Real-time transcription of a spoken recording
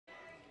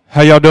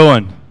How y'all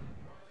doing?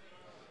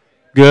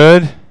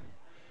 Good?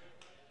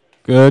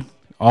 Good.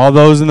 All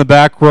those in the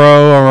back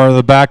row or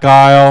the back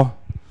aisle,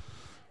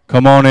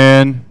 come on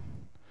in.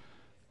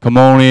 Come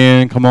on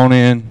in. Come on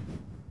in.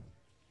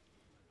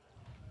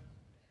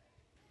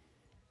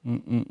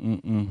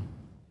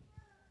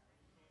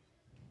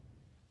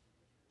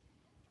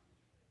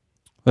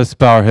 Let's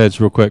bow our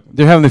heads real quick.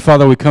 Dear Heavenly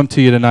Father, we come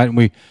to you tonight and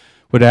we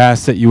would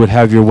ask that you would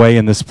have your way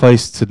in this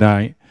place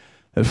tonight.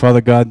 That,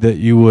 Father God, that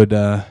you would,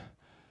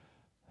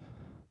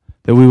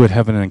 that we would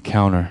have an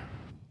encounter.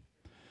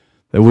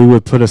 That we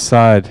would put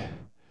aside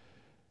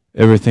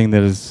everything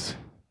that is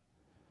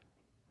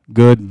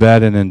good,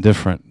 bad, and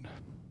indifferent.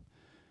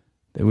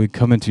 That we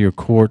come into your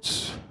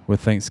courts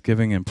with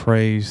thanksgiving and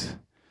praise.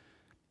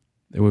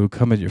 That we would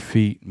come at your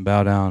feet and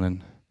bow down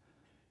and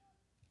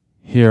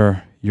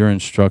hear your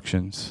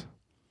instructions.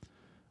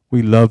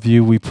 We love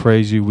you, we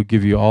praise you, we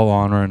give you all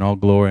honor and all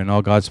glory, and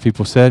all God's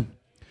people said,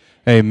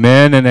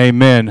 amen and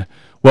amen.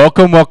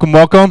 Welcome, welcome,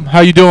 welcome. How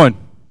you doing?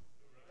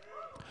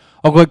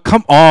 Oh,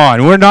 come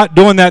on. We're not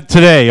doing that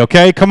today,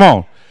 okay? Come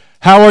on.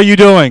 How are you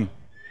doing?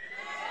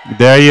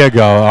 There you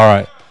go. All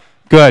right.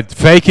 Good.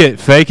 Fake it.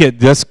 Fake it.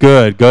 That's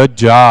good. Good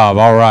job.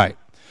 All right.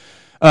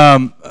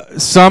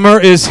 Summer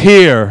is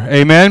here.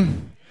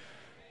 Amen?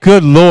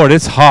 Good Lord.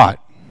 It's hot.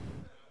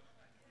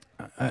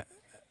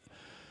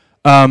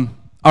 All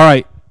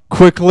right.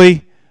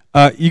 Quickly.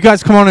 You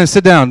guys come on and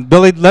sit down.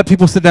 Billy, let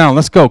people sit down.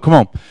 Let's go. Come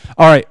on.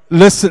 All right.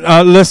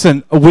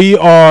 Listen.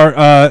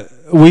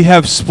 We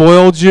have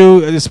spoiled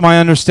you. It's my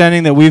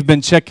understanding that we've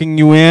been checking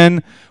you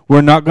in.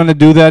 We're not going to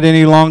do that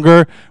any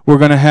longer. We're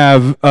going to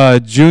have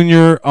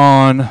Junior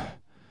on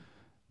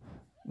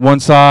one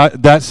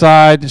side, that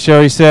side,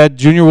 Sherry said.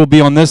 Junior will be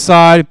on this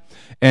side,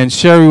 and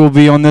Sherry will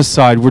be on this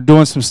side. We're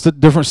doing some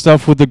different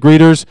stuff with the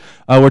greeters.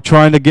 We're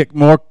trying to get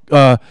more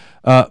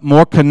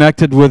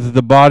connected with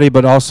the body,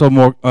 but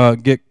also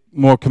get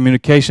more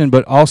communication,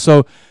 but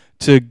also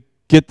to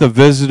get the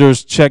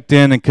visitors checked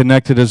in and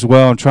connected as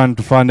well, and trying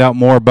to find out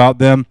more about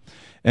them,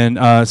 and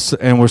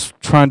we're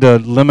trying to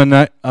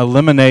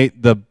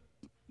eliminate the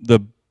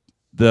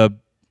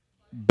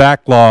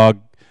backlog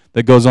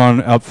that goes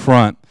on up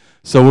front.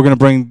 So we're going to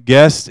bring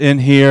guests in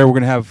here. We're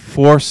going to have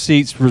 4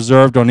 seats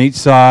reserved on each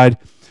side.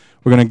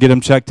 We're going to get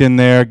them checked in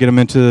there, get them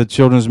into the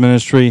children's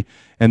ministry,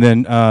 and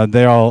then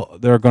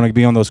they're going to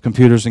be on those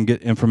computers and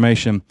get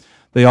information.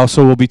 They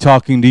also will be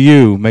talking to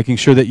you, making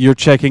sure that you're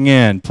checking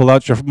in. Pull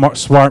out your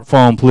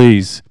smartphone,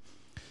 please.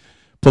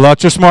 Pull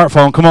out your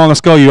smartphone. Come on, let's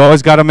go. You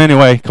always got them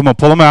anyway. Come on,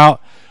 pull them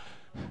out.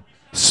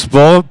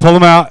 Pull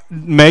them out.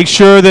 Make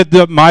sure that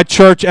the My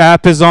Church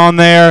app is on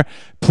there.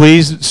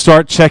 Please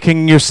start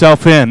checking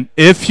yourself in.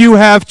 If you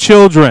have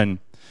children,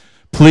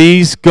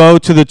 please go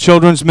to the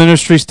children's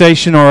ministry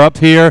station or up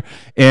here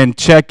and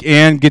check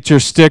in, get your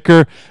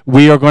sticker.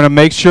 We are going to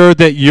make sure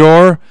that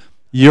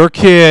your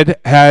kid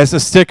has a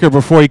sticker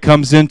before he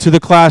comes into the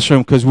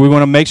classroom, because we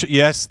want to make sure.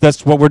 Yes,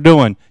 that's what we're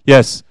doing.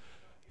 Yes.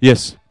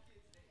 Yeah,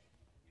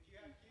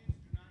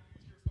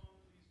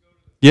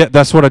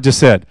 that's what I just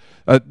said.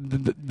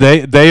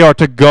 They are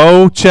to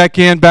go check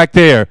in back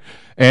there,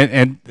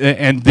 and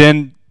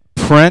then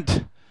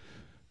print,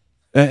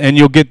 and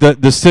you'll get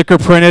the sticker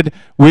printed.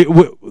 We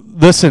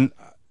listen.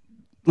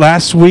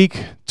 Last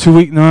week, 2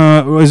 weeks,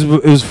 no, it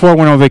was before I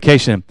went on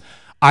vacation.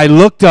 I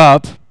looked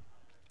up,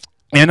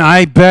 and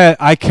I bet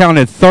I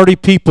counted 30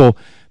 people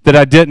that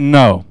I didn't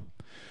know.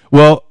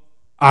 Well,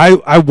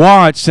 I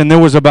watched, and there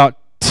was about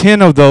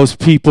 10 of those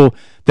people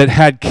that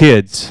had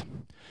kids.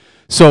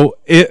 So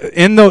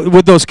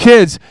with those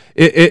kids,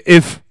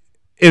 if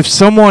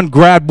someone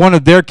grabbed one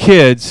of their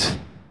kids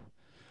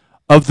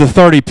of the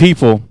 30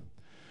 people,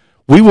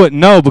 we wouldn't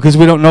know because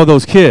we don't know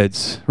those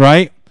kids,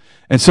 right?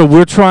 And so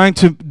we're trying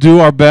to do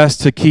our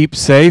best to keep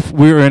safe.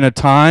 We're in a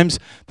times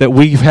that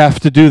we have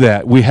to do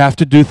that. We have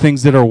to do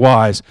things that are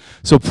wise.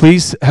 So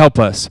please help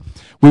us.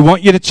 We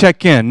want you to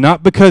check in,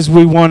 not because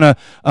we want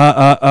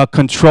to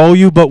control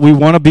you, but we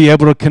want to be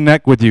able to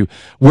connect with you.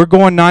 We're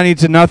going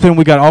 90-0.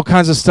 We got all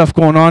kinds of stuff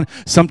going on.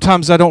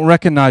 Sometimes I don't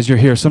recognize you're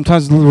here.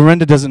 Sometimes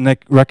Lorinda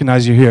doesn't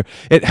recognize you're here.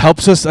 It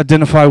helps us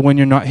identify when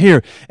you're not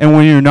here. And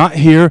when you're not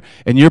here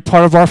and you're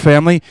part of our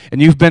family and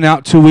you've been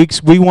out 2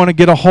 weeks, we want to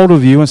get a hold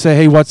of you and say,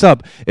 hey, what's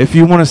up? If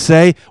you want to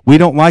say we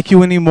don't like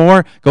you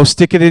anymore, go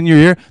stick it in your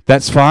ear.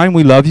 That's fine.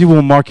 We love you.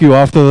 We'll mark you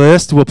off the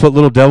list. We'll put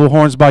little devil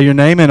horns by your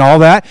name and all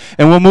that,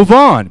 and we'll move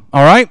on.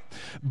 All right?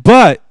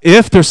 But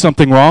if there's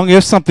something wrong,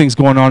 if something's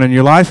going on in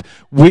your life,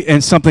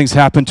 and something's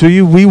happened to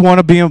you, we want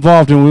to be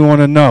involved and we want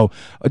to know.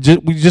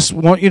 We just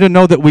want you to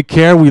know that we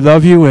care, we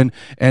love you,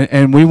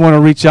 and we want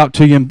to reach out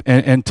to you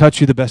and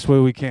touch you the best way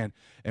we can.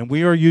 And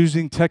we are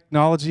using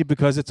technology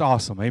because it's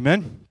awesome.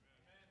 Amen?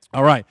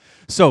 All right.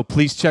 So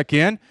please check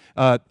in.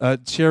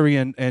 Sherry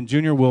and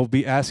Junior will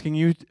be asking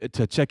you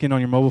to check in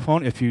on your mobile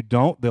phone. If you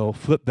don't, they'll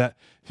flip that.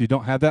 If you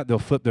don't have that, they'll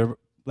flip their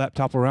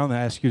laptop around and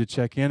ask you to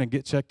check in and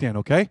get checked in,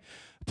 okay?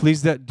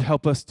 Please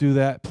help us do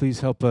that. Please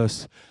help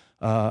us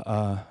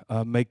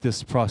make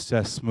this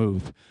process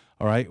smooth,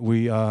 all right?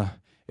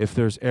 If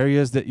there's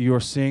areas that you are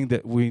seeing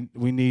that we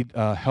need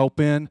help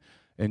in,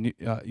 and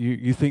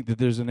you think that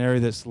there's an area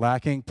that's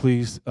lacking,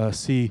 please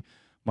see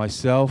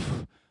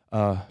myself,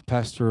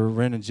 Pastor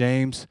Ren and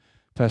James,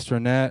 Pastor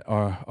Annette,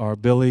 or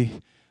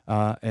Billy,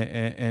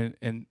 and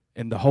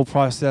the whole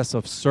process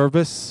of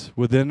service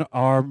within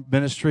our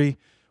ministry.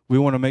 We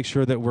want to make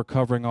sure that we're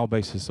covering all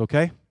bases,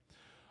 okay?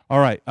 All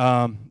right,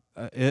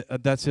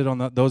 that's it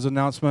on those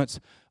announcements.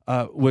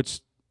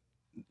 Which,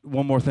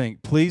 one more thing,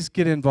 please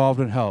get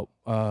involved and help.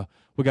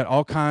 We got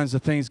all kinds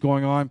of things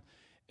going on,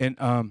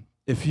 and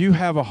if you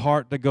have a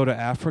heart to go to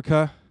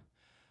Africa,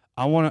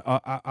 I want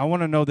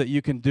to know that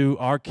you can do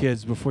our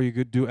kids before you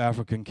could do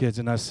African kids,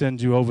 and I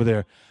send you over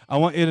there. I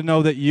want you to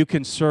know that you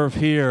can serve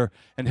here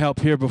and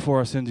help here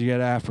before I send you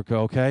to Africa.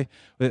 Okay,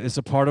 it's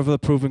a part of the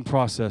proving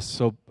process.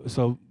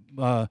 So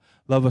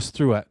love us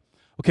through it.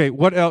 Okay,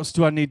 what else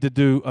do I need to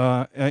do?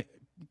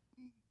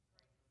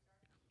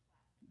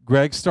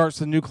 Greg starts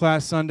the new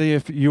class Sunday.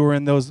 If you were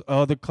in those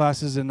other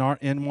classes and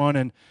aren't in one,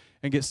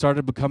 and get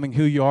started becoming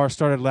who you are,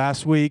 started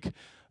last week.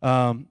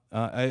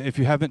 If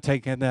you haven't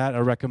taken that, I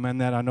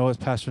recommend that. I know it's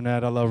Pastor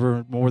Nat. I love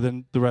her more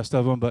than the rest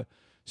of them, but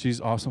she's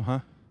awesome, huh?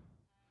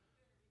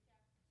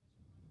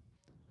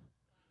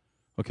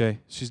 Okay,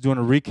 she's doing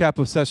a recap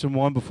of session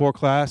 1 before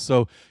class,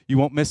 so you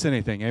won't miss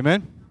anything.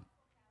 Amen?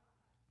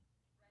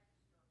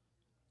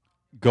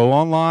 Go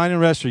online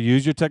and register.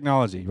 Use your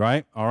technology,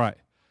 right? All right.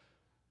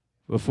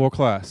 Before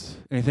class.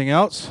 Anything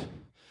else?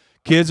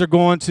 Kids are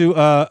going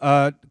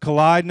to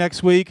Collide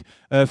next week.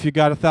 If you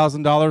got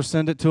 $1,000,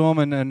 send it to them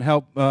and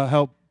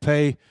help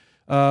pay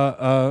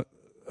Ren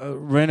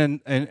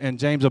and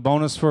James a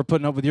bonus for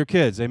putting up with your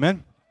kids.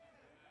 Amen?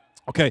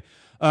 Okay.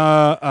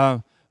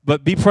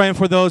 But be praying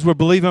for those. We're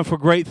believing for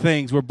great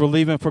things. We're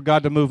believing for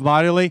God to move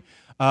mightily.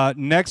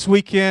 Next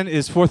weekend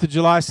is 4th of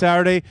July,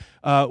 Saturday.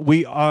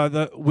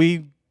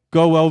 We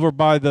go over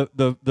by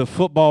the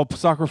football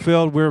soccer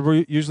field.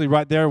 We're usually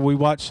right there. We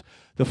watch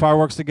the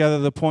fireworks together,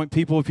 the Point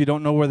people. If you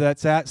don't know where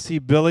that's at, see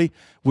Billy.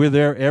 We're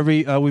there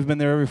we've been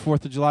there every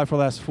 4th of July for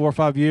the last 4 or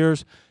 5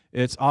 years.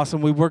 It's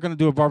awesome. We were going to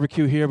do a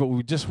barbecue here, but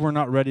we just were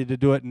not ready to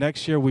do it.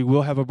 Next year we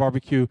will have a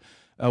barbecue.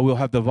 We'll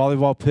have the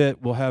volleyball pit.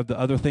 We'll have the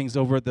other things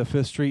over at the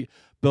 5th Street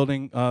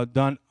building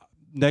done.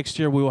 Next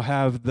year we will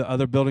have the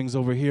other buildings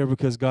over here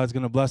because God's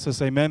going to bless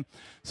us. Amen.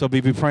 So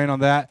be praying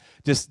on that.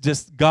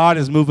 Just God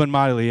is moving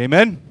mightily.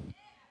 Amen.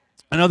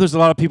 I know there's a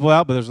lot of people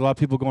out, but there's a lot of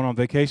people going on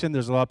vacation.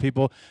 There's a lot of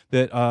people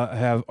that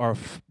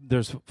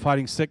there's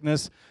fighting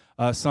sickness.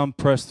 Some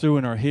press through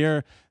and are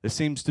here. There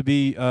seems to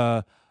be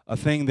a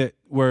thing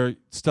where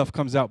stuff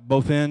comes out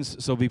both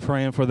ends. So be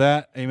praying for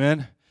that.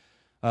 Amen.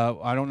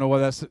 I don't know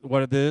what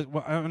it is.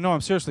 Well, no, I'm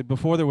seriously.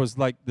 Before there was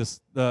like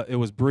this, it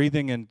was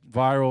breathing and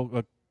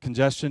viral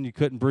congestion. You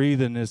couldn't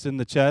breathe, and it's in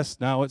the chest.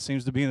 Now it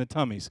seems to be in the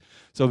tummies.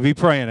 So be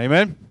praying.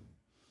 Amen.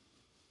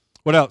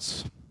 What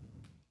else?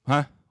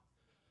 Huh?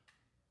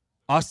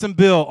 Austin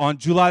Bill on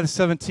July the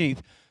 17th.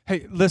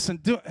 Hey,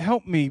 listen,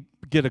 help me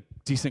get a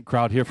decent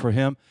crowd here for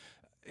him.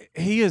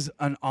 He is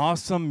an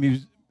awesome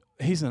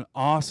he's an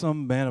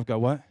awesome man of God.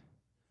 What?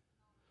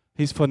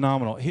 He's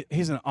phenomenal.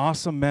 He's an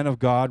awesome man of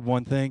God,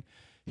 one thing.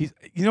 You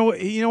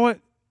know what?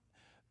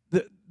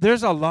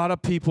 There's a lot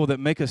of people that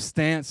make a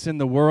stance in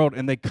the world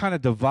and they kind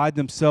of divide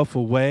themselves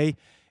away,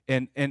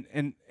 and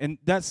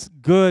that's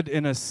good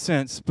in a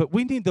sense, but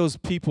we need those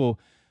people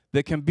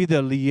that can be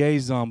the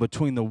liaison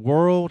between the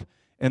world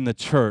and the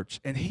church,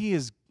 and he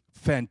is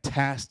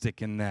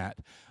fantastic in that.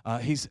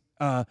 He's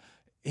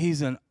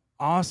an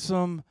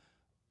awesome,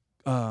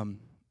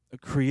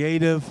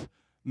 creative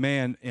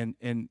man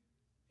in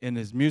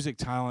his music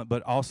talent,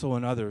 but also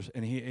in others,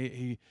 and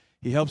he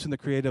helps in the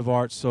creative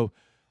arts. So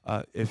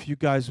if you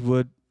guys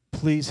would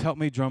please help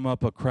me drum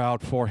up a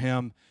crowd for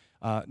him,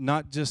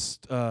 not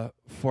just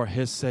for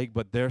his sake,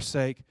 but their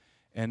sake,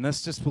 and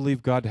let's just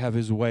believe God to have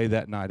his way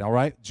that night. All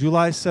right,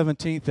 July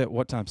 17th at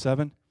what time?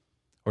 7?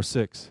 Or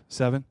 6?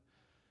 7?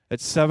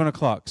 It's 7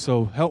 o'clock.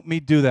 So help me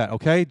do that,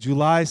 okay?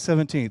 July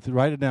 17th.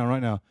 Write it down right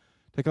now.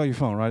 Take out your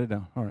phone. Write it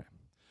down. All right.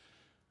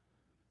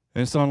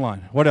 And it's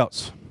online. What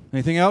else?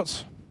 Anything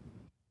else?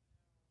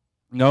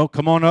 No?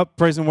 Come on up.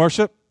 Praise and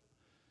worship.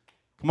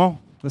 Come on.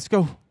 Let's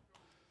go.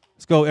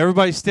 Let's go.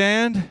 Everybody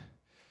stand.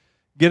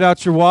 Get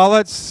out your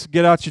wallets.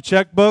 Get out your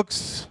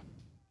checkbooks.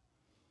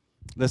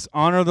 Let's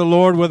honor the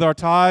Lord with our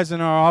tithes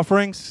and our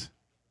offerings.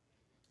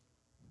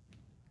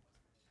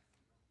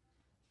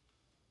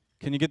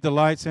 Can you get the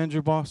lights,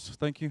 Andrew, boss?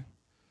 Thank you.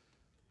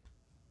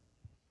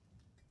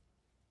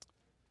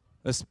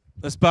 Let's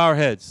bow our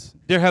heads.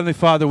 Dear Heavenly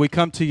Father, we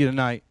come to you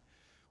tonight.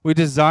 We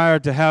desire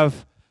to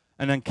have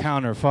an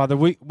encounter. Father,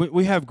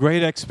 we have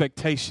great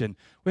expectation.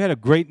 We had a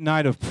great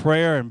night of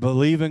prayer and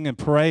believing and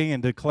praying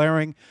and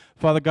declaring,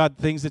 Father God,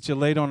 things that you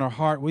laid on our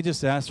heart. We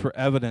just ask for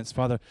evidence,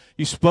 Father.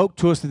 You spoke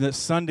to us that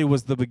Sunday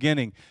was the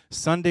beginning.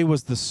 Sunday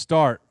was the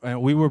start.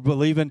 And we were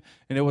believing,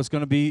 and it was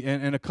going to be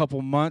in a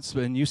couple months.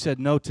 And you said,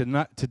 no,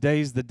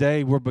 today's the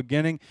day we're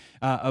beginning.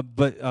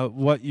 But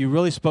what you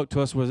really spoke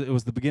to us was it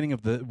was the beginning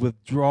of the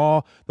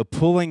withdrawal, the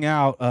pulling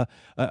out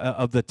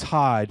of the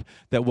tide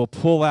that will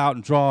pull out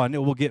and draw, and it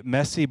will get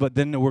messy. But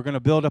then we're going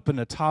to build up in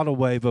a tidal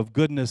wave of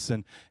goodness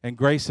and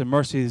grace and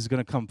mercy is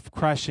going to come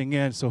crashing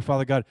in. So,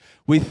 Father God,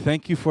 we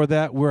thank you for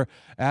that. We're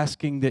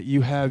asking that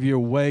you have your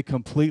way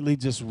completely.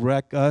 Just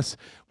wreck us.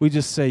 We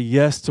just say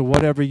yes to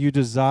whatever you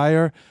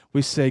desire.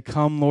 We say,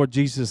 come, Lord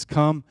Jesus,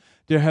 come.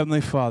 Dear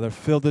Heavenly Father,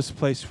 fill this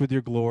place with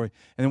your glory.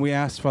 And we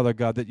ask, Father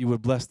God, that you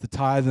would bless the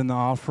tithe and the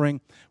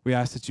offering. We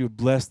ask that you would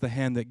bless the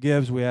hand that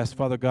gives. We ask,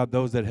 Father God,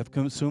 those that have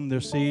consumed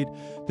their seed,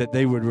 that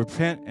they would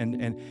repent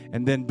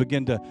and then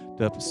begin to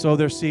sow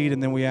their seed.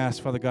 And then we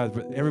ask, Father God,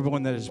 for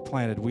everyone that is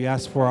planted, we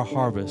ask for a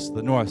harvest,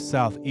 the north,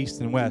 south,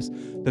 east, and west,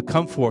 to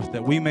come forth,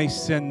 that we may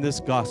send this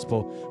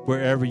gospel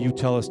wherever you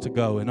tell us to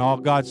go. And all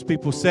God's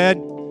people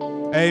said,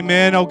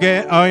 amen.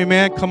 Okay. Oh,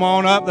 amen. Come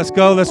on up. Let's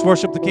go. Let's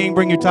worship the King.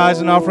 Bring your tithes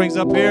and offerings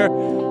up here.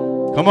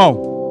 Come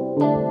on.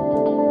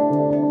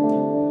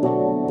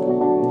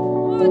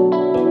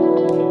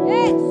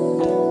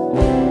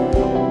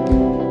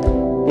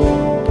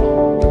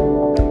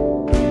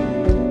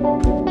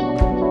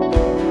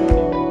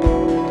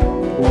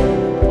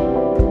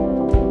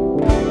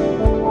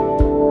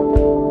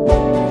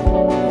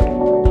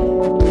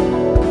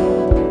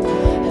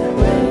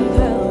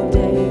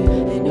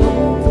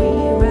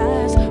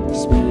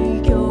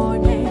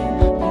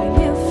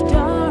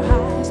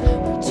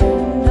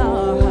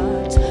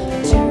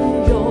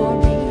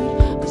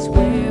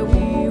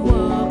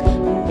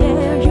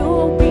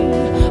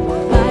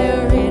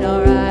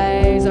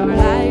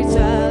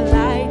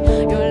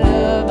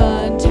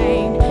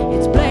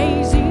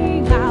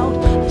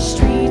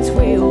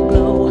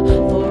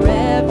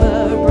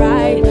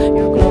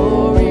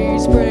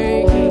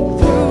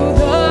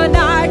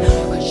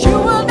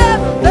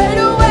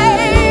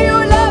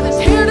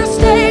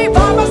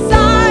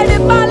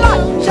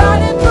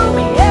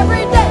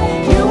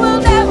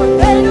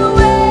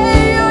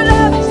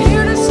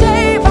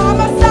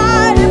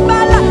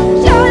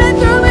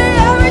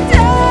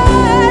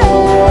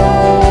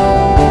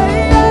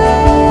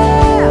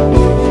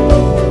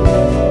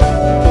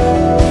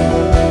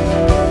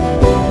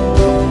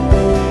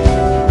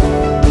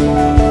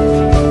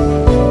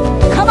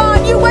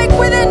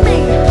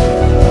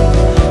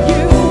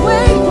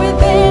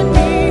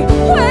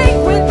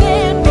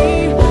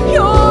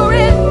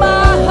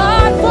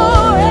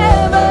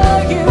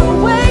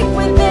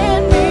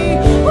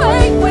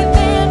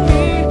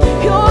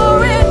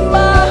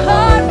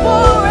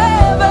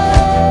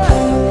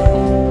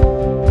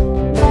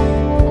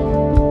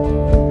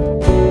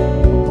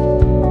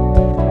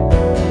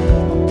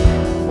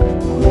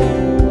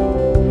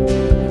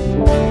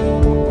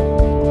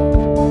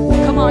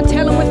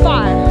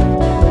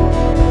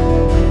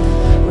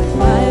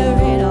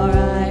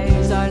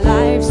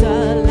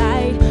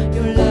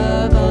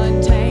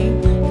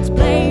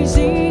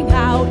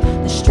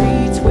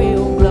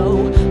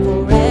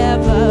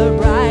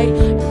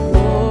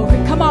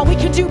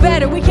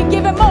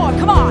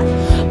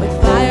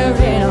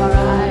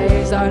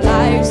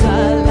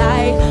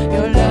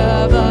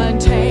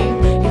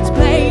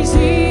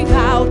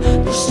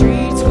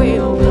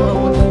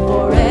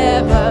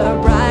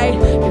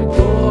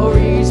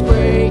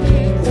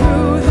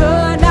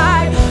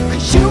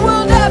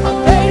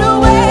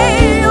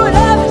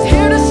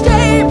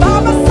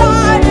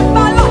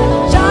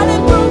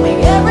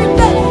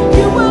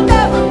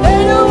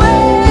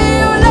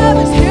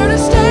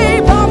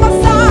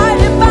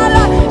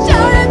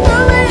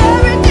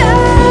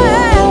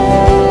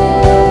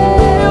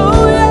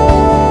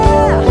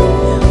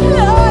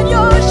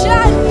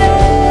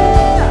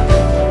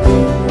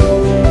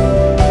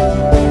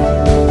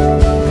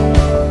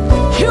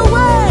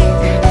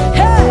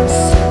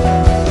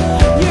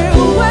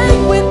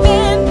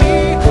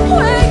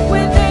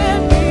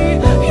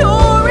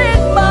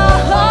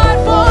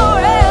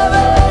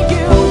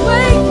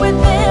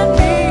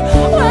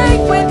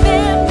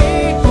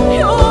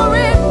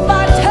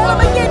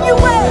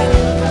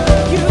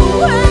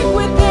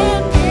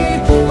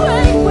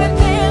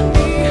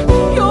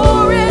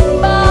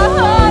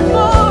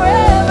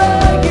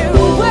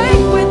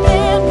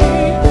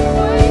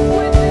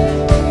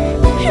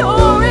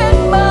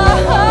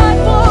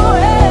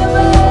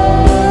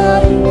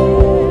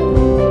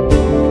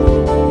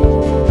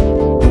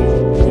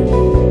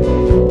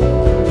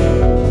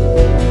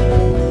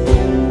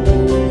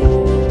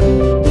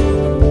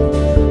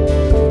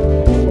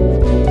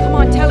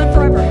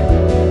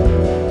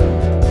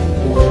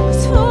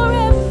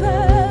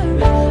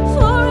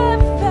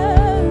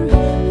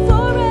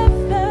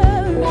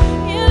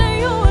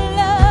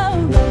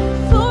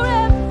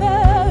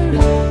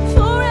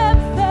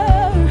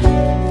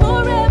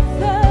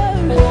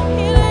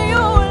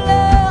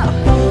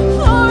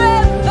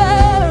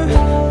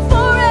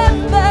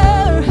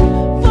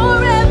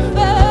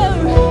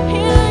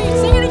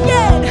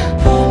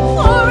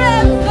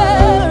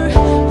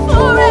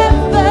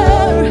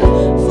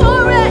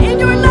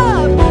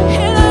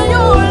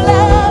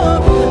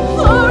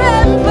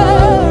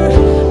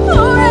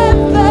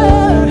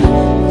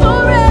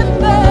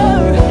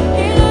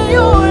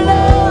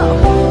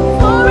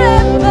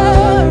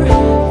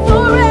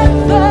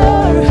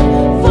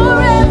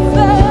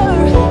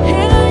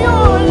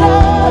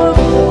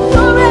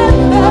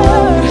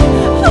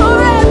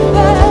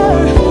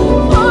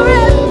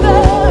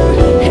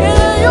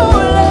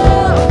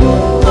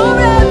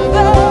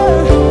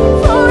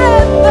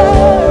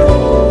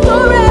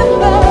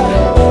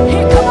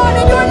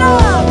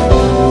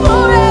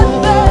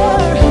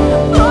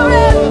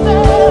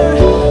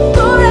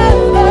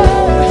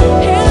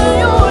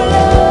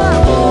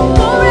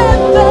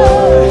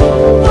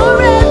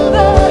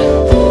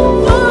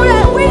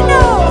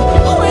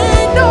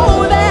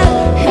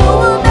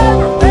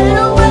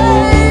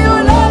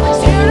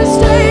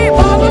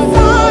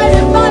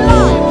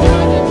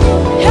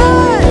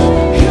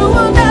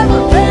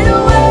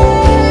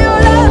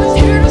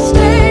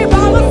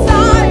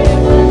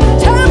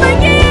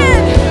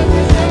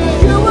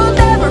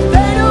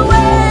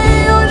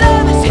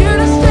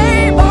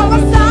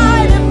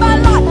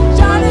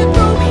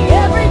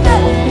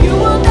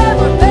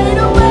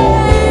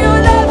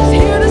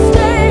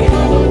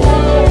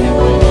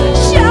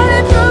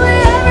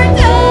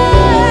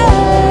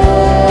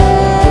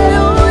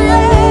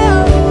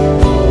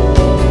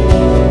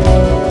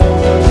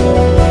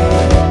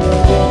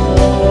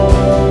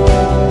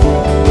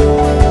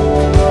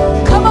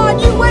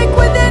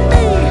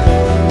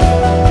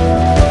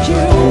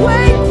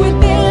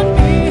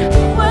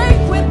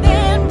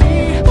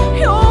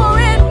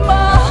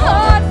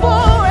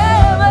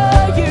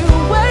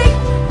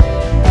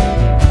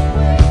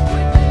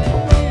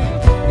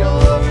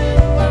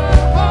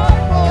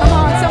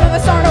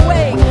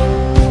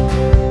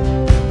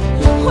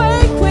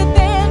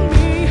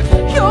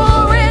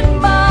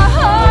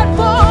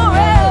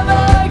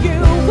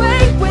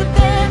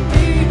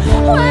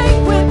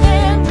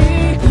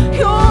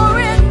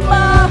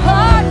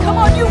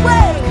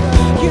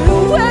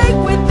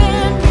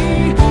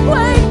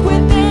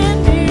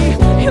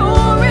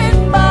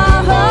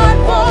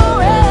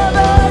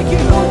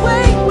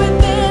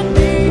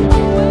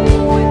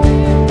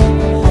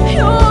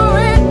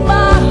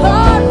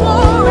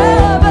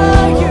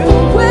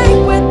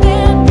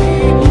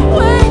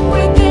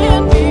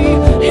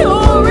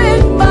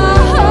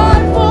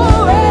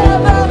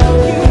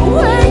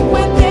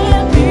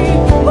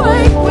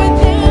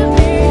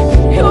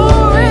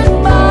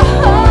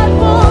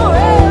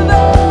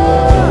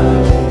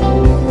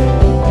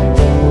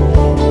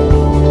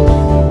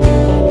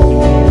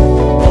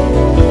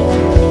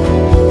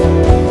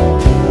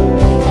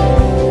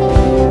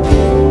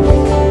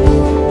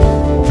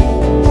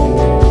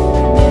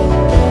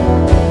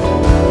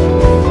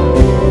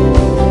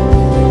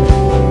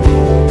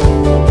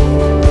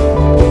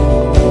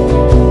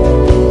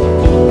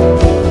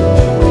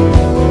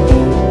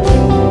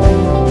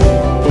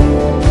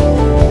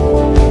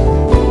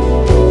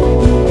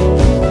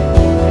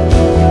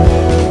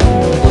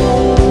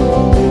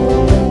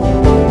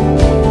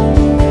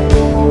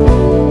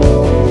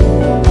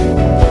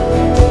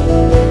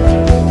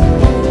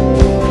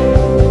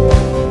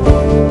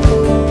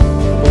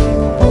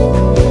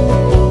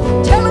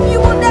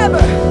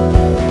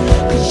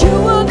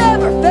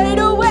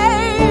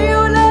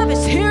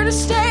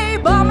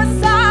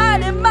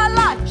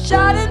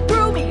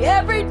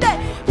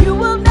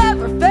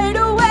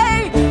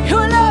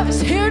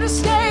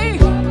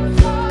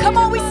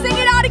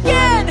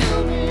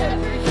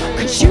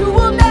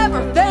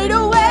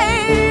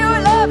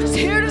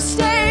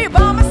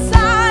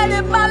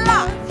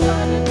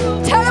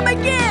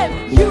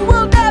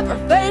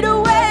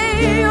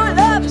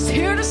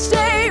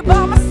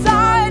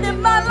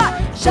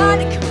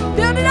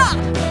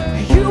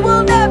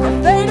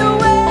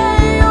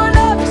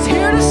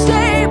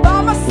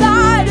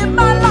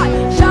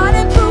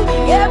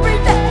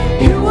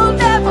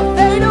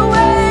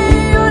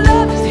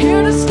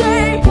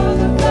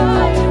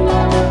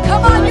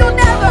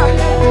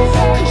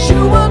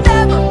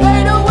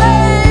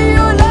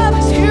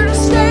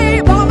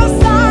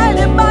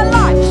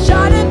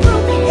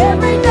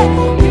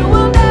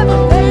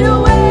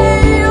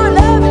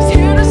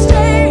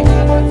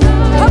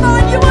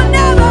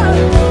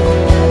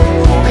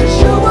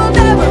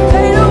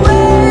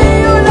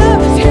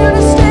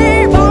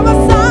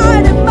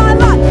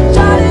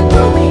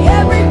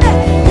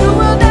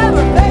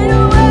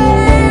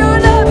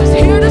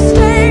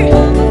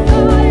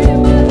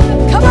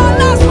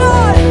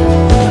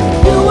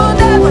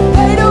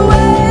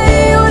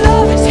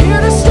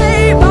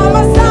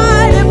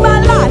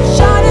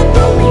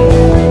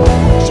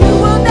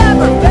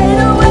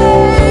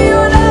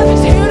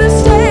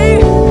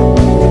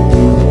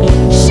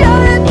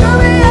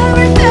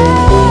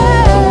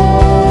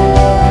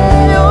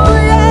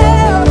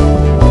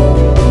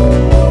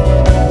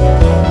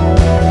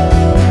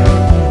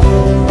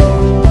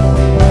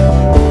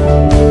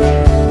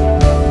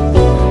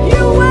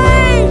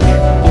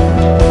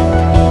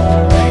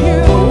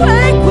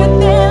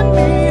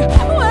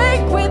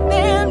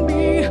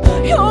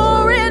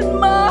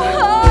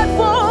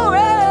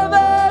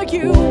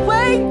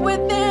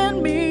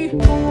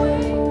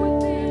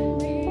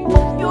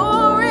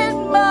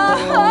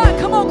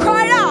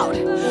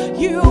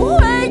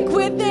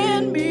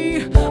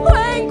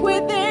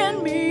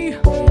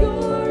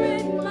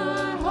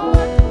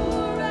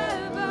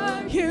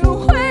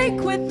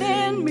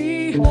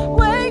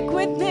 wake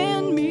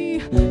within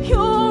me.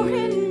 You're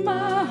in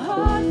my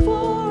heart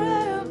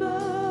forever.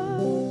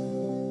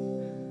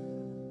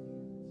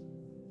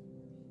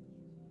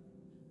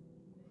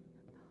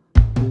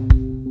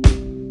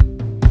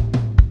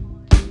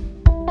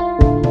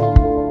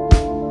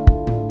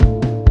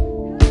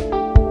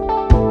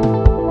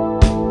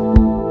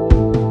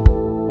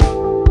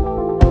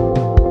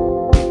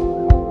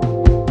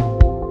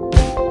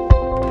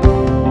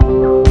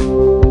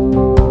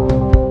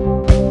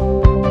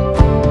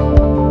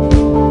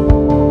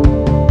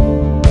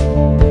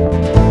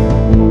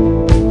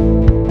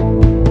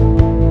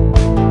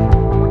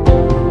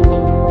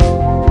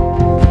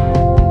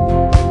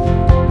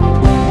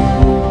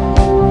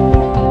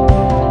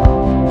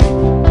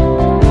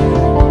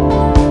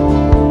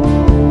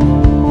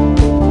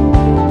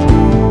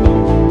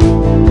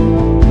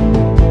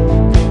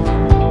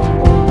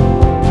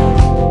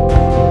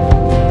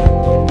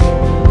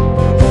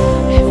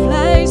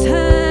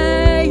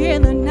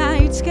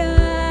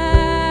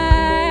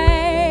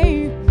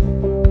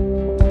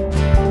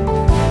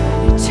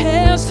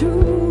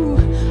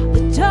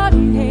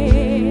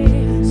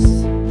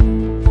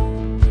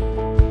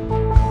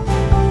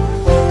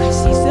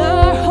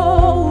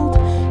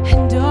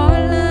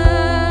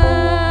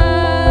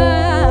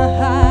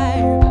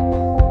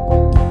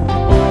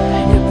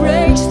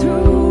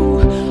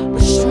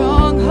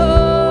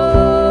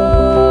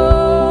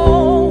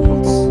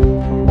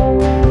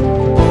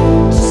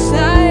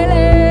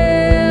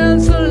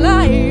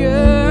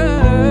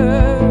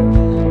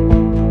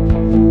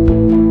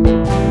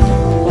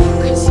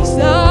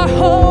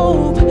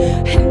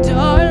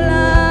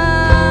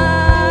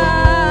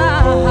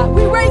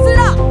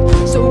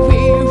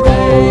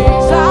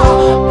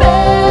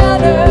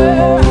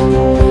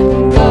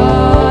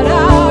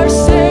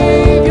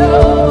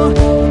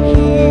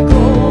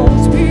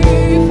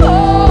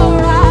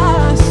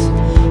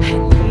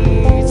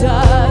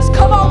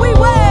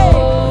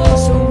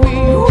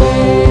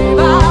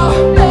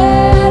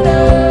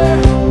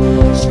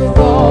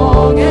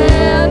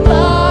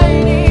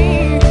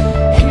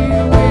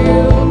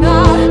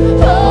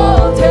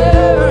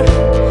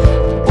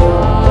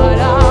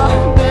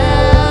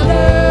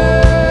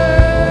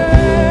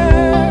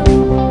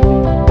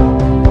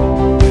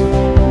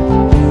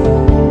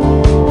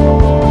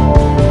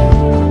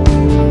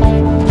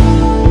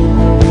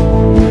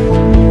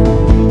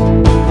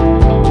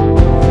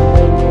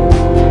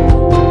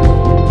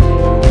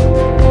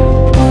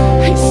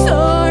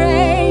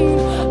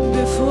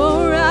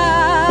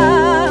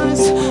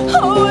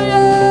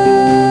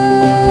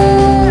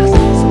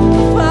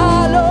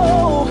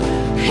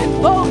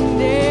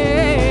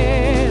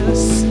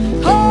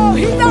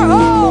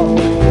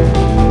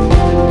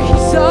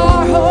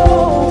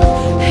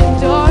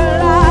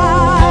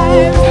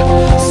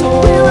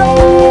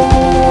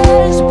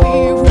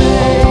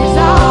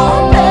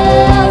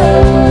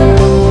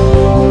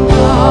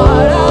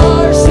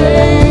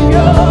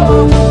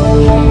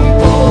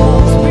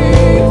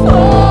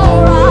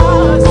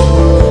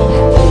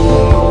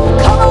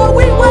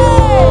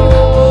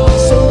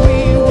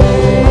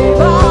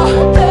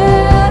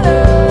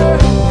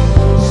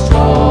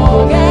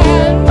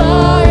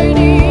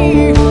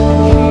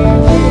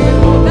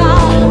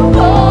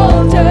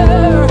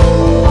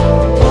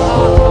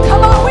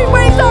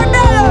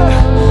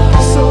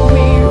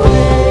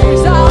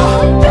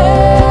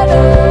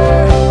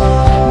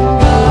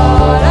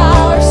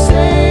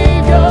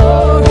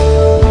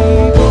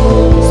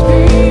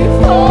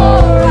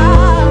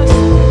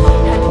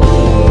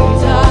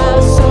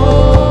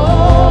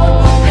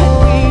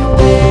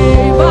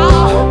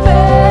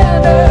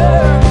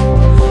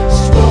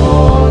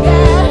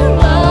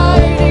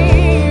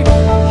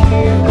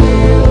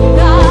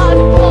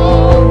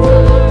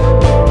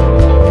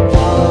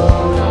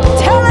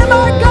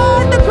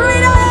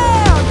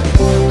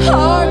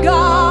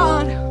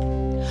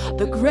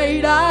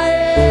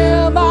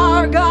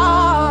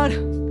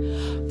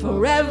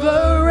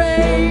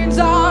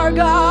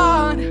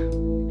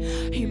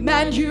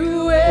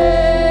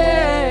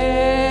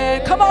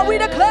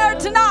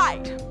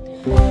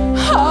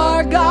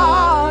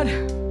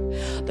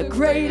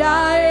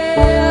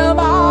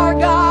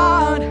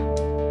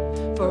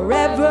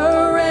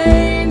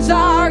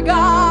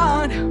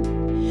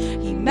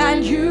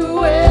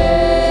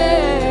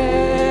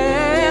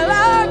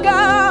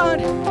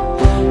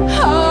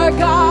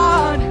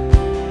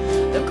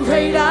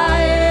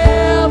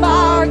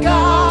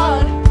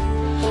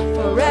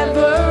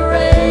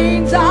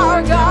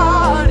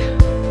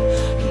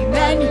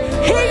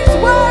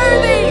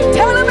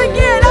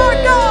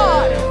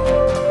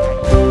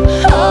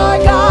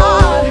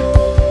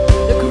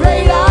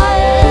 Great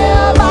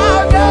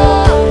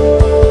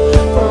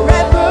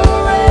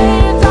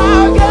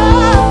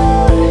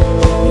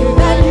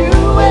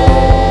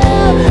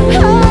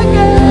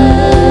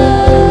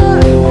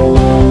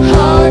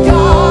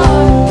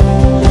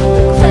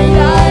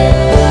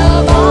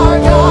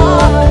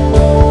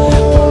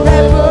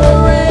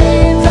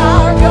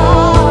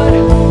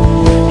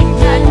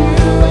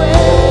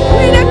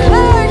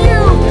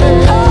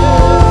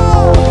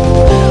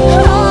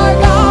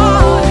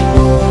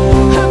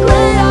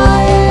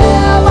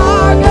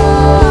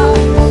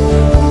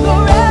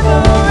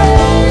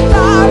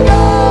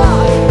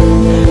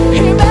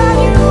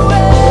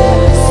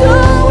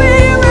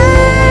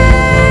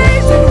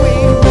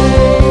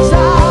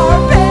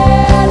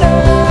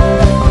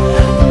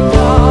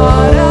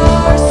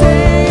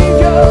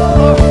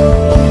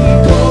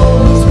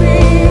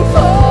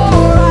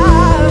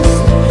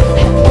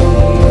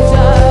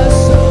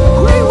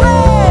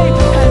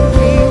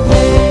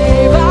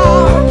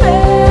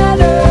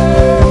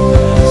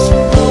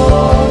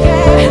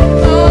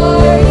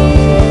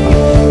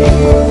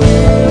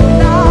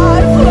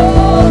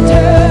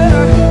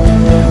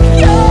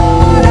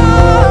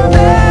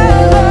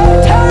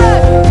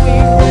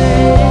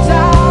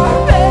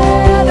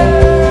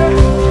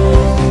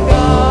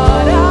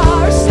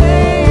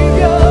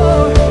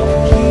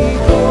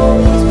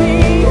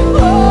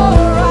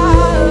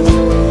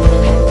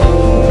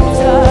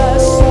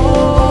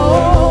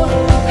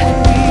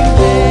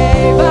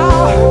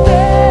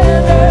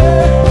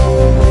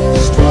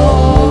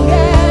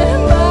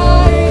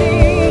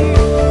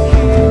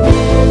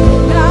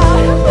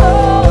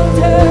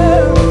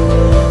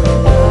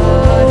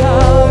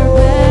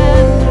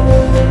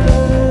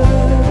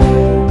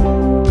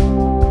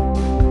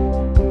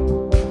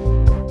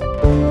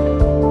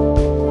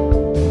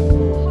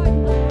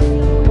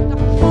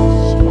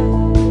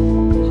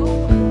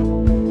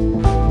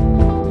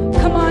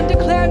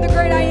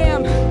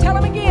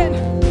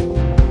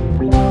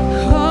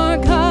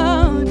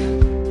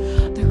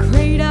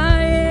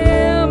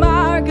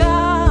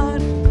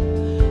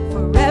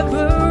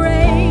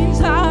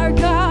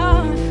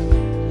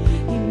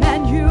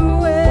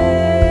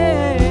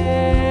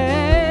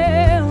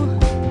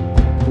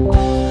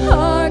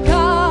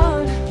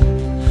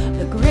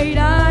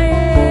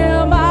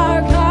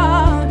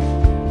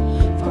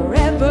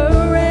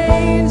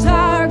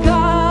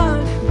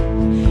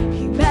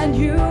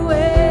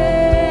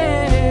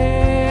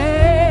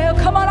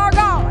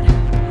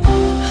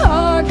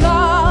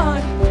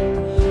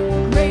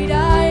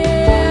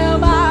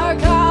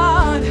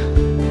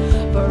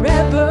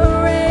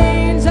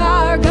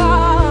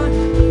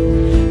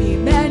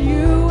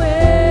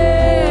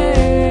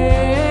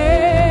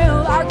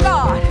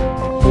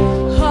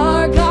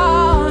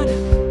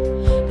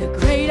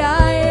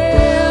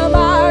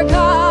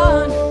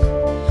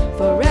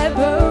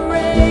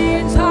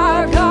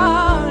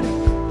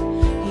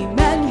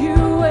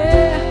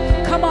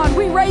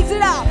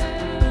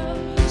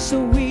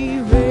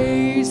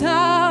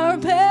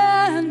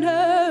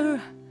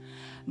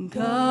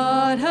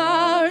God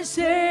our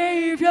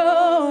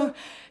Savior,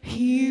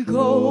 He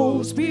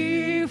goes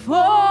before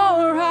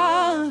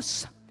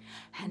us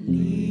and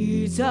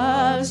leads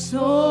us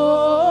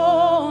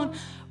on.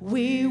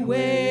 We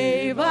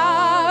wave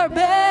our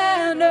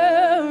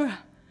banner,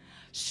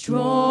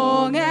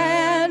 strong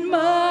and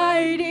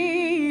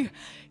mighty.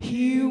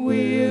 He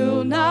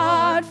will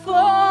not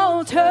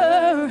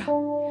falter.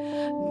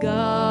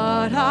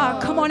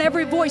 God, come on,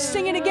 every voice,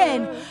 sing it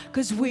again.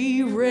 'Cause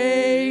we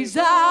raise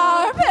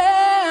our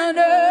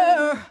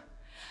banner.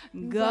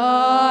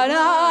 God,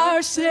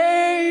 our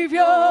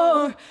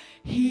Savior,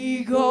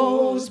 He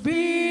goes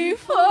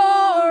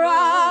before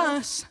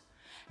us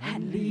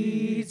and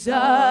leads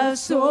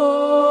us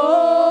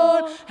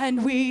on.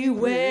 And we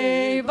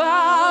wave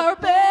our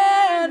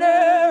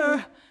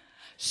banner,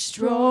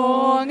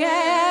 strong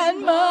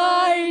and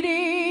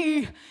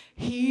mighty.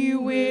 He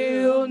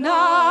will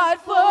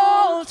not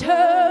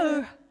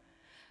falter.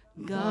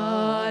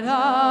 God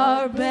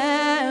our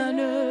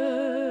banner.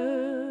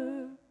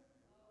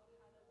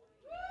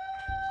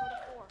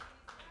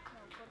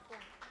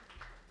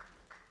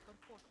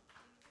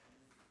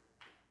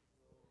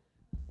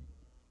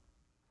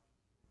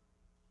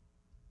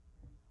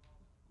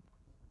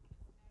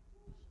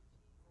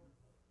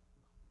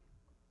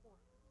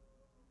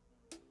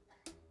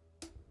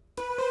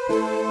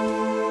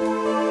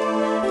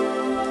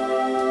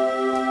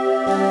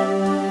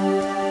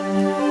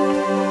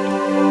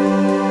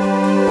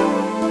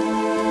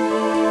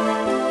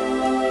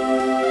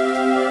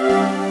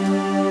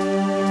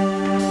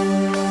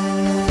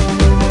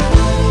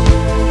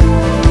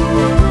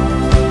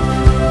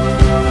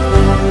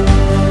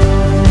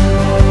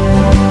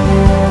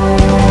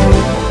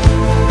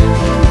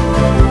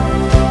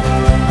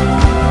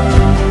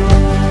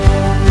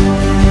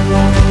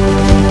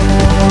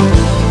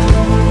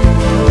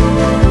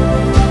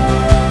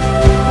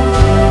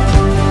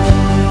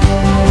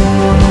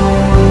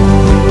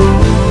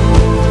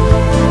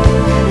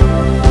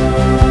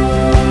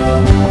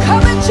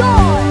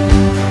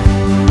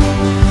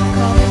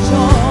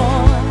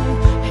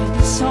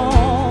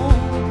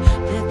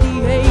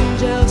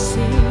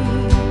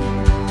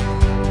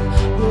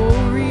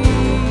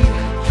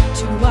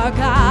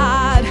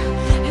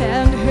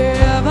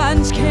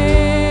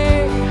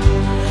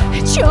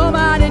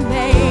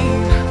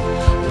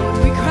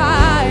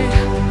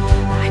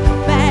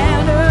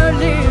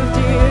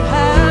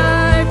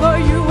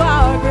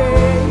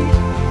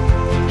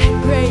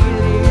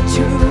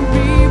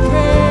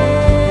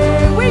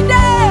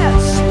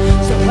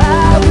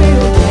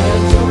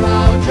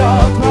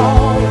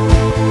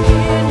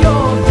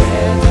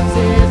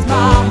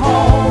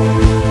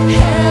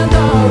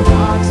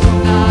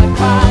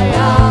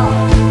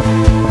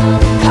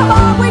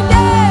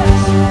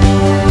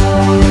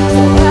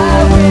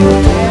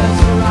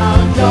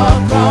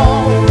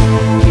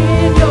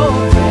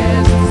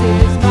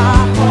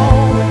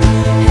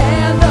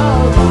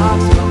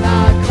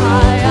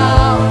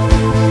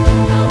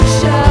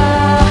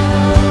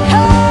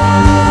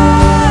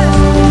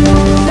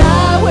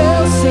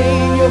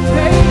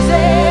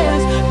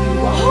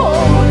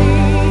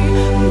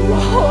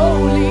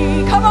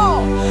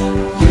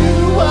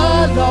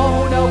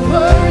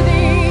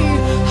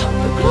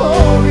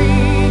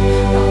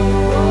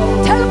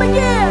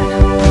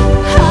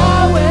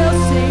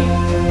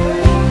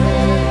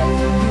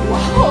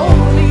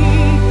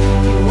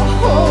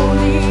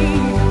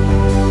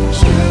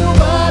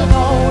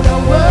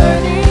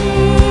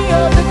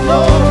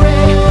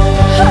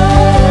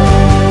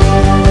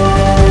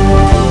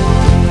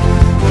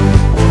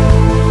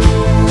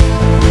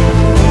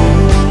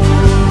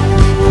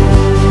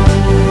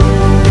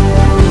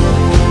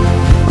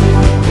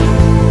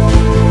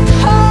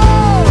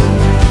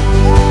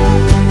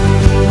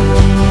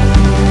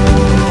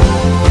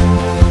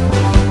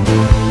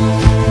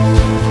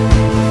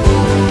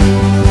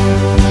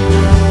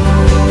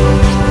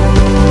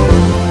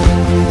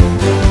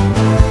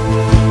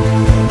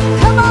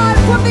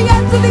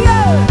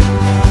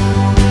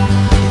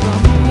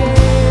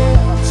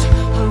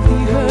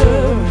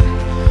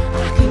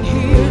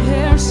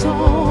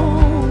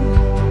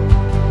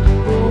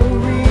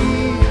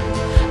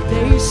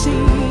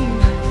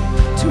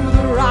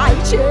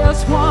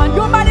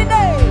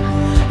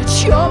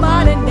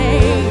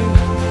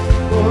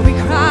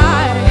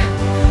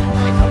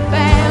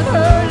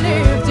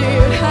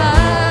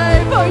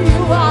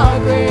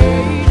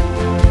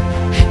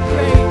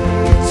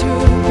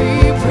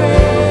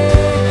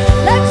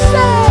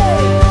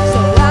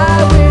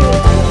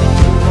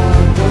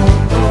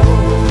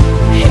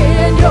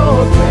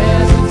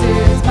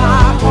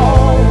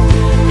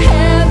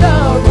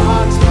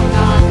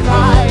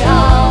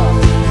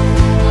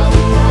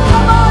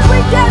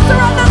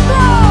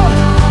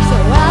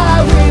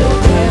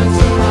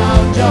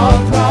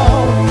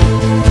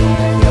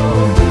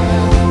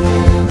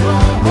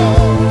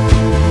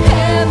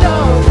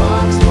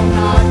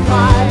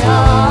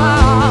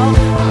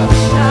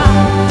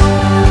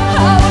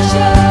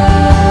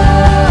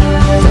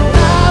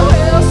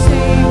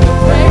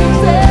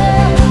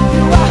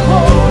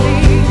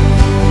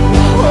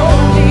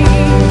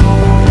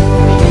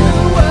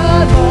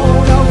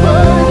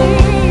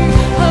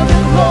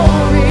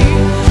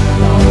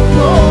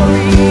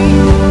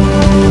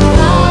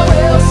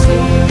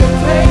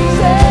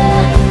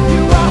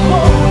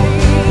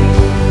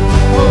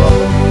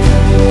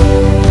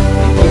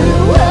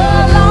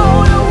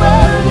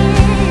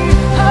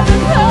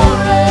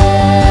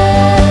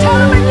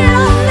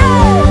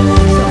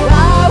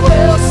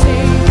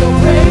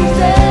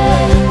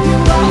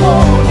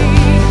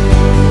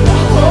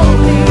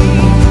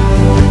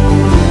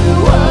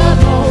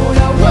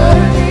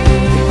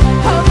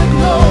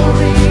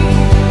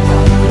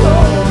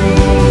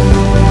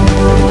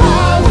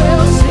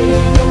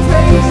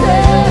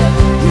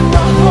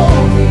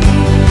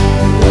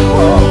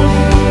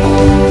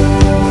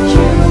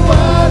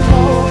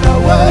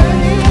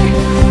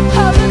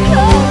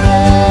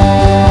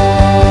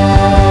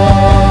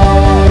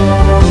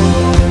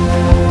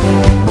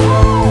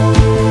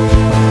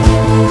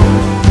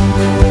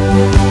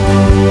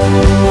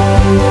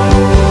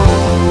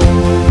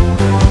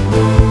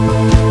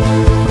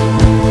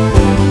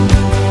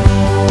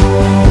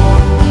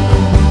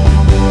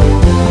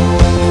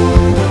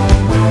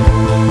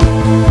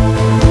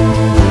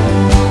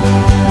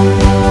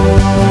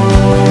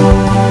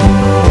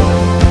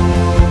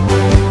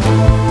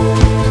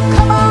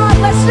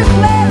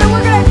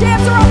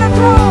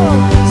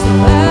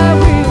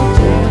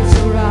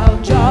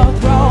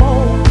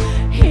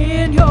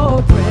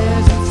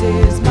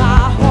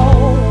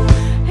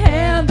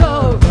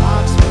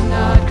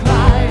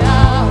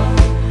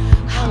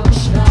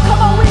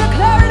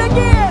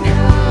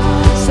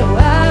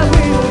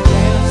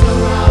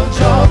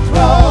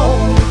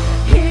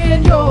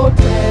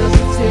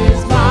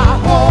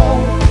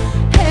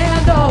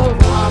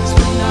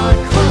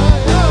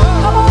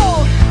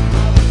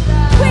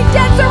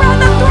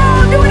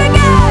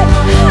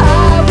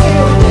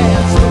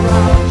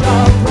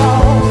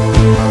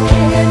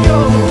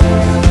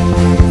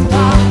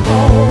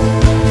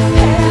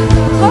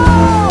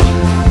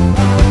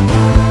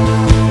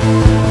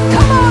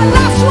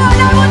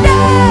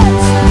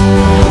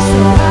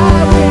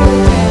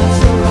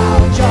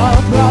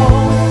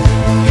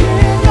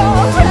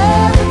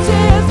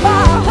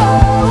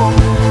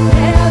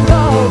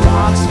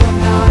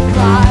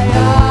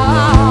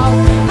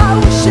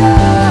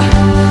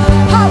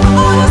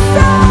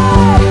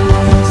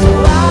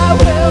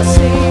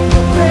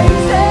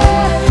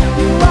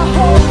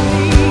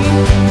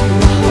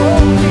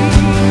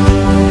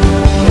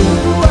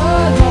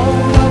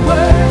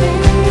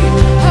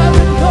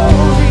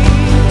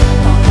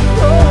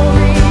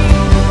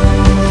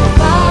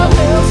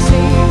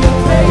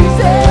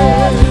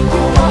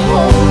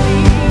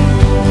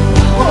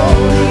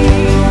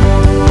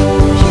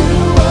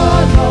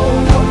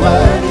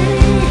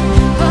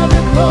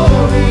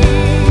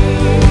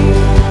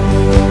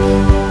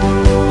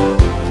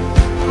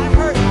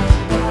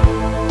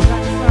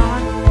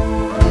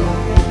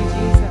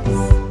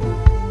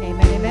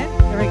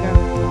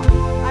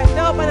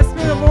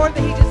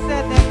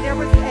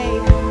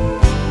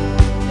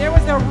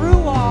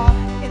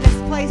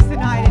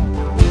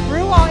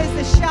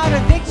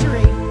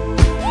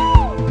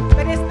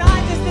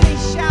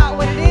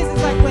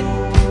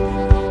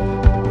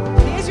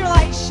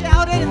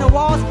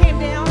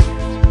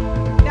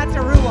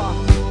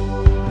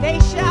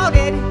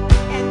 shouted,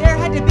 and there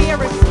had to be a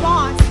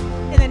response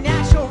in the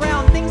natural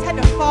realm. Things had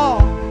to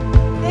fall.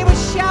 They would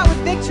shout with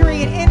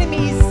victory, and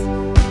enemies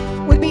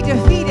would be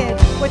defeated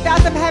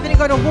without them having to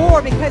go to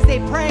war because they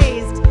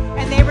praised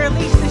and they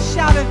released the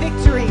shout of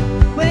victory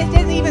when it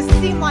didn't even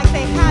seem like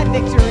they had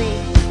victory.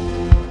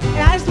 And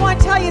I just want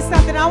to tell you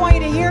something. I want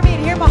you to hear me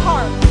and hear my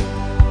heart.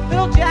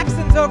 Little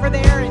Jackson's over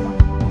there,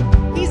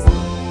 and he's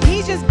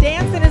just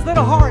dancing his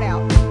little heart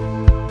out.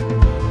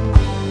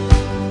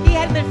 He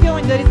hadn't been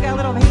feeling good. He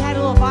had a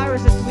little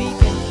virus this week,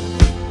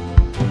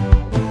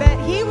 but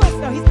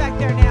he's back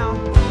there now.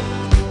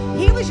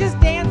 He was just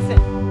dancing,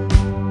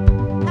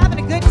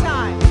 having a good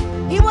time.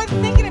 He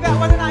wasn't thinking about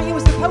whether or not he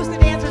was supposed to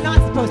dance or not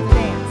supposed to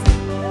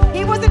dance.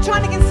 He wasn't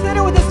trying to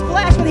consider with his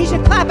flesh whether he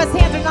should clap his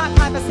hands or not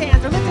clap his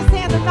hands, or lift his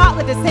hands or not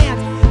lift his hands.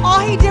 All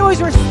he did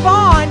was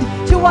respond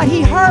to what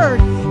he heard.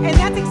 And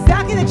that's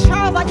exactly the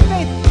childlike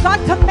faith. God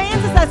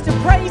commands us to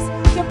praise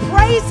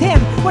him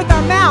with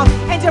our mouth,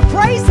 and to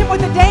praise him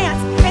with a dance,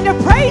 and to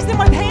praise him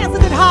with hands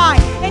lifted high,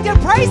 and to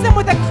praise him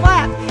with a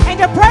clap, and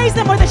to praise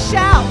him with a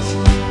shout.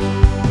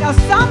 Now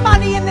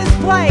somebody in this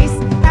place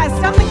has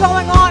something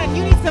going on and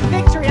you need some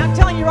victory. I'm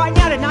telling you right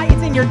now, tonight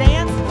it's in your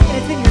dance and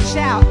it's in your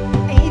shout.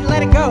 And you need to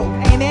let it go.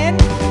 Amen?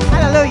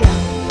 Hallelujah.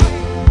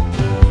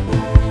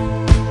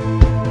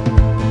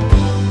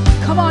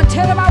 Come on,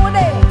 tell him I will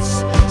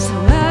dance. So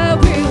I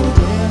will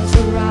dance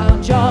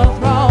around your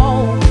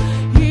throne.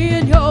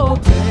 In your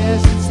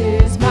presence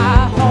is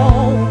my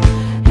home.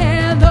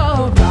 And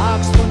the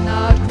rocks will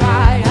not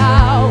cry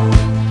out.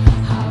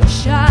 I will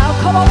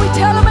shout. Come on, we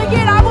tell him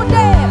again, I will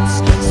dance.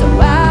 So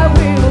I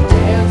will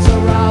dance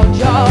around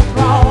your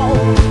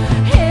throne.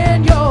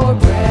 In your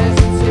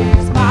presence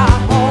is my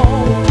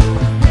home.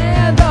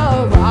 And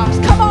the rocks.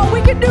 Come on,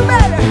 we can do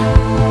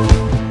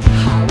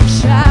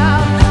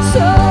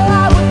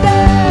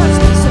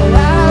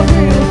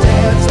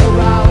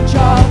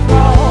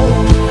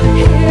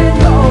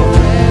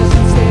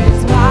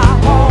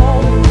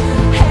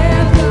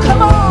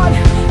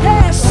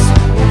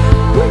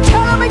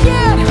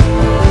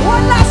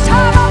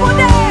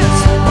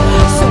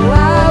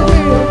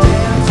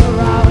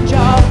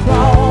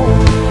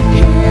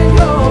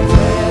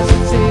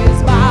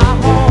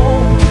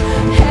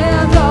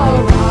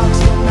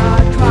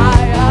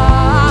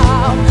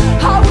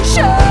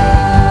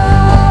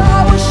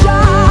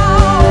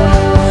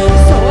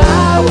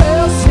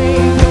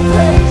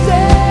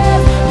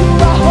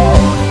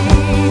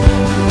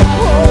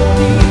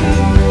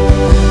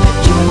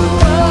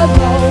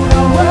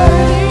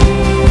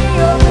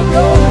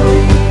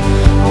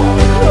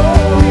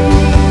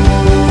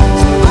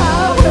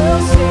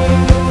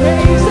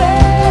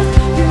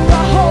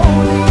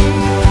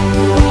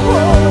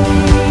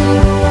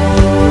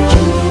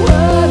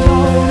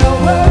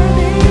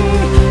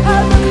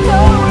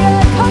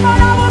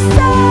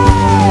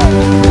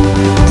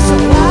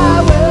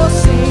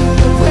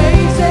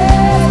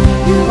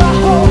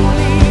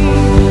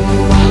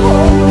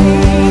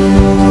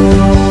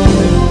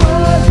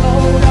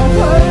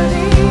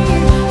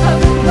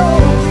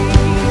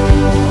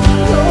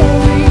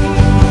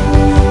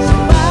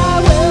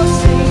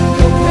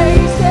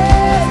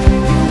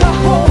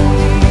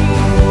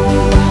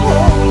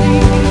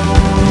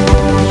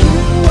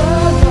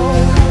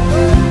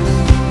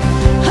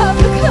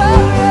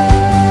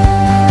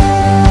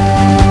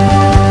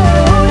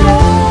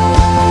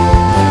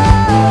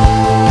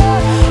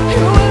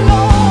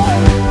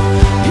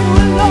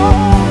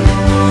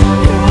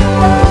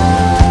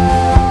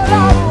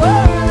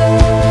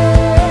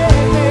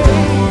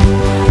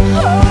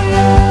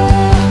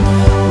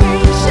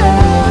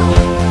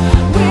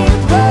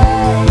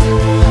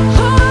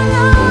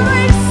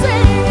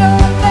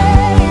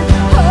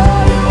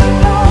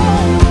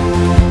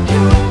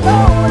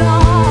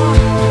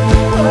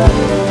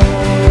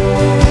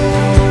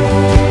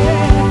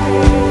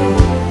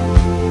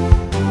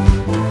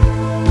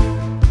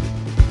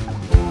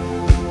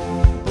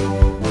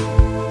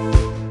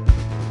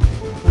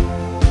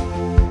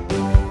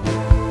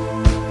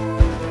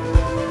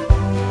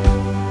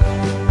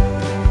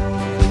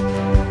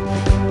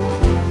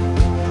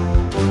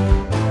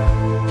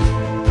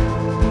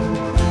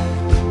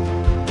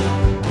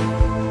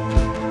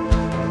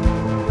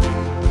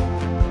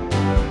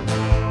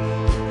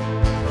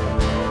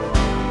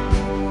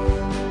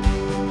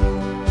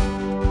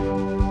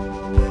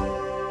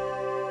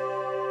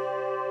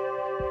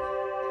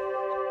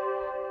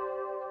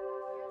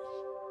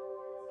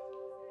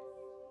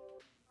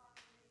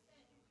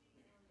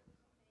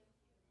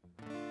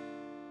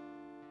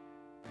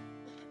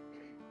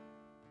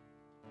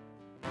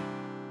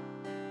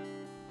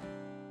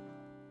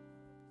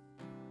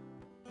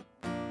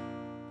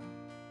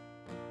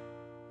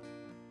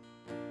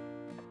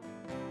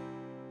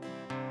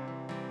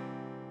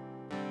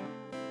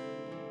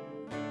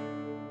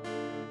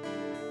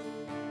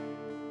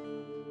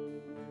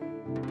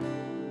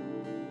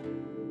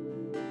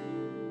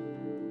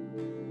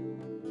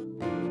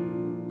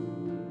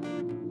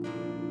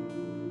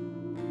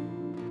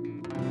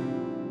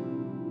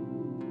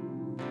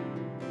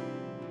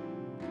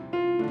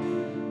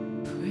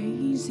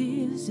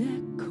Praises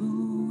echo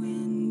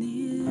in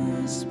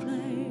this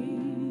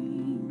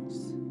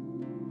place.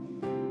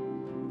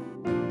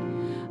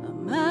 A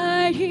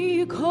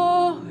mighty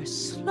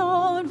chorus,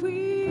 Lord,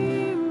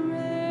 we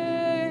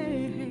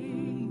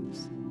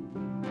raise.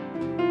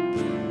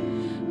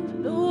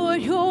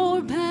 Lord,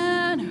 your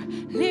banner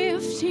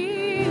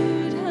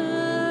lifted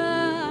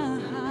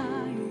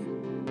high.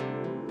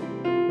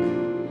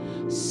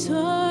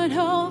 Son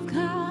of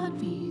God,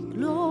 be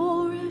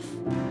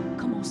glorified.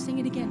 Come on, sing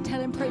it again. Tell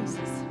him praises.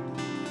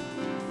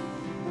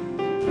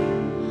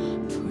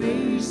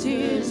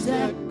 Praises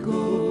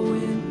echo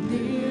in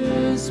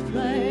this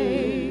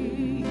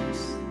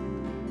place.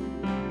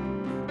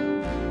 A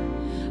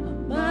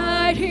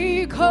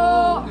mighty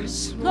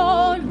chorus,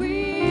 Lord,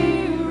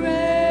 we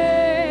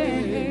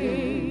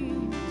raise.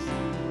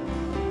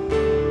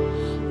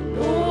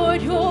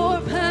 Lord, your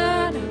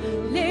banner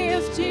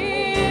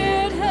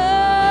lifted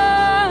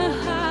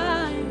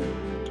high.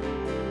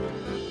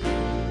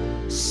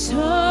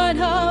 Son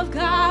of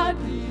God,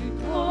 be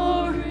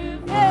glorified.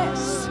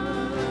 Yes.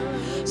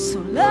 So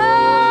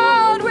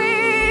Lord,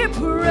 we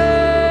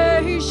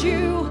praise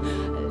you.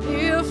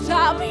 Lift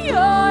up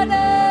your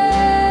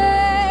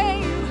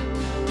name.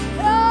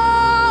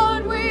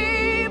 Lord,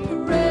 we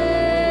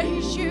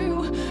praise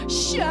you.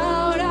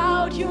 Shout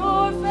out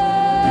your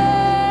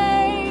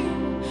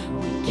fame.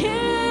 We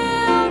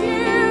give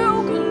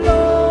you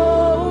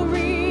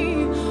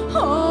glory,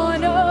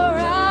 honor,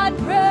 and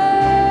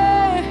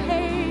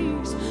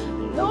praise.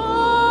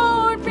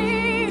 Lord,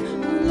 be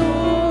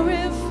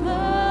glorified.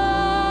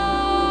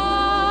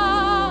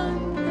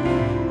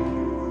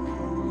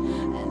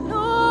 And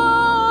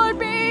Lord,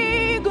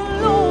 be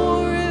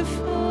glorified.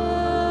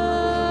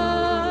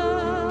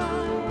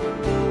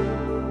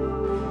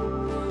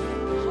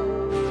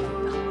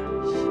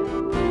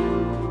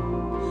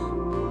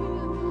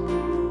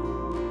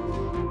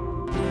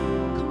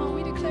 Come on,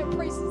 we declare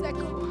praises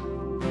echo.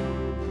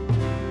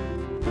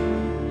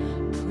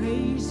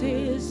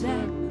 Praises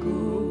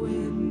echo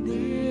in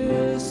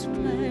this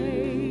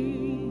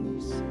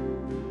place.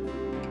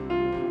 A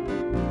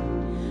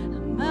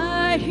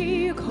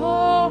mighty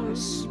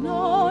chorus,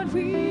 Lord,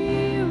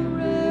 we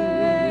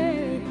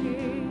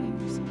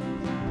raise.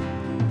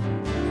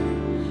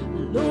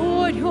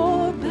 Lord,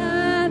 your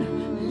banner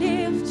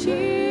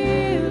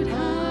lifted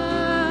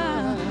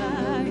high.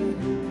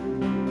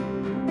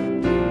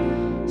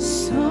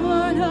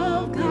 Son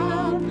of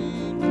God,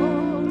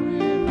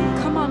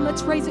 come on,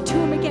 let's raise it to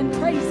him again.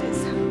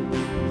 Praises.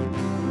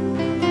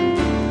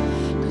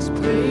 'Cause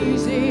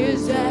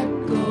praises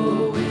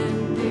echo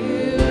in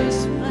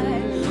this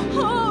place.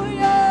 Oh,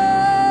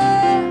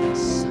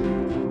 yes.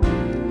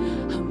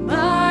 A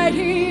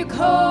mighty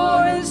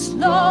chorus,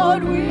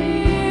 Lord, we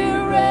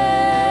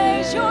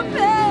raise your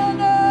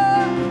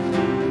banner.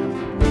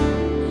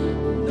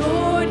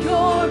 Lord,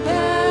 your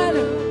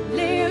banner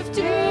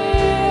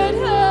lifted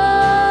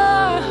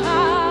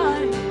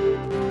high.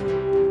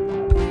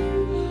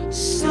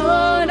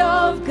 Son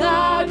of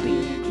God, be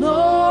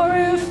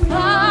glorified.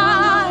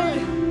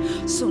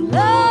 So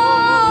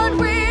Lord,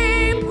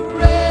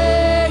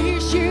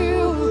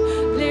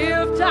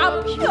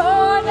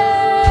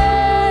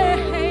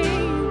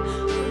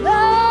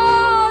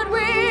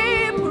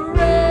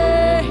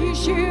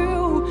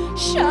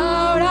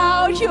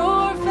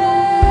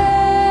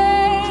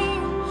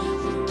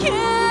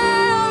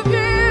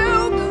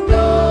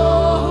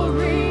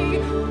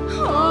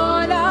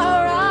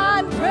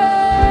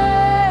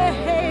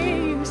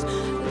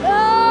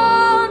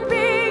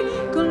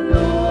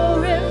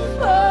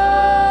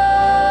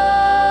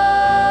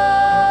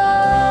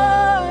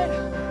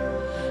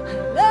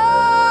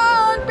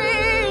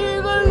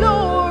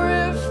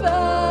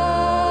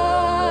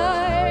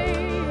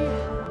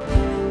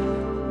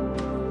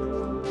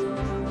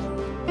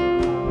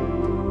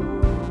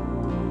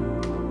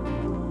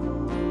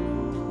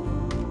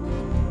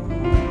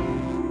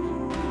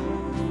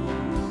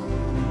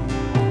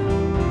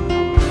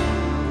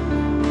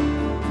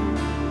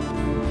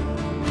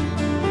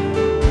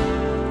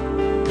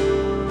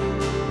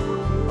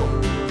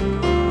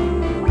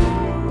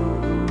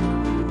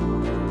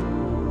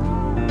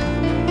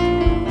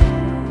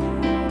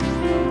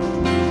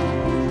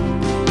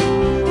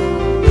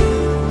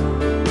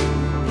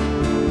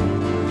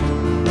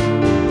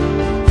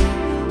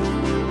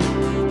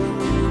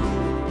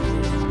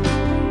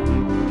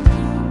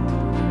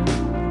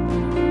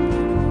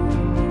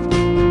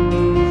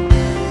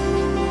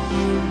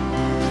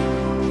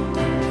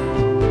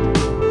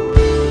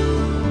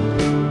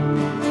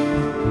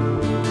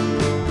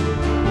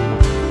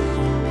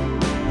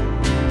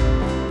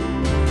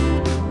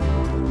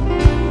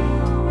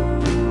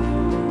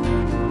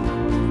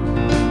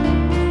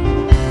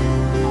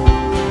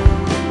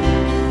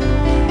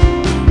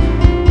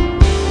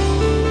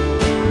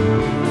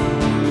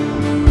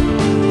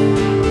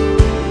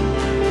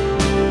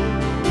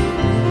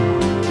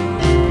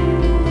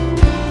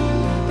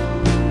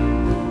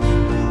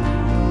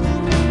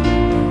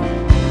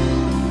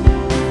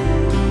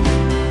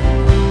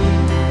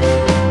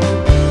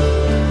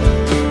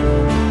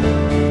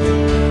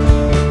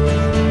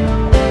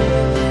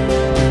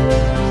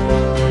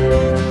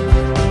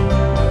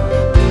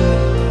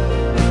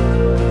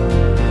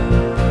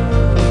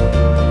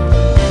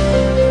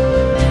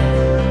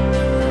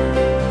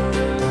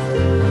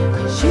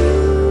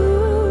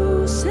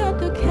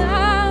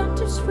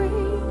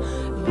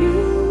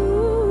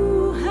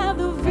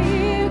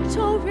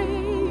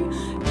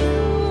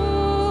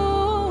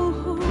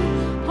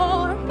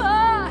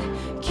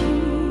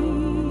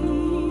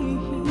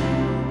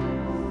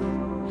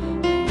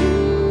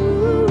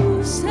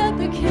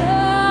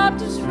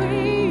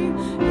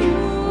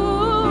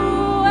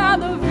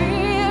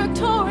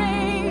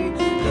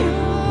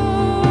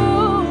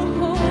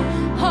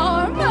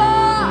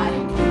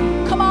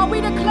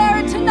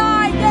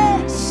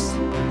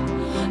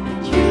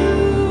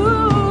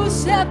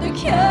 set the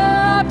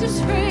captives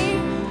free.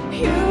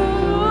 You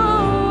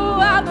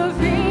are the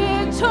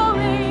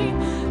victory.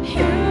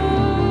 You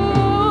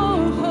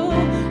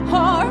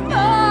are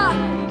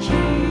my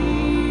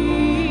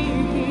King.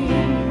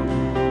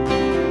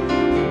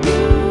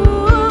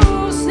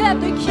 You set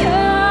the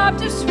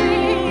captives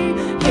free.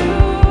 You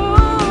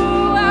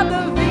are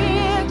the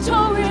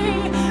victory.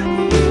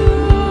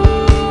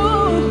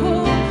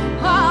 You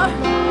are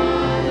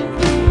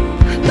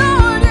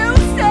Lord, you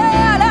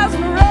set us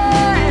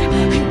free.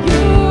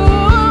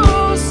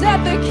 You set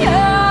the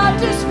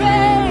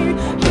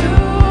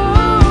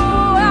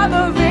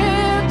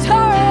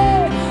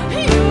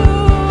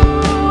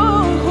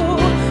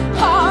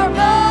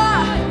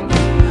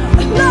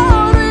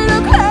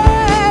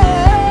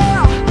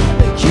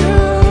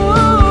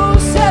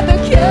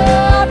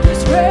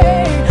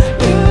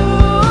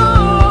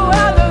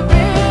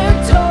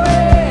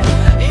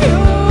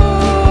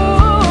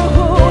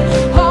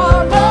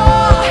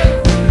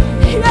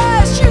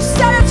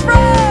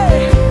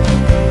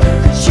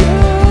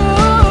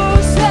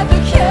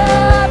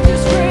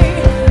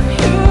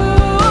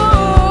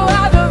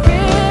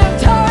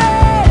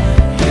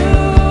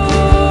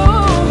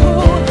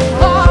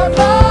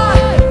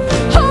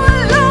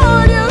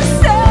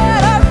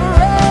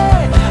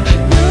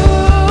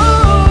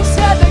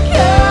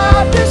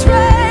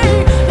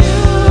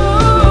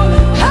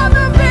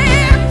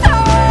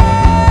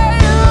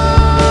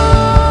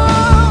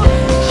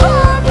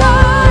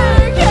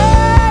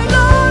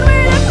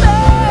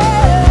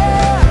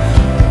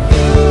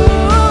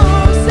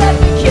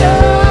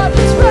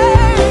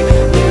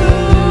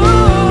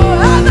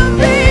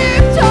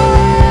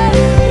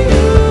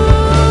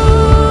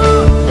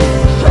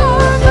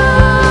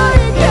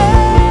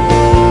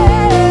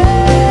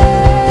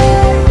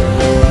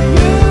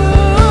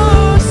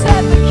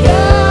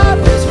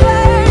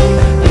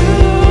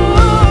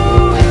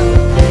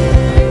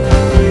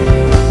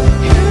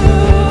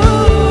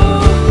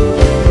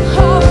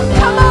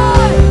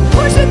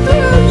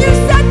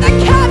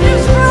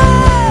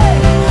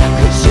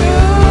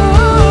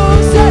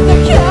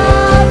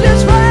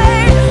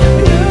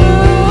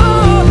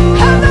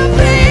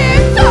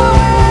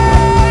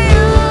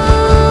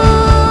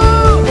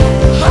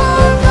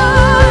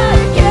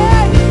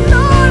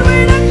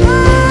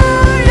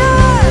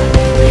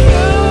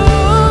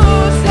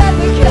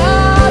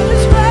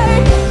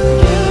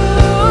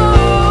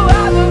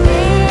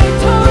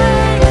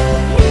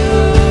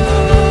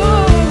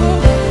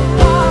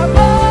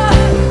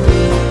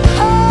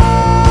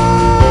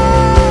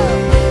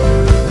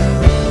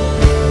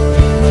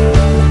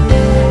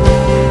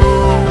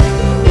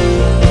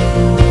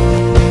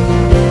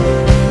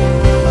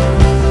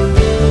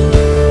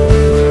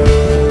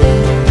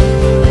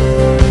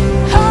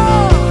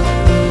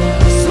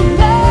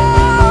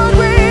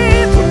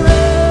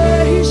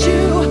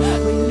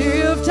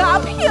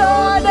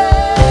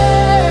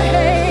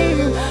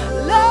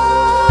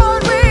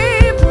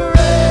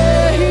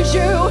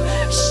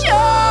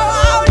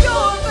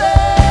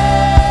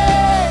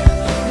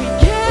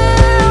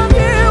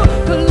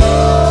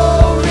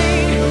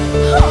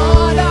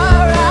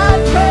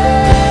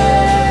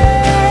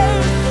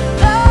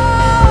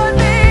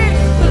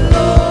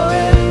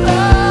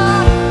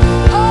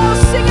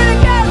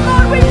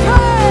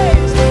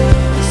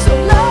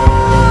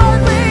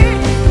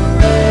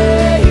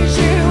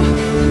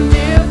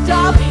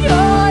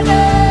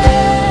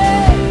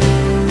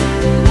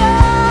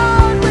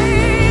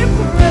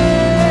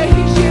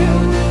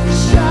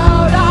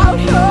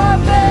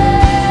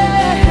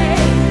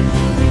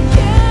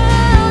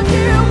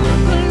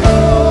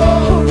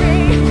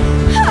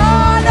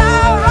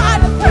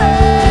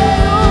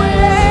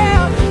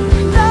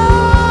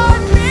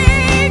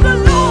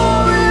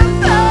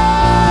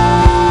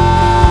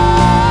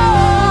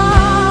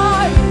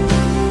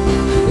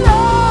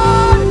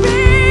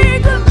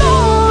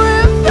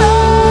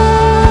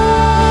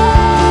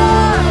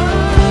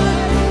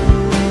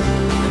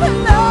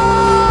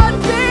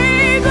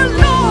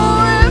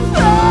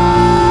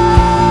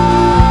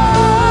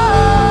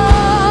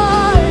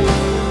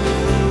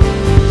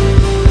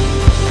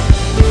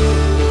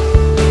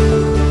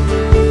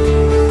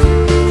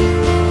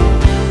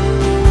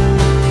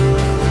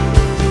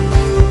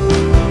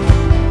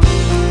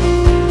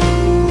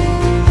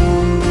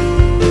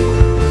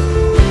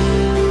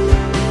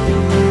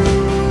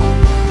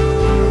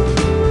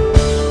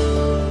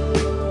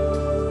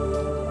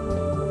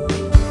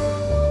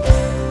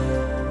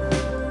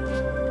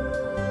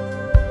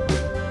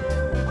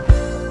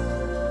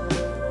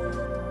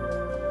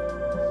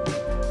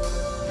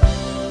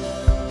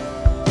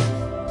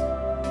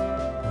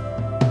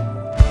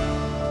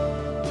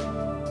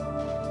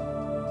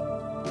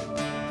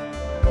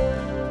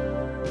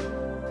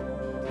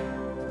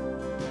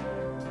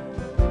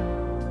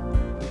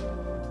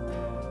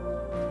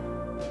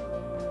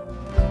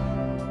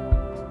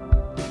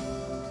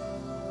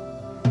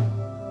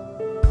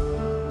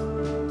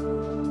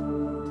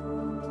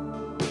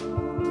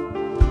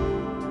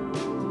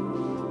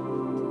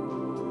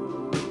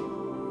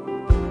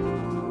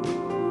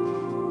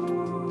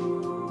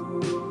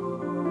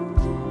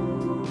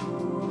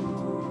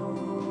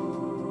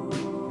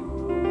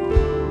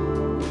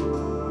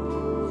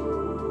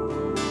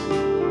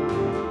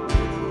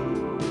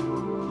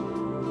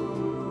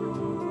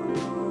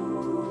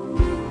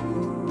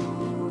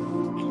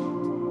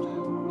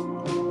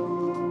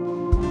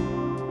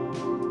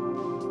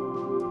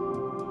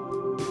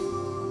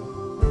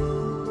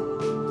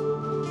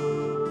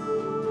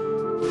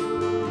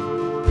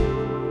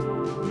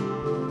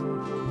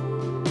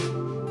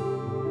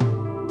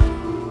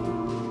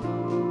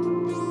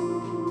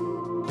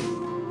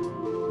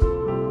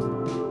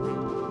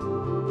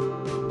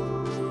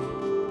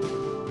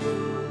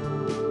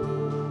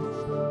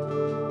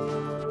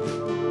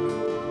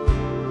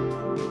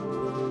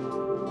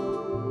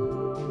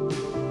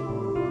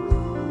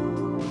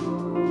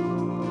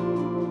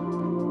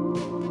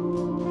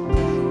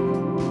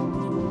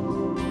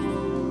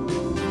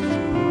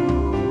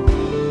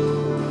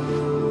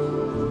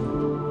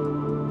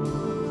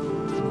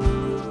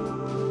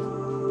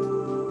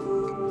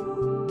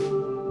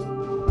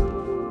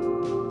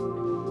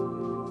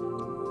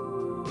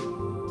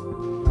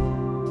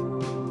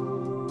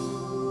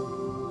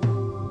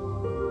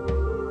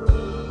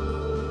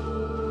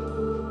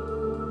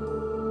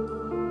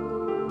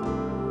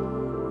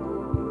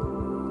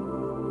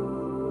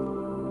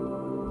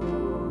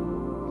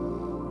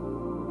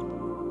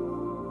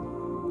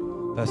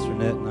Pastor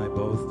Nett and I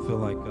both feel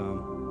like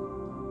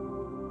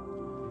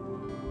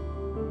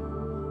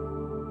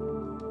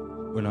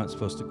we're not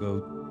supposed to go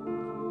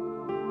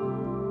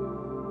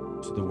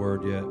to the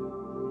Word yet.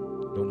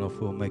 Don't know if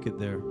we'll make it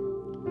there.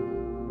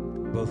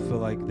 We both feel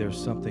like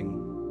there's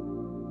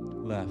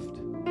something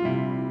left.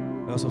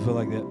 I also feel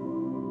like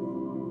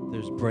that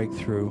there's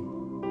breakthrough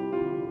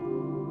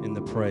in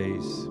the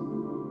praise,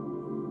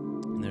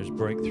 and there's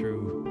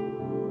breakthrough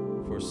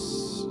for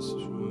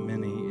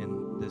many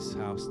in this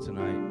house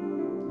tonight.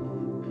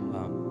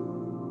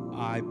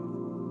 I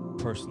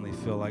personally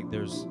feel like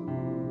there's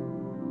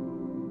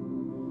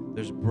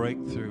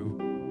breakthrough,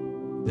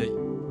 that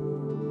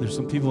there's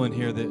some people in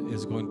here that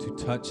is going to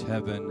touch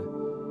heaven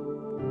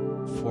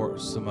for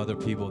some other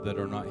people that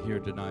are not here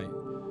tonight.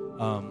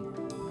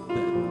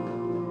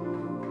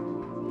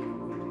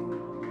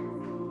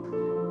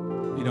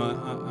 You know,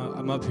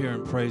 I'm up here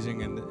and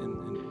praising, and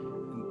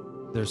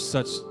there's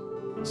such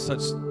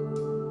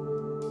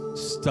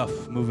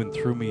stuff moving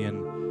through me,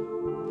 and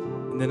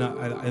then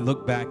I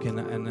look back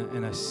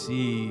and I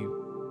see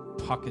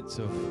pockets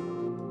of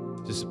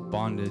just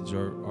bondage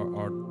or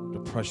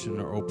depression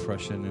or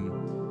oppression, and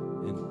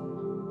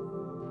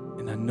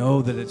I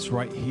know that it's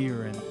right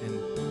here,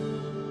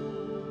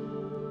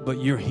 but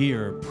you're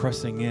here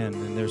pressing in,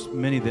 and there's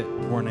many that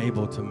weren't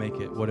able to make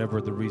it,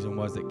 whatever the reason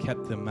was that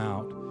kept them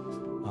out.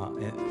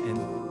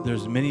 And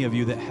there's many of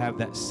you that have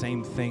that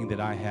same thing that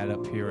I had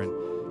up here, and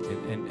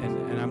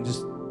I'm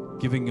just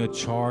giving you a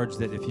charge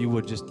that if you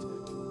would just,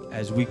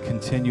 as we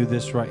continue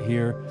this right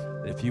here,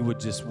 if you would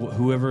just,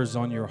 whoever's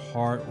on your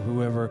heart,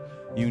 whoever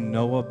you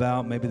know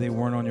about, maybe they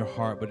weren't on your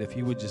heart, but if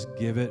you would just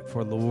give it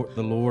for the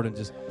Lord and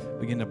just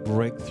begin to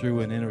break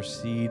through and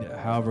intercede,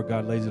 however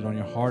God lays it on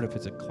your heart, if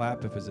it's a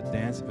clap, if it's a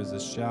dance, if it's a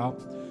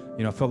shout.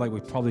 You know, I felt like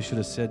we probably should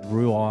have said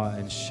Ruah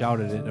and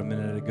shouted it a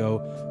minute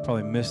ago.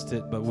 Probably missed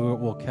it, but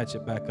we'll catch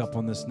it back up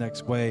on this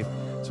next wave.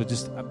 So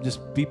just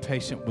be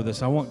patient with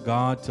us. I want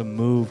God to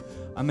move.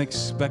 I'm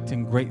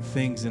expecting great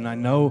things, and I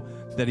know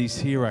that He's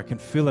here. I can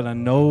feel it. I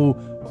know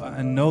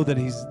that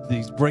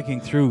He's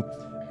breaking through.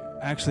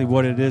 Actually,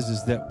 what it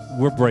is that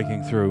we're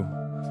breaking through,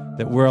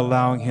 that we're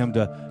allowing Him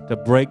to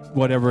break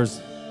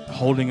whatever's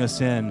holding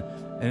us in,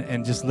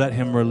 and just let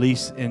Him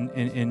release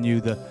in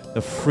you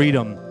the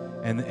freedom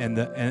and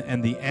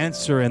the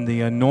answer and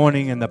the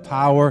anointing and the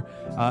power.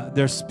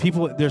 There's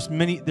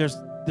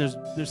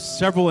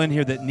several in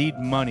here that need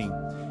money,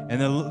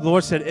 and the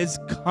Lord said, it's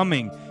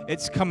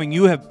coming.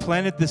 You have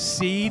planted the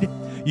seed.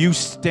 You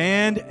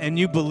stand and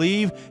you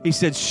believe. He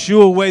said,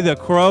 shoo away the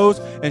crows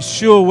and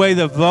shoo away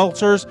the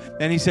vultures,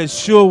 and He said,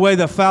 shoo away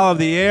the fowl of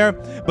the air,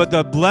 but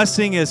the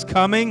blessing is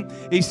coming.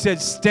 He said,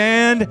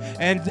 stand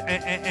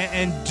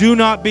and do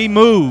not be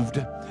moved.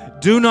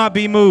 Do not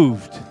be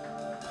moved.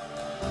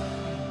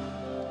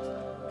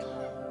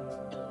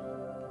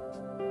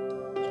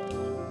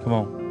 Come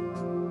on.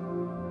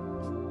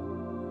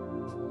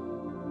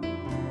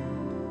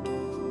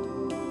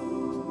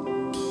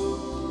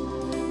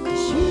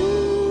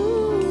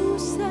 You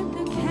set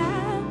the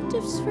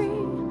captives free.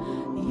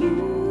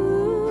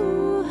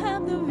 You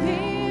have the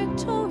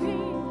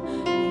victory.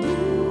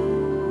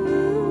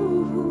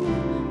 You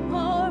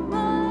are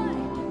my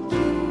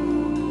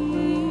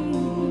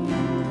King.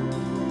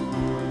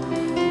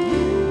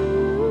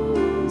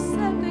 You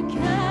set the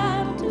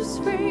captives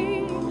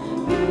free.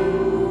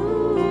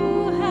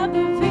 You have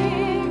the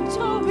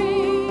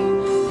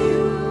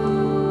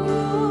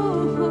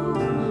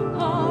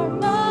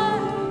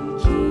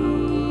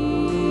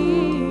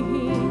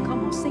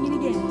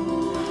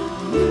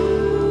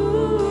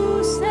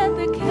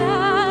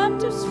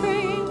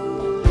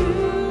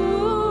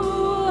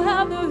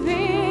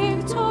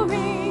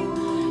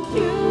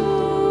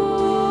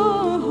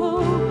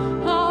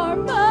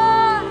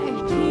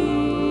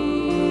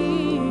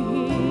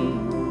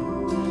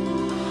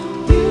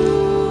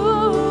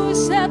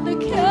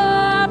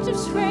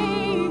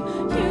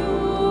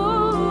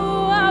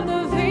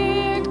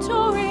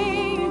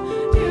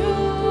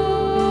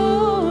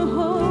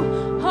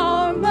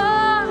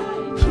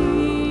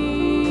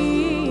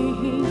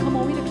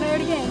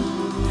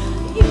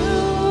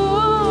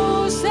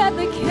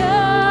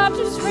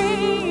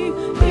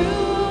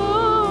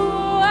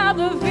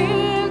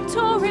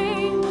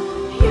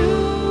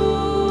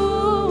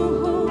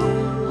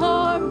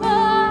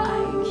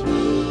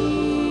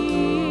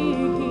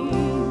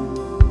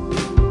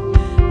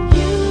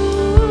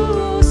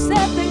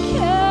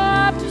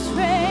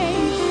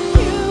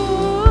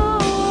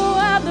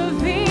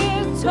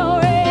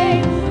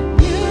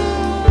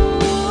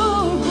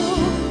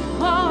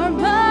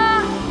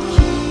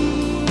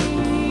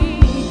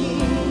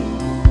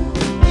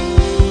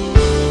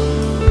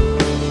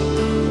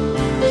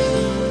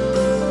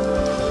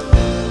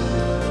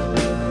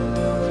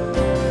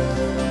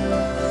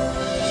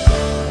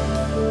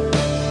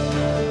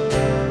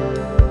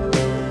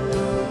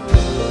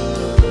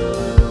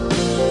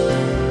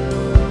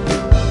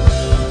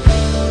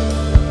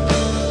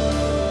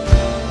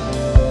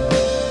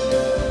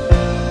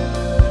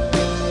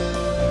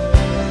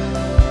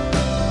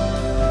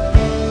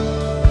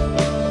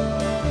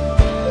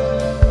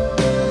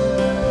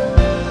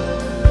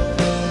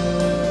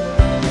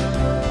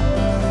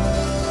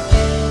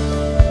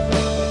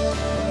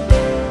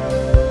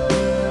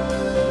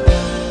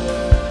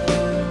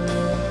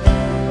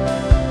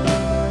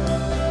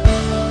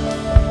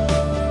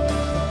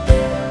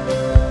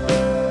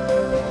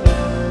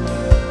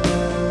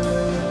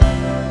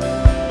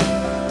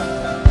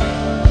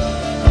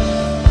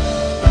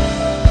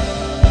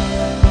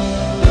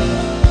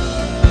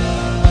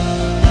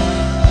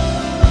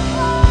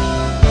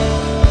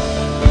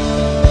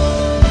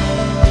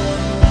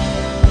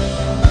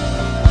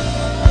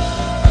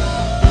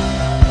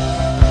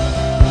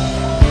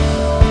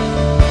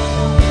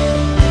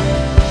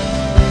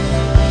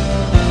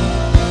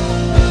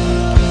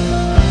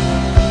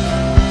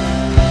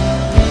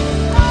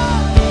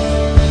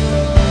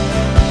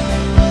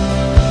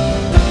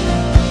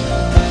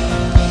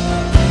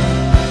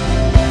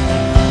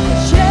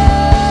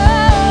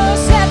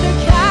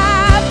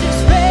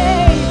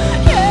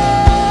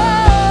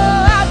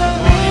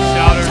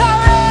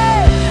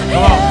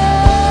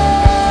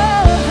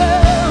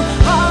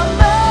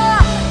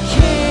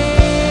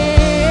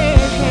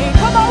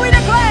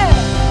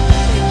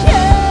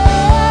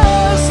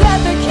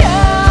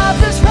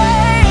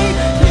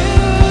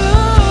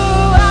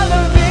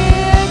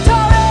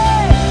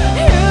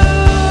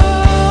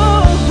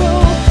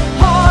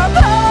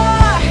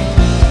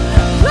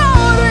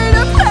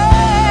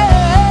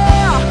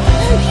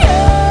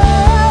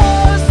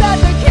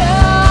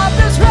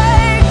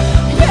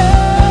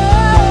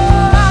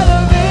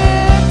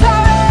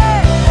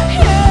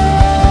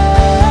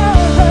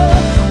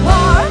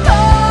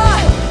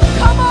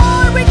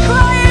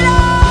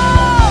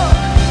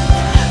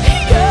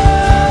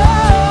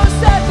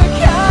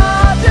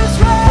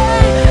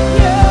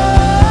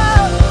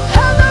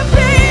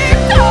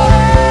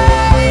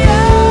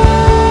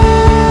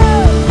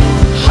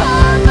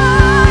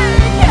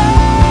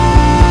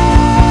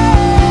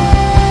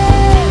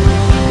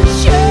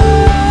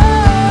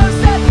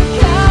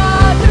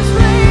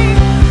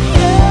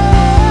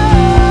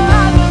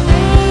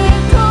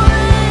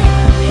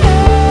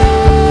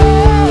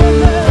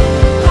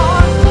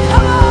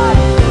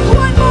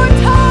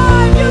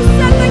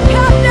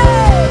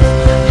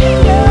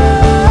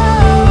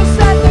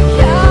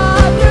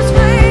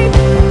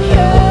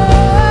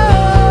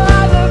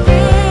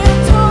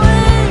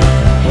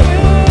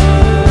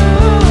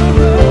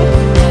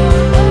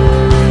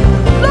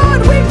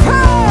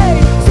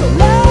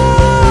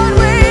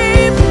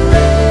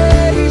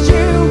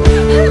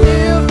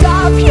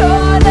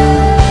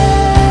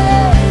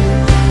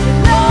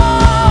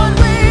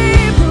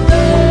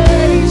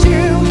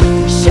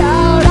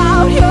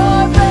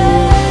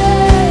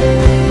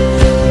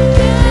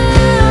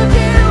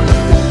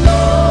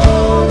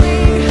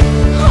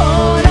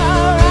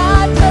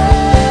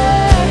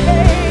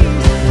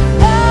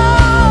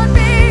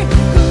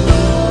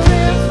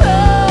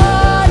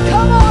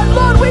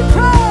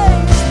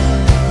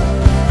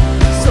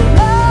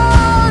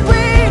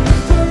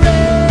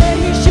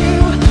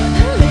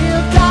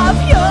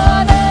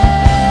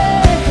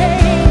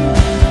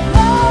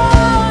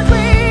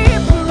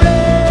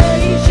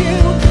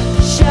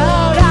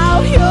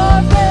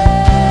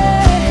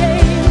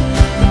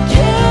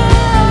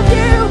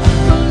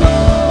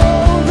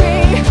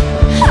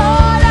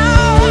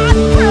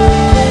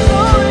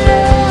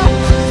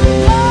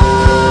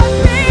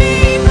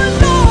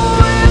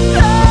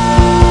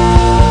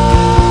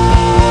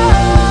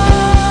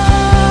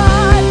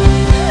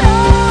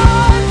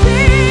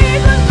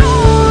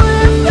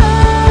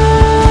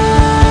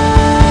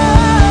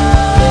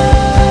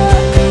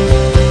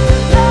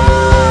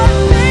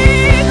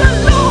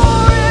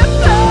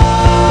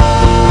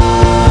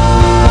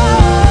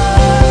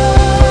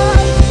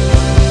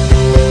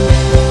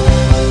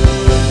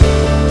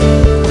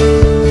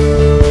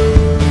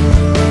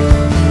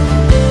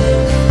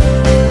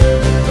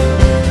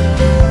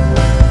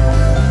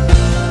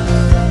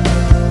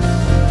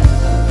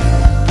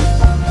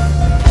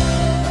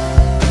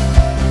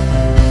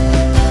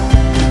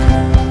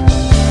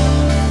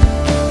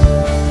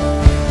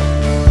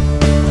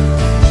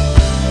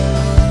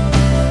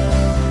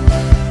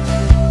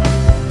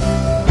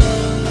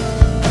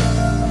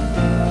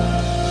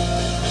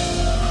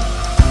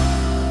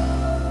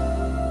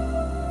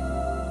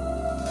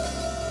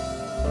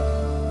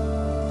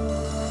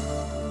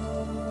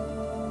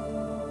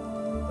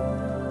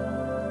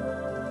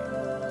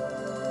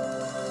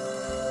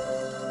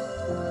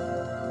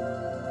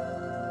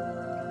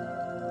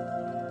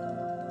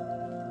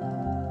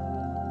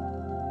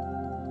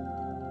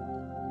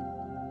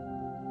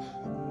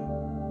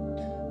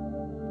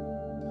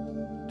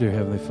Dear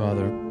Heavenly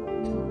Father,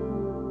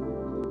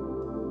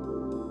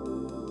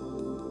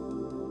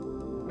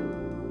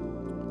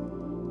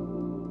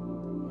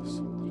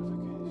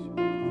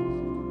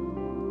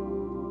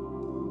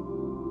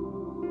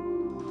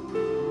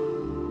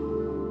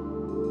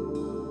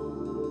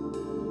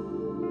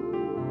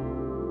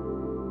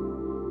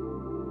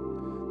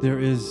 there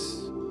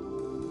is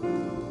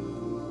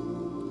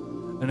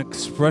an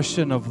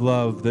expression of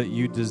love that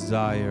you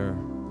desire.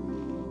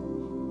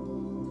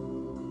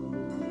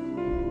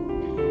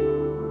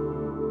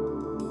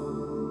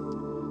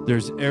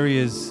 There's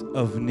areas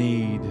of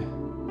need.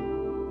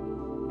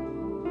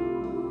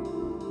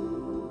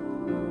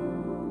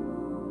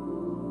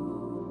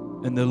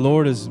 And the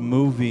Lord is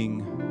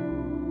moving.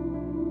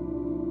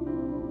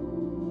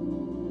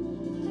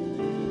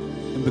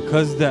 And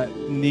because that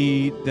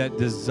need, that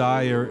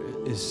desire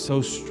is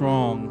so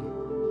strong,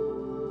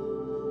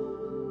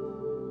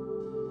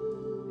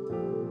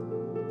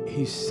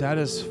 He's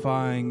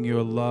satisfying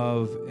your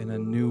love in a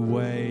new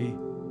way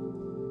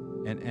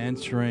and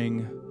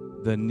answering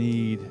the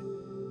need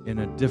in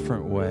a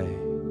different way.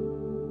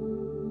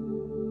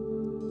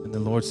 And the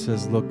Lord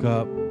says, look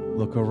up,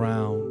 look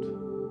around,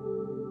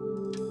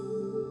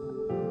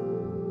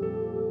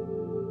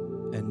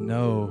 and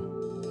know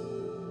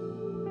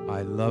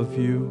I love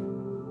you,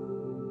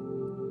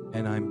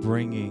 and I'm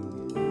bringing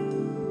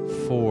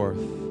forth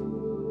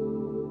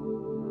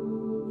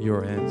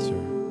your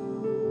answer.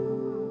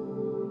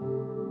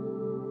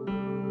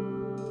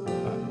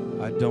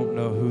 I don't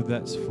know who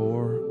that's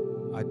for.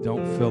 I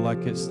don't feel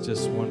like it's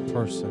just one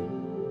person.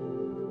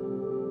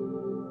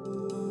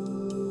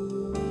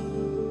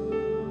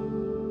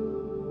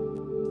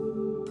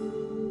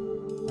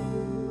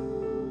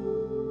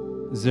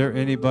 Is there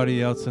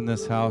anybody else in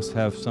this house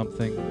have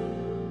something?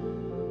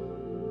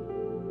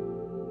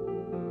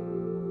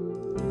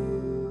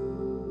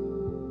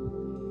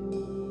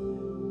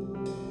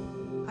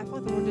 I feel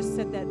like the Lord just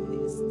said that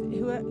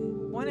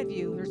one of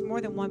you, there's more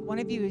than one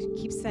of you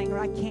keeps saying,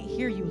 I can't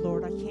hear you,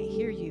 Lord. I can't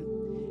hear you.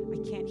 I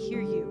can't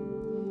hear you.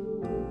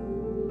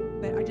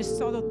 But I just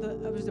saw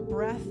that there was a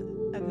breath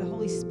of the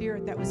Holy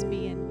Spirit that was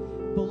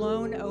being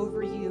blown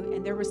over you,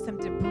 and there was some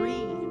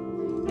debris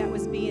that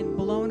was being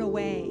blown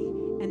away,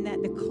 and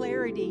that the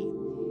clarity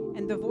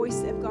and the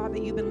voice of God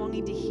that you've been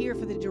longing to hear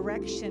for the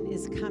direction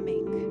is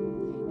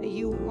coming, that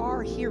you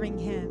are hearing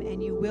Him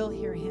and you will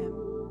hear Him.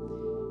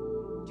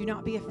 Do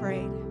not be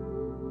afraid.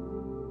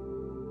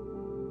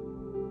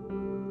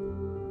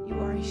 You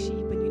are a sheep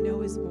and you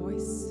know His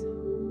voice.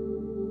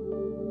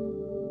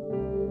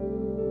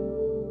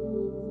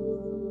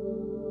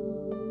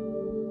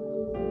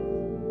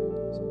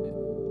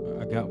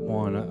 I got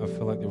one. I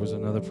feel like there was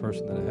another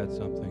person that had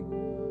something.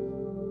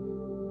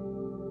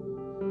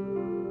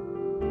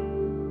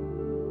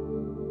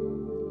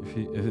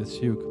 If it's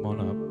you, come on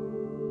up.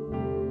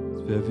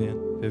 It's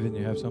Vivian. Vivian,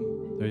 you have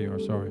something? There you are.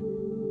 Sorry.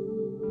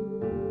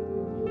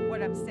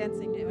 What I'm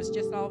sensing, it was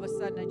just all of a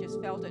sudden, I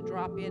just felt it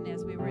drop in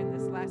as we were in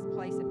this last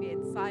place of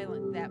being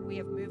silent, that we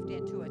have moved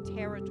into a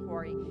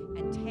territory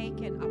and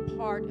taken a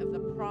part of the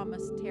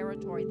promised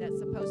territory that's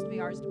supposed to be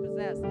ours to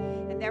possess.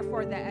 And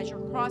therefore, that as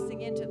you're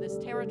crossing into this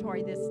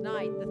territory this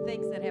night, the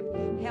things that have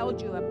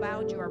held you and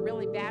bound you are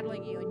really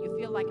battling you, and you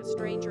feel like a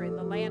stranger in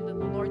the land.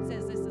 And the Lord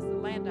says, this is the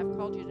land I've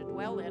called you to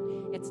dwell in.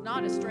 It's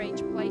not a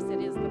strange place.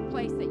 It is the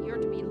place that you're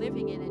to be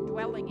living in and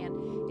dwelling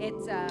in.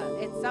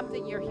 It's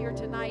something you're here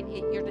tonight.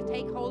 You're to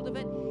take hold of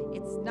it.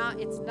 It's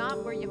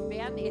not where you've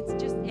been. It's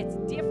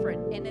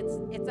different, and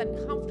it's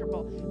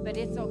uncomfortable, but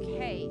it's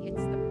okay.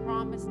 It's the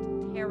promised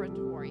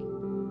territory.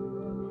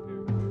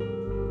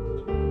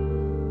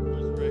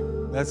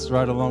 That's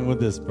right along with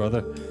this,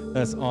 brother.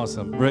 That's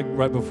awesome. Rick,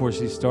 right before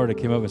she started,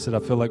 came up and said, I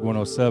feel like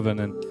 107,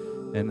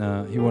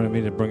 and he wanted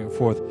me to bring it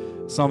forth.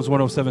 Psalms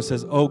 107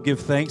 says, oh, give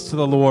thanks to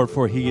the Lord,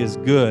 for He is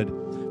good,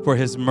 for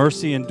His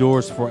mercy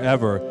endures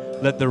forever.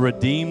 Let the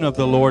redeemed of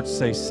the Lord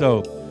say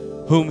so,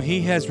 whom He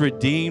has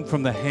redeemed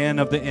from the hand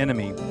of the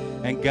enemy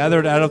and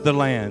gathered out of the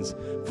lands,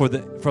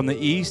 from the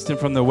east and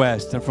from the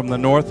west and from the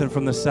north and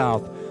from the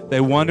south. They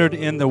wandered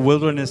in the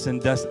wilderness in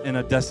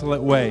a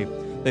desolate way.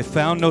 They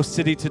found no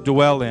city to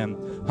dwell in.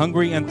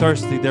 Hungry and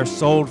thirsty, their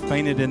soul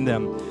fainted in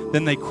them.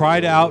 Then they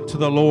cried out to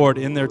the Lord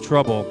in their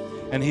trouble,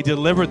 and He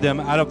delivered them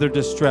out of their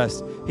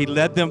distress. He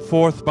led them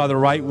forth by the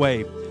right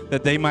way,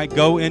 that they might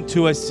go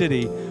into a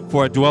city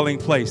for a dwelling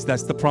place.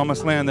 That's the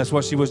promised land. That's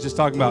what she was just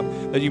talking about,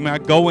 that you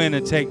might go in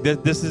and take this.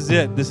 This is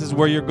it. This is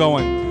where you're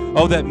going.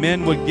 Oh, that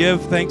men would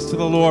give thanks to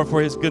the Lord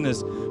for His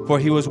goodness, for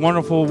He was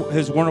wonderful,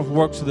 His wonderful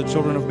works to the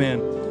children of men.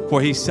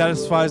 For He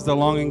satisfies the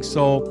longing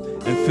soul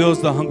and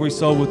fills the hungry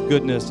soul with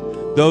goodness.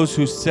 Those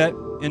who sit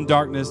in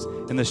darkness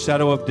in the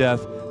shadow of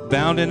death,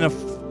 bound in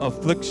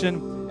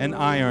affliction and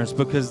irons,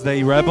 because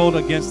they rebelled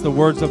against the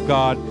words of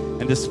God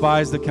and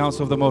despised the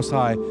counsel of the Most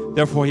High.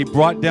 Therefore He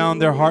brought down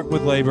their heart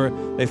with labor.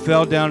 They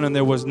fell down, and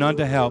there was none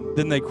to help.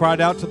 Then they cried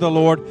out to the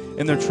Lord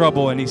in their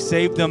trouble, and He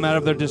saved them out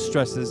of their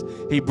distresses.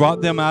 He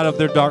brought them out of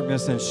their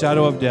darkness and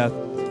shadow of death,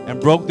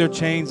 and broke their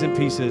chains in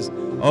pieces.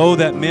 Oh,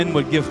 that men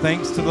would give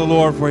thanks to the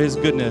Lord for His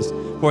goodness,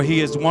 for He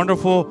is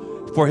wonderful,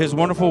 for his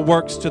wonderful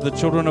works to the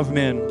children of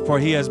men. For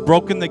he has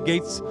broken the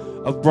gates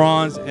of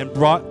bronze and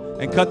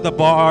cut the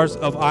bars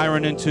of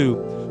iron in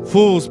two.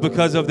 Fools,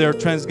 because of their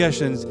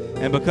transgressions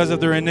and because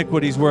of their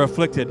iniquities, were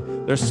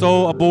afflicted. Their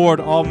soul abhorred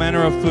all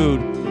manner of food,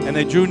 and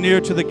they drew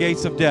near to the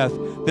gates of death.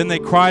 Then they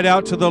cried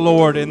out to the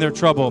Lord in their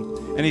trouble,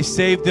 and he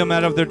saved them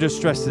out of their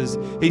distresses.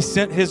 He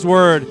sent his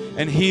word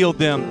and healed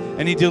them,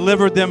 and he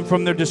delivered them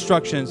from their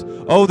destructions.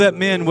 Oh, that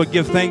men would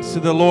give thanks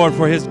to the Lord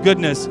for his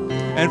goodness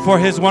and for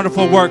his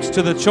wonderful works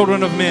to the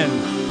children of men.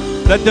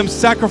 Let them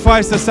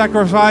sacrifice the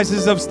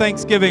sacrifices of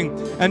thanksgiving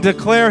and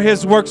declare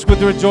his works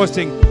with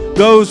rejoicing.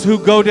 Those who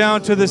go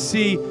down to the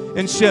sea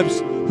in ships,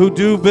 who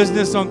do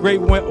business on great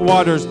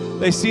waters,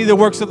 they see the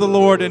works of the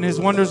Lord and his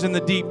wonders in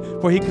the deep.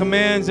 For he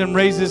commands and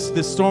raises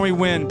the stormy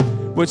wind,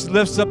 which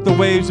lifts up the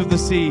waves of the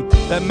sea,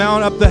 that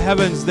mount up the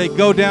heavens. They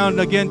go down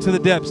again to the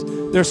depths.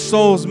 Their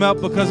souls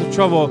melt because of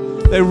trouble.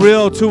 They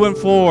reel to and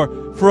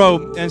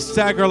fro and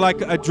stagger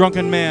like a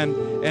drunken man,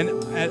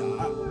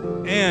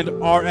 and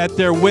are at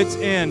their wits'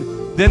 end.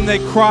 Then they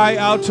cry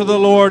out to the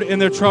Lord in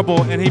their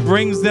trouble, and he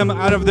brings them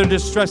out of their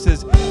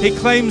distresses. He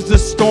calms the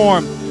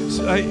storm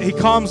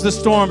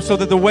so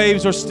that the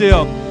waves are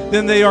still.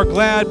 Then they are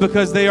glad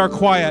because they are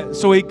quiet.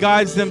 So he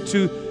guides them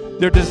to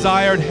their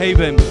desired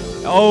haven.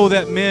 Oh,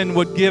 that men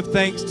would give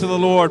thanks to the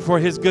Lord for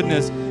his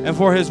goodness and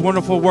for his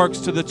wonderful works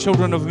to the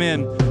children of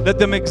men. Let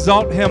them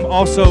exalt him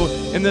also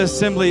in the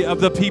assembly of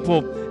the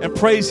people and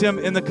praise him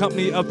in the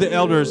company of the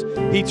elders.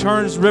 He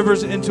turns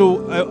rivers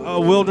into a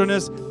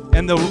wilderness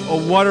and the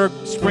water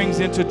springs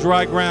into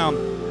dry ground,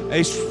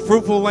 a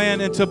fruitful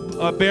land into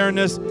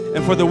barrenness,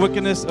 and for the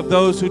wickedness of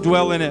those who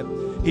dwell in it.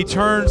 He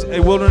turns a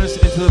wilderness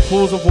into the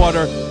pools of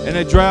water and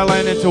a dry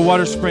land into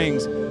water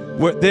springs.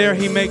 There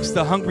he makes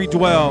the hungry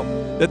dwell,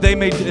 that they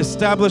may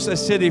establish a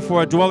city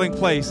for a dwelling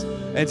place,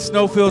 and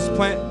sow fields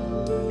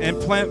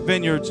and plant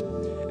vineyards,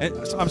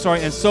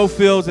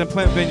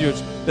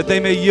 that they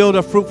may yield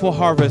a fruitful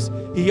harvest.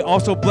 He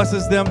also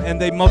blesses them, and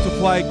they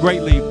multiply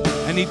greatly.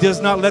 And he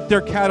does not let their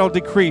cattle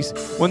decrease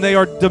when they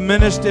are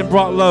diminished and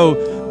brought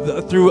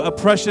low through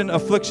oppression,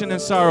 affliction,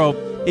 and sorrow.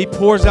 He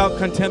pours out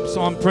contempt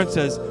on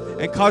princes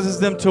and causes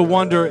them to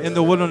wander in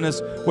the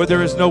wilderness where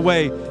there is no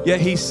way.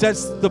 Yet he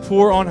sets the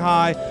poor on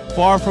high,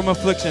 far from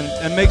affliction,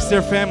 and makes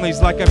their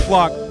families like a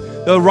flock.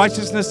 The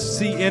righteousness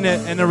see in it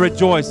and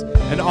rejoice,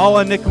 and all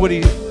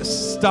iniquity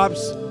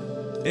stops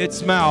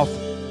its mouth.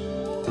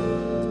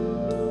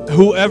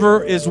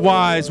 Whoever is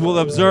wise will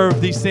observe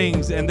these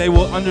things, and they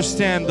will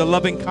understand the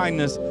loving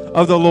kindness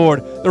of the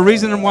Lord. The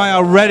reason why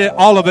I read it,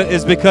 all of it,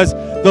 is because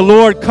the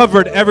Lord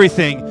covered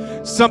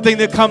everything. Something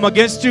that come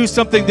against you,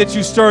 something that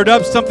you stirred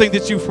up, something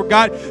that you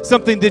forgot,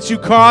 something that you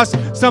caused,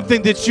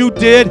 something that you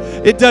did.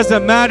 It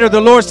doesn't matter.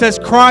 The Lord says,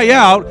 cry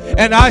out,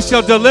 and I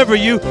shall deliver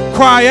you.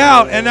 Cry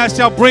out, and I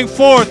shall bring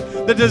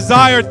forth the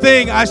desired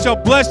thing. I shall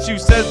bless you,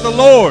 says the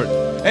Lord.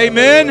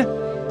 Amen.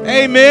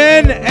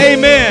 Amen.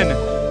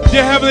 Amen.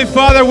 Dear Heavenly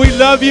Father, we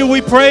love you,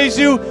 we praise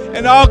you,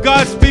 and all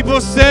God's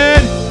people said,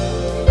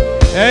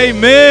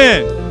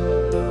 amen.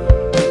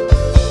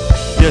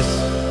 Yes.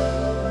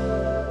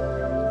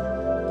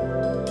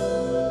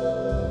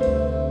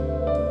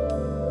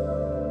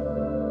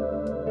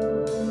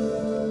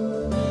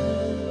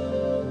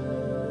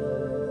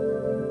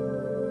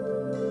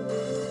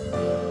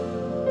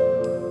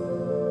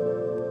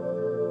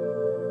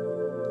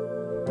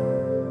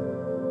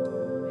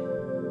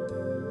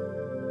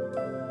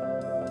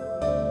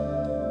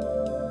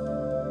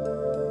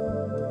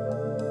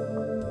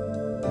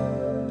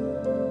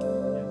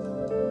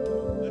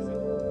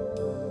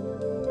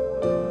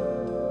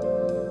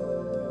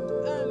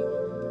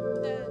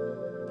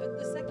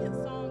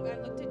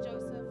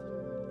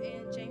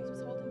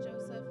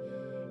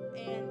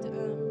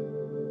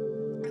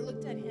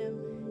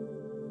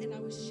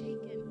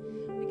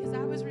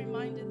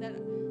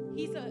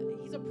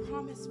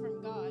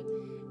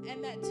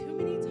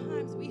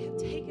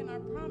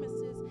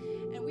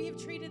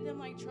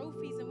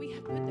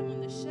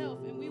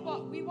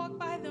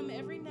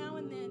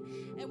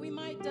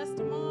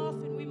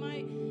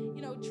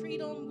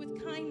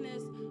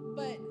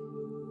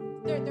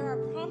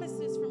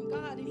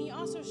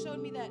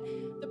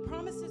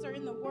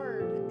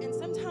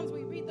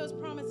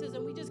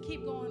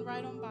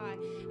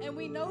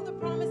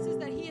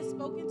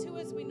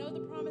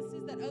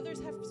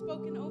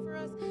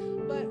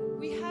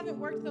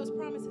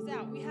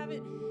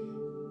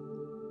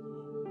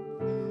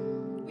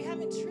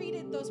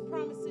 Treated those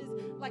promises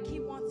like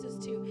he wants us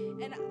to.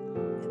 And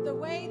the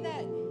way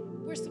that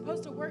we're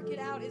supposed to work it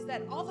out is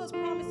that all those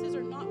promises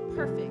are not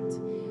perfect.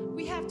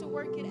 We have to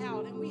work it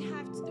out, and we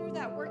have to, through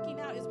that working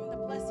out is when the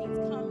blessings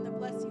come and the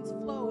blessings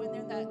flow, and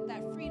then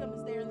that freedom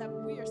is there, and that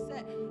we are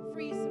set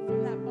free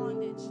from that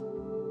bondage.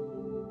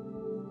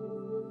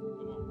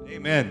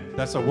 Amen.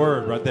 That's a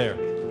word right there.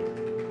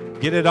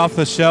 Get it off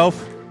the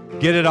shelf.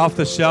 get it off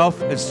the shelf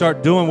and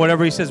start doing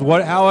whatever He says.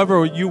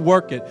 However you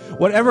work it,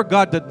 whatever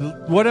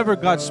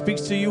God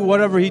speaks to you,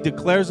 whatever He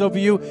declares over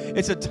you,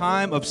 it's a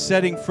time of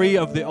setting free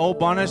of the old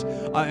bondage,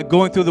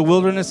 going through the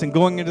wilderness and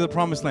going into the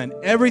promised land.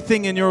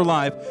 Everything in your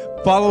life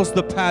follows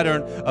the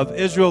pattern of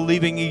Israel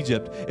leaving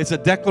Egypt. It's a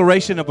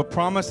declaration of a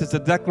promise. It's a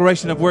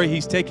declaration of where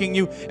He's taking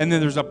you, and then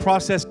there's a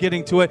process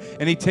getting to it,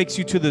 and He takes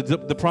you to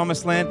the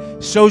promised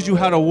land, shows you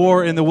how to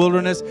war in the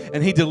wilderness,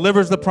 and He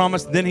delivers the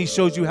promise. Then He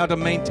shows you how to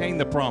maintain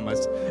the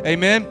promise.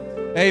 Amen.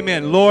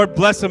 Amen. Lord,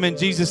 bless them in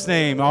Jesus'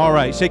 name. All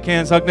right. Shake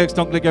hands, hug necks,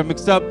 don't get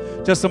mixed up.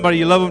 Tell somebody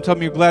you love them. Tell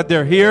them you're glad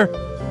they're here.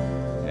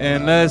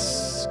 And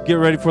let's get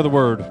ready for the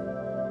word.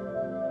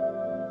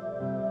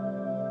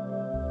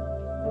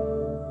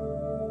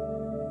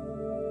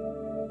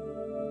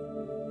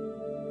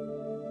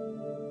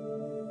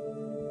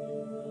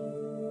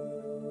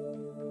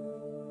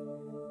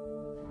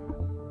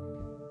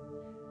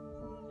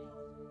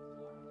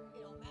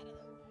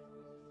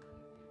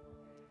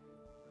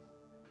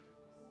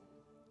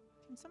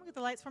 Can someone get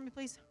the lights for me,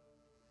 please?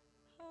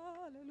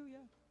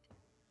 Hallelujah.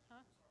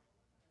 Huh?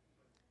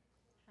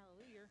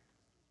 Hallelujah.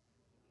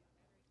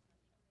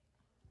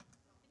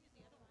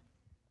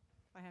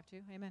 If I have to,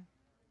 amen.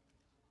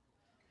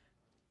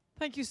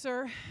 Thank you,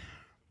 sir.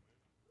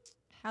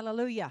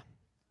 Hallelujah.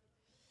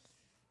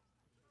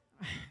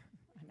 I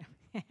know.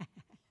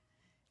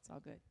 It's all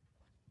good.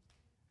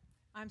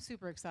 I'm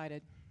super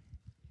excited.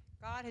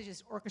 God has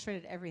just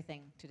orchestrated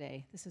everything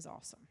today. This is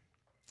awesome.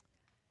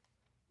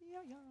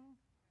 Yeah.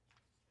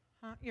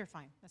 Huh? You're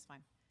fine. That's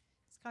fine.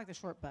 It's kind of like the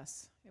short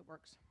bus. It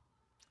works.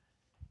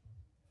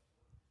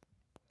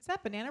 Is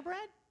that banana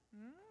bread?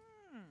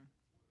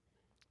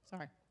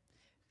 Sorry.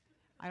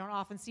 I don't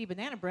often see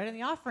banana bread in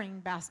the offering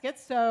basket,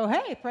 so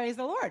hey, praise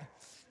the Lord.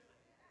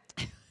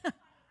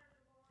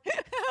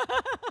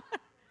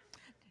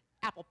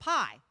 Apple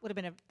pie would have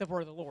been the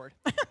word of the Lord.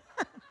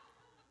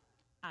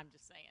 I'm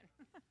just saying.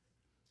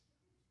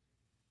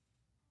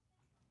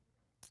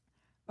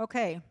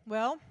 Okay,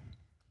 well,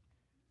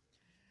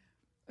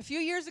 a few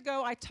years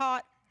ago I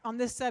taught on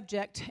this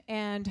subject,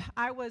 and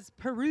I was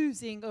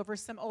perusing over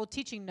some old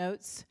teaching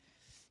notes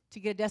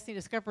to get a Destiny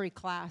Discovery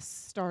class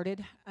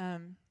started.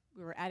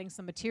 We were adding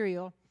some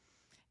material,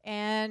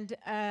 and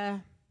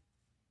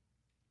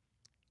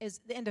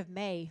is the end of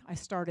May I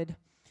started.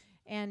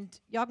 And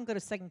y'all can go to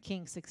 2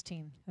 Kings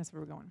 16. That's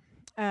where we're going.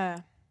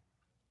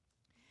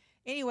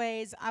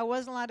 Anyways, I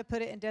wasn't allowed to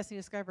put it in Destiny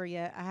Discovery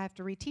yet. I have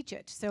to reteach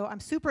it. So I'm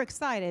super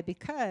excited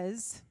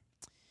because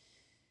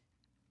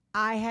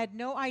I had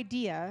no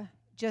idea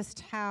just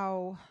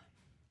how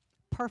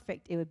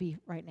perfect it would be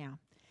right now,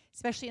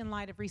 especially in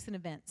light of recent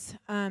events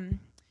in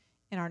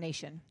our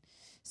nation.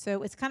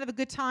 So it's kind of a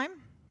good time.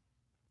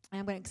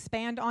 I'm going to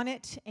expand on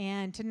it,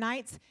 and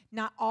tonight's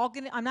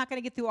I'm not going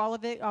to get through all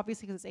of it,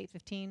 obviously, because it's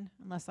 8:15,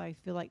 unless I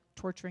feel like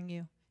torturing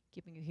you,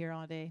 keeping you here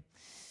all day.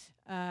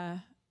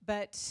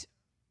 But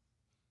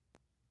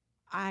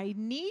I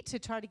need to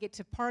try to get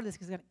to part of this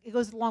because it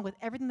goes along with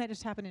everything that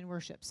just happened in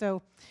worship.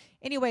 So,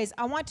 anyways,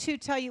 I want to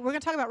tell you, we're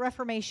going to talk about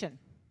Reformation.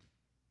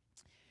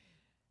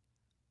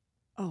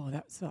 Oh,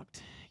 that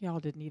sucked. Y'all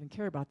didn't even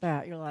care about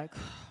that. You're like,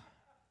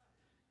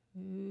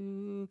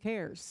 who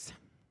cares?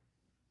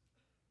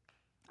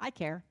 I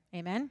care.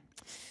 Amen.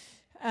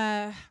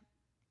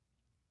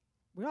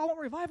 We all want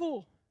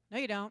revival. No,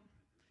 you don't.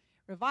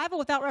 Revival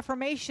without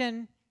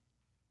Reformation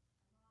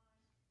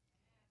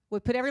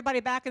would put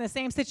everybody back in the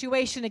same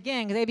situation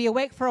again. They'd be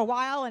awake for a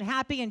while and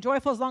happy and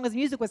joyful as long as the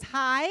music was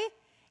high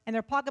and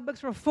their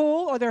pocketbooks were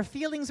full or their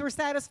feelings were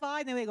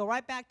satisfied, and then they go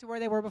right back to where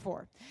they were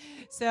before.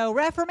 So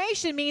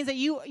Reformation means that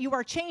you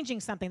are changing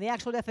something. The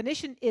actual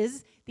definition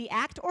is the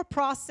act or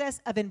process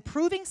of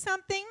improving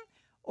something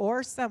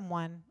or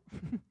someone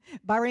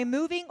by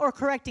removing or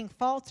correcting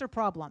faults or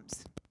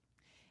problems.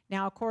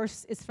 Now, of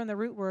course, it's from the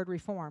root word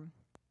reform.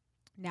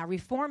 Now,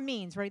 reform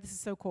means, right, this is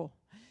so cool,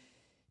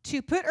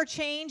 to put or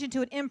change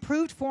into an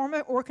improved form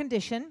or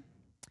condition,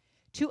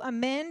 to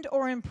amend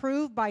or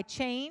improve by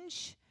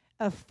change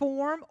of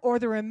form or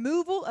the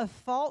removal of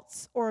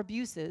faults or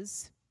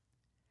abuses,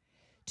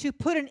 to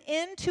put an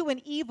end to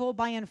an evil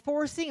by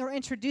enforcing or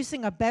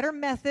introducing a better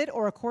method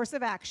or a course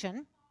of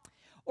action,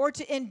 or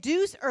to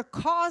induce or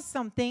cause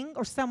something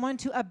or someone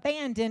to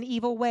abandon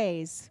evil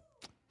ways.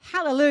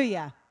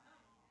 Hallelujah.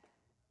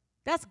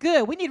 That's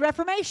good. We need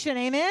reformation.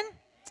 Amen.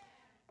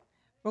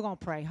 We're going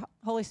to pray.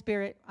 Holy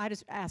Spirit, I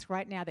just ask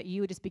right now that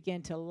you would just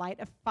begin to light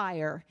a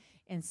fire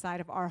inside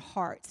of our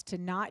hearts to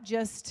not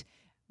just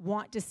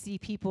want to see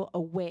people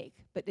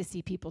awake, but to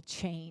see people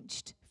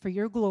changed for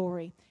your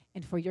glory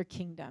and for your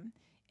kingdom.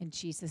 In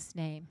Jesus'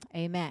 name,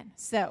 amen.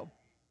 So,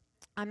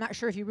 I'm not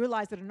sure if you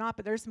realize it or not,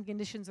 but there's some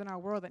conditions in our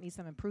world that need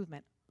some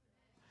improvement.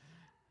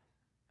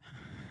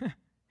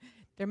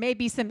 There may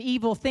be some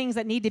evil things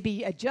that need to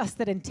be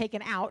adjusted and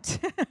taken out.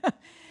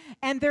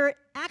 And there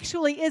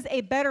actually is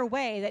a better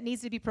way that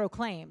needs to be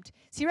proclaimed.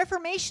 See,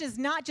 Reformation is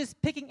not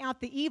just picking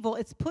out the evil,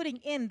 it's putting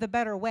in the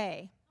better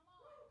way.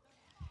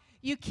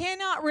 You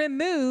cannot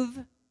remove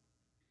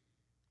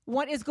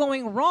what is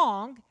going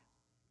wrong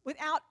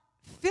without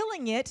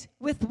filling it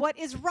with what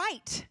is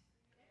right.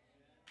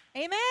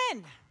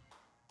 Amen.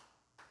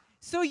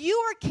 So you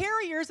are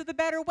carriers of the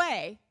better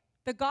way.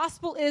 The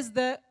gospel is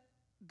the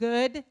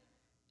good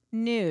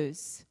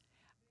news.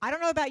 I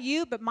don't know about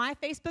you, but my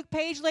Facebook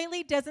page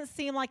lately doesn't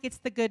seem like it's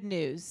the good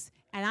news.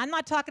 And I'm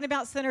not talking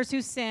about sinners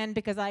who sin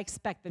because I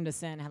expect them to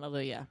sin.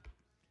 Hallelujah.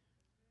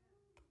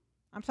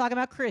 I'm talking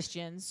about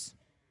Christians,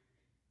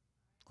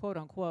 quote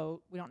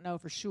unquote. We don't know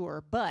for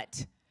sure,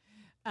 but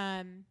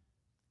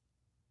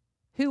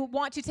who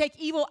want to take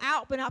evil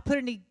out but not put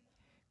any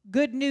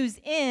good news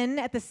in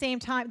at the same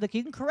time. Look,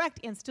 you can correct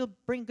and still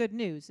bring good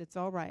news. It's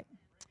all right.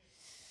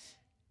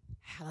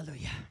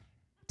 Hallelujah.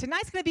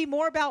 Tonight's going to be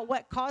more about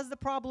what caused the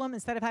problem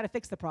instead of how to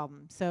fix the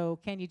problem. So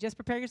can you just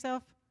prepare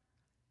yourself?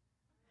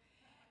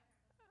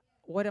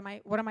 What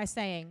am I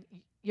saying?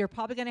 You're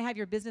probably going to have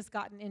your business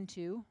gotten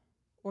into,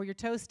 or your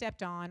toes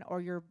stepped on,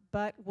 or your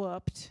butt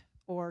whooped,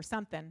 or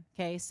something.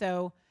 Okay,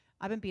 so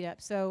I've been beat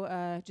up.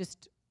 So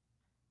just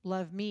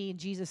love me and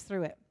Jesus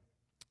through it.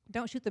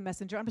 Don't shoot the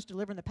messenger. I'm just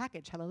delivering the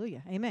package.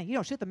 Hallelujah. Amen. You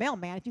don't shoot the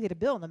mailman if you get a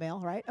bill in the mail,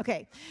 right?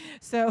 Okay.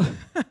 So,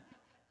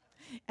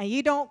 and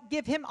you don't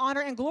give him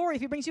honor and glory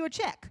if he brings you a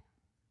check.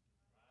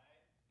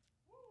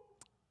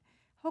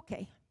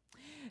 Okay.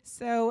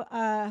 So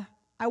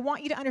I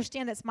want you to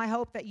understand that's my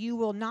hope that you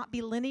will not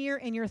be linear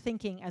in your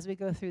thinking as we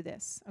go through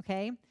this,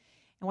 okay? And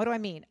what do I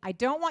mean? I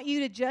don't want you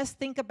to just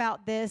think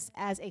about this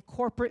as a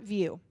corporate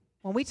view.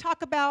 When we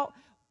talk about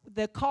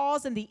the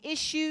cause and the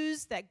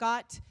issues that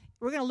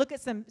we're going to look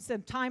at some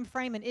time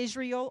frame in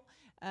Israel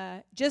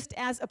just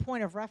as a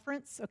point of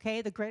reference,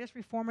 okay? The greatest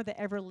reformer that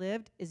ever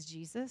lived is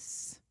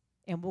Jesus,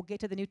 and we'll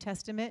get to the New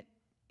Testament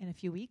in a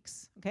few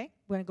weeks, okay?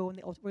 We're going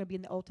to be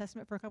in the Old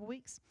Testament for a couple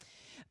weeks.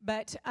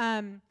 But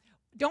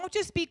don't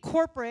just be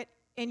corporate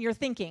in your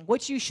thinking,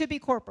 which you should be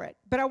corporate,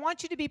 but I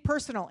want you to be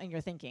personal in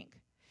your thinking.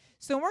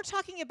 So when we're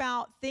talking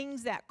about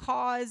things that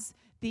cause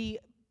the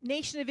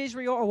nation of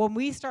Israel, or when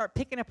we start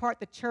picking apart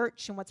the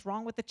church and what's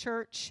wrong with the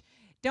church,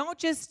 don't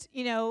just,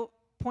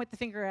 point the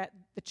finger at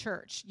the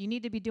church. You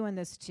need to be doing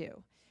this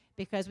too,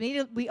 because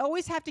we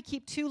always have to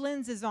keep two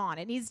lenses on.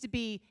 It needs to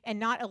be, and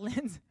not a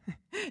lens,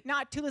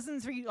 not two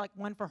lenses for you, like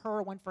one for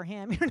her, one for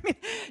him. You know what I mean?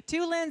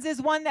 Two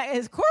lenses, one that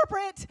is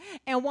corporate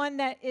and one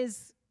that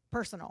is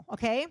personal,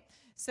 okay?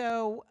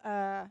 So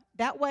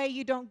that way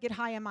you don't get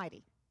high and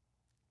mighty.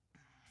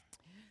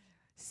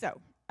 So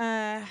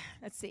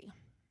let's see.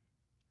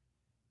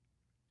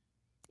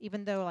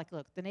 Even though,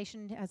 look, the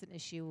nation has an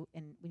issue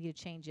and we need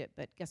to change it,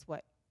 but guess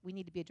what? We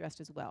need to be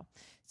addressed as well.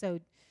 So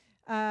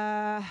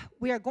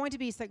we are going to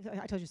be,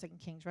 I told you 2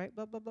 Kings, right?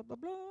 Blah, blah, blah, blah,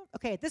 blah.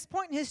 Okay, at this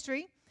point in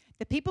history,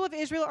 the people of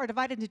Israel are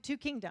divided into two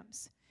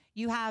kingdoms.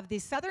 You have the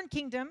southern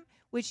kingdom,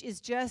 which is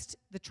just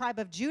the tribe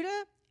of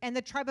Judah and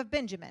the tribe of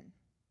Benjamin.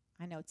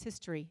 I know, it's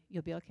history.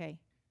 You'll be okay.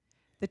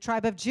 The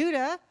tribe of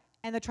Judah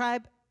and the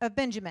tribe of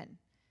Benjamin.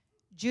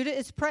 Judah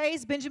is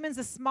praised. Benjamin's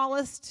the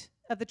smallest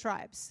of the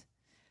tribes.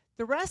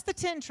 The rest of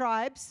the 10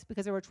 tribes,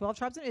 because there were 12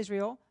 tribes in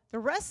Israel, the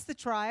rest of the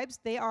tribes,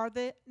 they are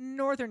the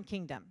northern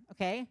kingdom,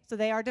 okay? So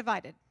they are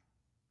divided.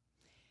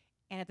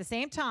 And at the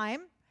same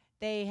time,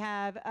 they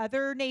have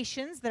other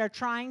nations that are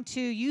trying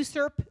to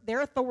usurp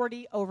their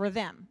authority over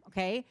them,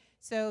 okay?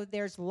 So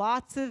there's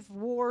lots of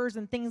wars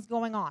and things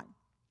going on.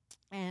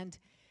 And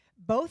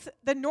both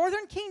the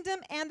northern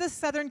kingdom and the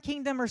southern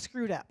kingdom are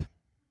screwed up.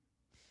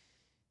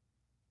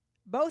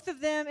 Both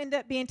of them end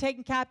up being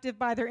taken captive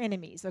by their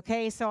enemies,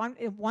 okay? So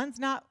one's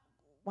not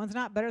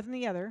better than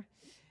the other.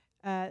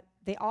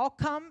 They all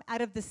come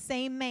out of the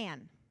same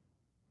man.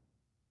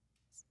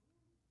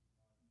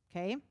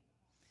 Okay?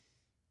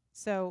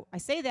 So I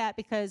say that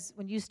because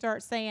when you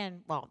start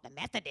saying, well, the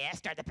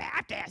Methodist or the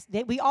Baptist,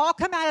 we all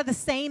come out of the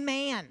same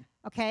man,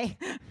 okay?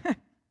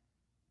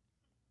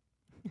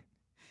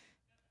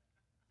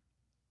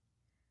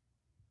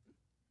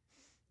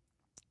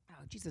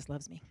 Oh, Jesus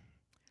loves me.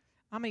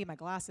 I'm going to get my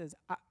glasses.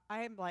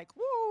 I am like,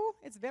 whoa,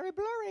 it's very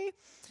blurry.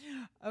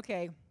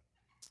 Okay.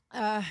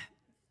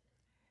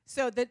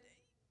 So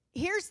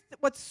here's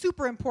what's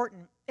super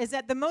important, is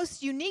that the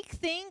most unique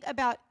thing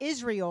about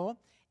Israel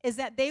is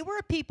that they were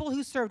a people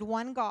who served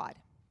one God.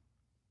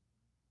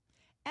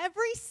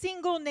 Every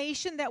single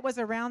nation that was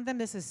around them,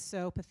 this is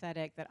so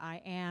pathetic that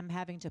I am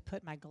having to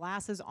put my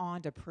glasses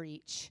on to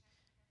preach.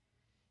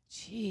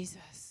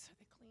 Jesus. Are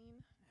they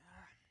clean?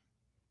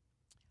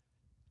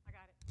 I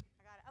got it.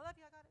 I love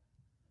you. I got it.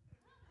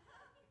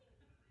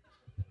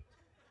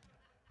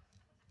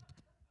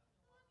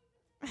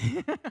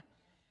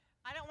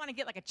 I don't want to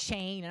get like a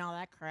chain and all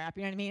that crap,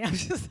 you know what I mean? I'm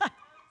just like,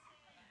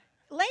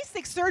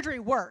 LASIK surgery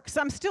works.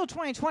 I'm still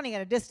 20/20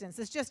 at a distance.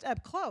 It's just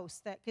up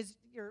close, because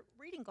your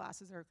reading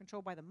glasses are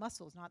controlled by the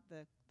muscles, not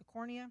the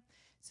cornea.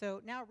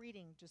 So now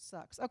reading just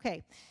sucks.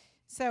 Okay.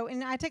 So,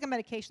 and I take a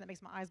medication that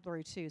makes my eyes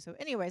blurry too. So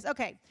anyways,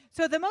 okay.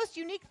 So the most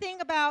unique thing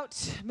about,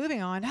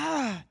 moving on,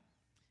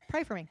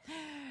 pray for me.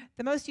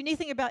 The most unique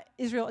thing about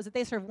Israel is that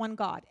they serve one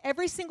God.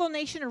 Every single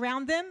nation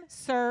around them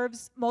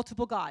serves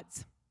multiple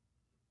gods.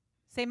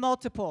 Say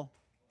multiple.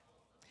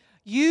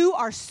 You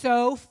are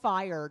so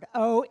fired.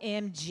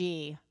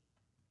 OMG.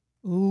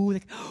 Ooh,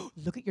 like,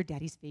 look at your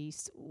daddy's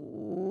face.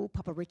 Ooh,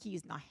 Papa Ricky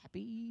is not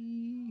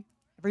happy.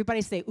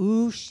 Everybody say,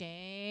 ooh, shame.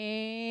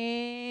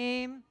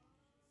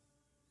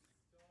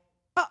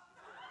 Oh.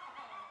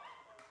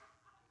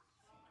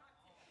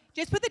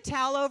 Just put the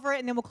towel over it,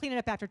 and then we'll clean it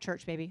up after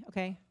church, baby,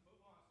 okay?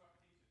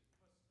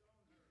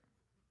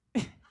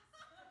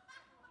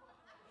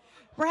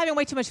 We're having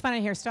way too much fun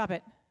in here. Stop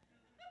it.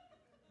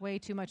 Way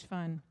too much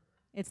fun.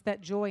 It's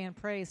that joy and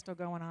praise still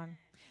going on.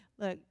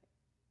 Look,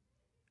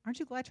 aren't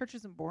you glad church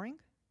isn't boring?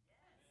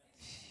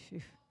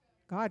 Phew.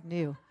 God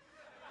knew.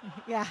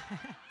 Yeah.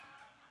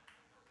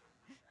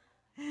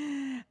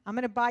 I'm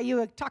going to buy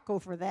you a taco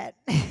for that.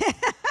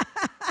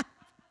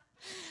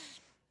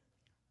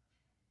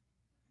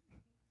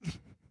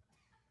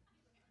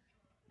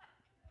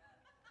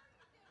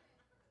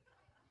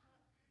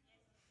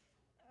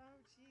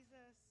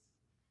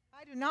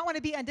 I do not want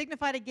to be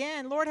undignified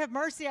again. Lord have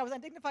mercy, I was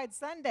undignified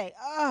Sunday.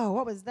 Oh,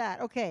 what was that?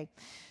 Okay.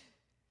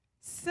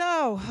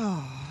 So,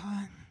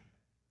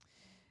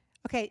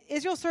 okay,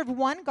 Israel served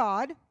one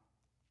God,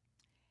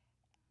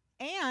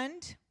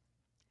 and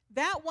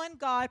that one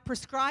God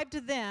prescribed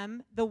to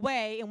them the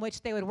way in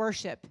which they would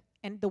worship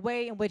and the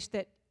way in which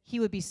that he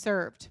would be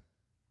served.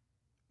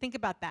 Think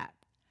about that.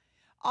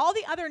 All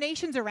the other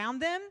nations around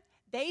them,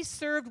 they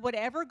served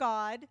whatever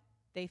God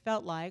they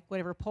felt like,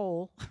 whatever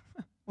pole,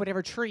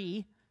 whatever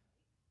tree,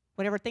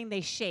 whatever thing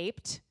they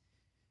shaped,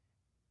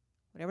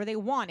 whatever they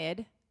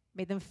wanted,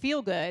 made them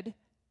feel good,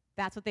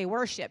 that's what they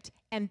worshiped.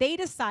 And they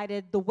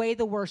decided the way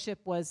the worship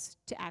was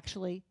to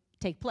actually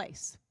take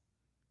place.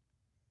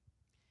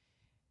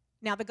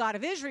 Now, the God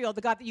of Israel,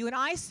 the God that you and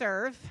I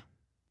serve,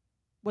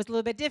 was a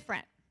little bit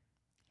different.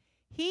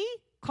 He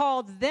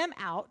called them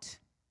out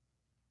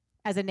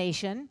as a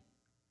nation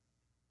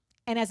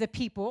and as a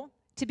people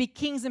to be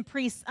kings and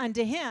priests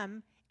unto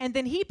him. And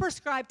then he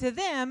prescribed to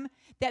them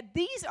that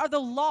these are the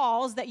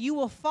laws that you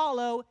will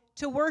follow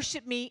to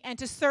worship me and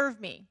to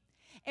serve me.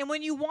 And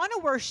when you want to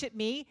worship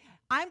me,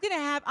 I'm going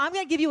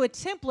to give you a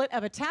template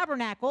of a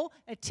tabernacle,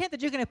 a tent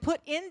that you're going to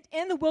put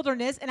in the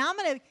wilderness,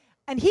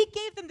 and he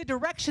gave them the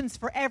directions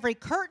for every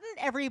curtain,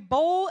 every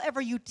bowl,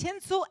 every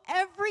utensil,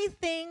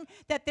 everything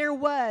that there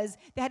was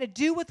that had to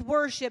do with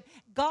worship.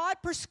 God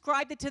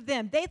prescribed it to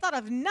them. They thought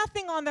of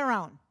nothing on their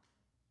own.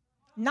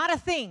 Not a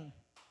thing.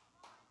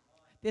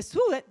 You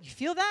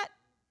feel that?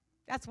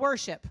 That's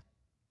worship.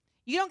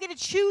 You don't get to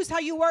choose how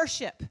you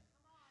worship.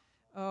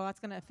 Oh, that's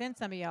going to offend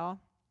some of y'all.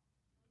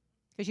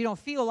 Because you don't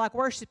feel like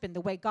worshiping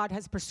the way God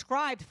has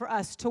prescribed for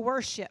us to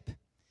worship.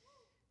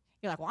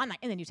 You're like, well, I'm not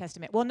in the New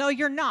Testament. Well, no,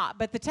 you're not.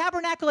 But the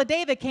tabernacle of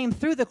David came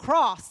through the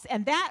cross,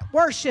 and that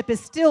worship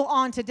is still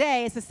on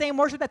today. It's the same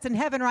worship that's in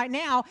heaven right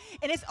now,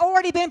 and it's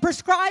already been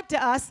prescribed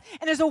to us,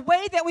 and there's a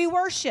way that we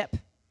worship.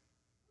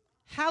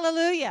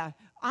 Hallelujah.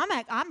 I'm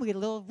getting a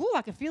little,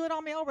 I can feel it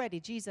on me already,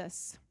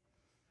 Jesus.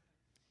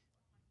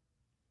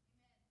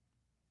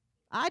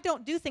 I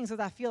don't do things as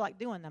I feel like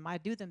doing them. I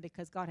do them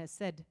because God has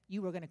said,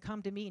 you are going to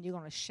come to me and you're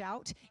going to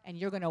shout and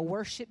you're going to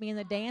worship me in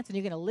the dance and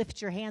you're going to lift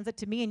your hands up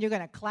to me and you're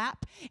going to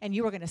clap and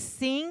you are going to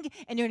sing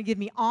and you're going to give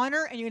me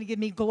honor and you're going to give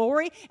me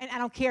glory. And I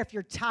don't care if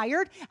you're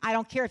tired. I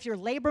don't care if your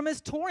labrum is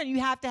torn and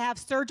you have to have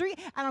surgery.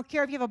 I don't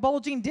care if you have a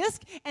bulging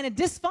disc and a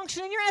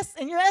dysfunction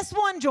in your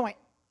S1 joint.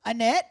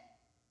 Annette,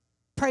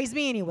 praise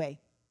me anyway.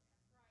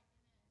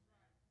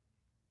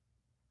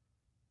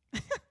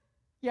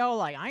 Y'all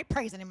like, I ain't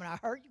praising him when I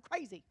hurt. You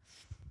crazy.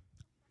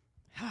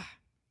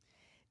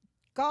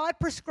 God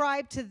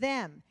prescribed to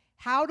them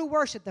how to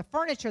worship, the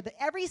furniture,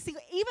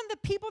 even the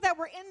people that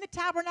were in the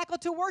tabernacle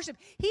to worship.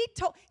 He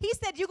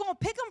said, you're going to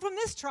pick them from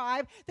this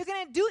tribe. They're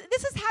going to do,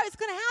 this is how it's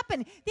going to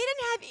happen. He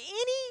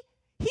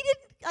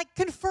didn't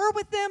confer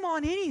with them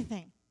on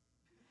anything.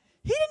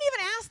 He didn't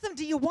even ask them,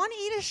 do you want to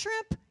eat a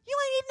shrimp? You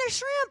ain't eating a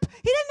shrimp.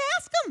 He didn't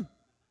ask them.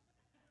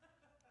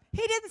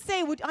 He didn't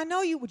say,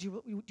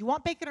 do you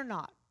want bacon or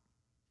not?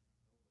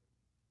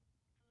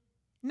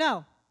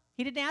 No,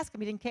 he didn't ask him.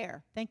 He didn't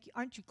care. Thank you.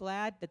 Aren't you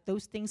glad that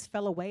those things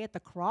fell away at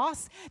the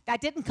cross? That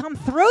didn't come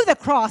through the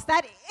cross.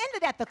 That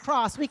ended at the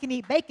cross. We can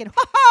eat bacon.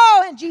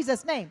 Ho-ho! In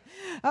Jesus' name.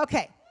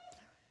 Okay.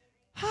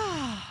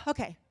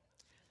 Okay.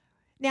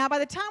 Now, by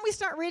the time we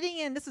start reading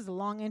in, this is a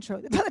long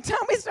intro. By the time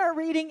we start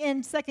reading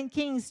in 2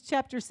 Kings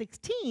chapter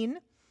 16,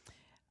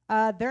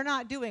 they're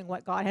not doing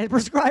what God had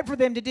prescribed for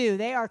them to do.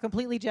 They are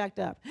completely jacked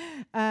up.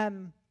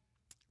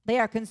 They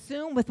are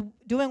consumed with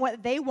doing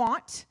what they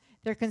want.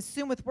 They're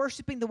consumed with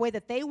worshiping the way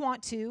that they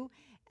want to,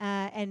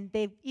 and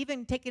they've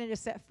even taken it a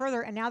step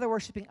further, and now they're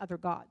worshiping other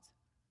gods.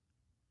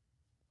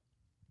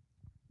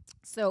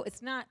 So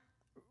it's not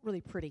really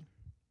pretty.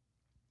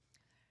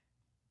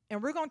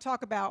 And we're going to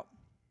talk about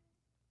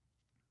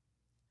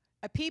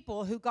a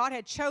people who God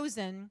had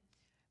chosen,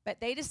 but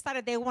they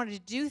decided they wanted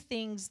to do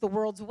things the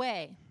world's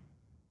way.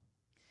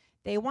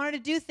 They wanted to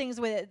do things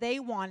the way that they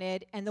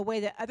wanted and the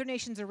way that other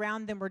nations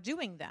around them were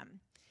doing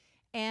them.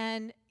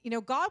 And,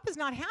 God was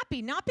not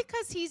happy, not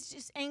because he's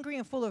just angry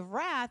and full of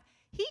wrath.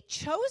 He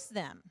chose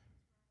them.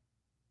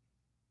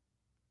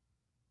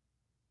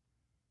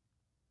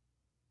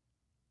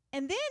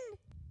 And then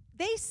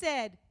they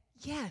said,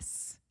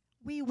 Yes,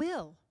 we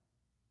will.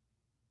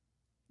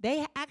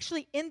 They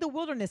actually, in the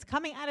wilderness,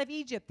 coming out of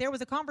Egypt, there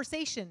was a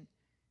conversation.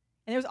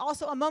 And there was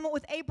also a moment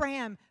with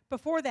Abraham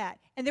before that.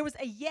 And there was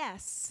a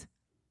yes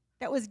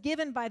that was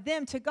given by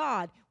them to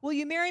God. Will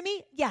you marry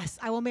me? Yes,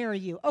 I will marry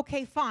you.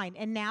 Okay, fine.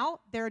 And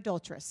now they're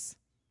adulterous.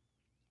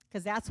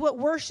 Because that's what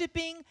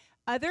worshiping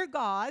other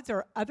gods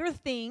or other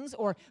things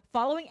or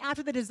following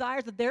after the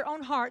desires of their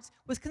own hearts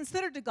was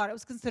considered to God. It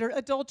was considered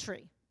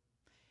adultery.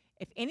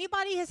 If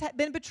anybody has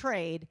been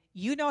betrayed,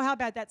 you know how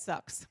bad that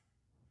sucks.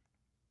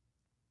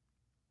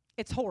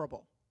 It's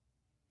horrible.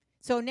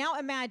 So now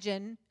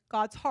imagine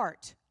God's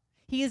heart.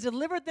 He has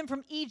delivered them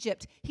from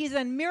Egypt. He's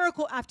done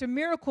miracle after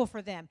miracle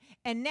for them.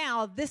 And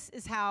now this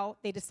is how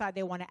they decide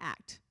they want to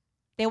act.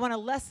 They want to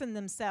lessen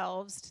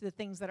themselves to the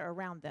things that are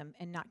around them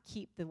and not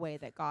keep the way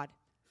that God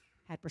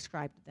had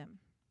prescribed to them.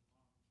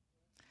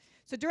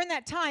 So during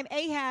that time,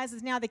 Ahaz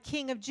is now the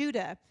king of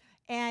Judah.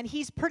 And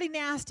he's pretty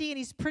nasty and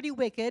he's pretty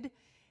wicked.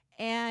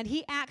 And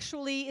he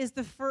actually is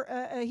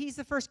he's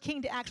the first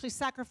king to actually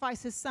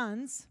sacrifice his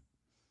sons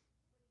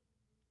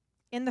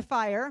in the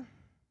fire.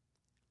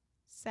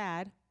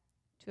 Sad.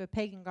 To a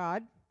pagan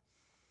god.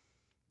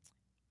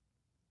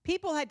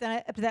 People had done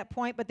it up to that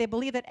point, but they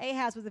believe that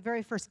Ahaz was the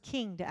very first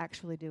king to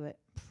actually do it.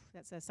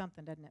 That says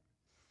something, doesn't it?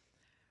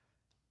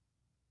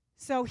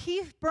 So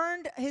he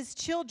burned his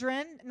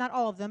children, not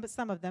all of them, but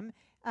some of them.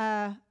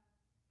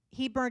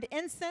 He burned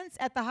incense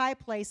at the high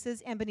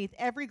places and beneath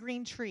every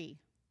green tree.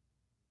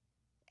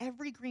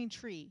 Every green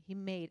tree, he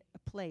made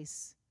a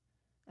place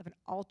of an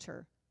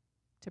altar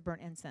to burn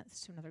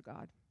incense to another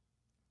god.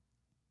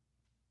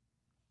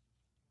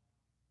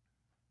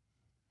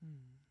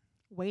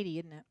 Weighty,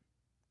 isn't it?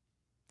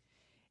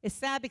 It's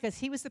sad because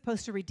he was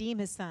supposed to redeem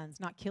his sons,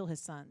 not kill his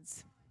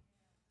sons.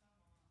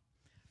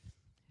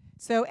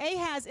 So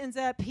Ahaz ends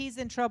up, he's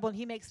in trouble, and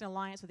he makes an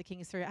alliance with the king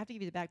of Syria. I have to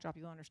give you the backdrop.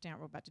 You'll understand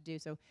what we're about to do.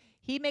 So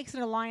he makes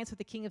an alliance with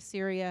the king of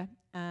Syria,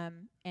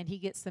 and he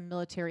gets some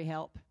military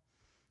help.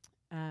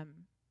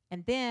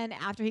 And then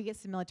after he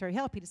gets some military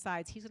help, he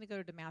decides he's going to go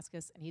to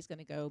Damascus, and he's going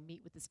to go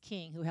meet with this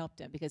king who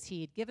helped him because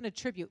he had given a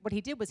tribute. What he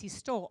did was he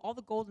stole all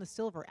the gold and the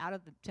silver out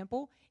of the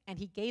temple, and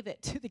he gave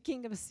it to the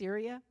king of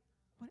Assyria.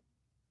 What?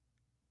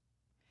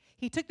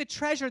 He took the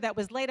treasure that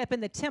was laid up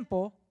in the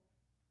temple,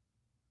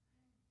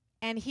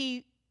 and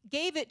he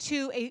gave it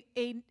to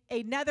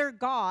another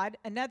god,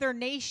 another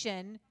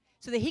nation,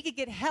 so that he could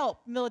get help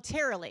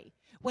militarily.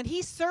 When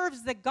he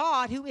serves the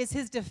God who is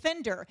his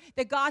defender,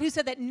 the God who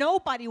said that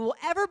nobody will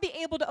ever be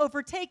able to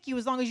overtake you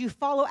as long as you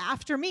follow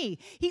after me.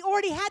 He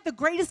already had the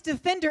greatest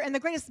defender and the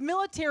greatest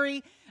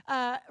military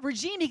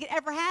regime he could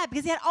ever have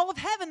because he had all of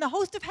heaven. The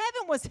host of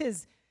heaven was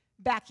his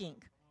backing.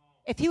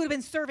 If he would have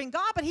been serving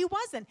God, but he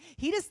wasn't.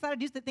 He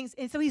decided to do the things,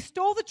 and so he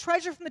stole the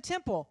treasure from the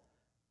temple.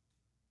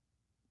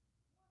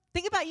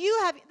 Think about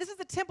this is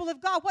the temple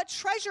of God. What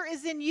treasure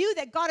is in you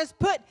that God has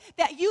put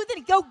that you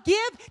then go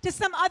give to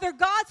some other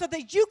God so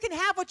that you can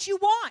have what you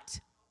want?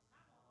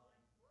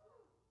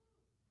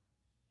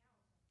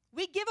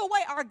 We give away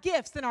our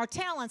gifts and our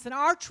talents and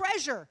our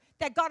treasure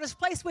that God has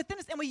placed within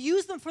us, and we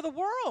use them for the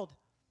world.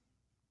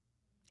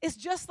 It's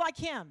just like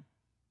him.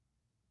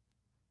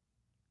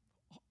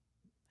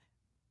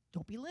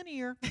 Don't be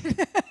linear.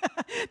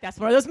 That's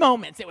one of those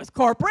moments. It was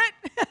corporate,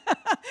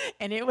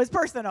 and it was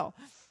personal.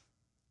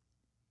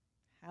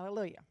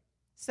 Hallelujah.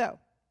 So,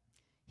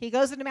 he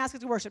goes to Damascus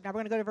to worship. Now we're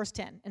going to go to verse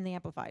 10 in the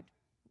Amplified.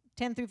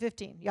 10 through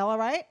 15. Y'all all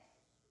right?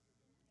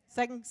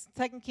 2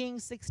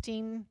 Kings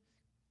 16,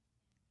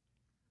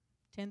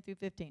 10 through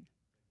 15.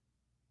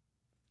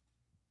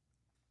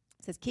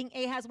 It says, King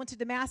Ahaz went to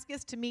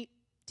Damascus to meet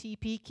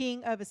TP,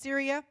 king of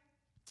Assyria,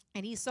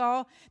 and he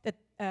saw that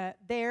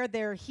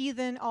their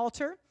heathen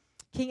altar.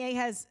 King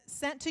Ahaz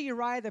sent to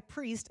Uriah the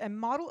priest a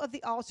model of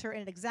the altar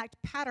and an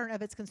exact pattern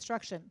of its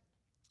construction.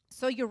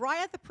 So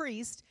Uriah the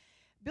priest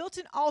built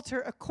an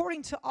altar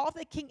according to all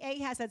that King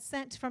Ahaz had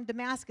sent from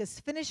Damascus,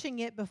 finishing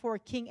it before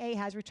King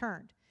Ahaz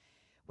returned.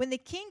 When the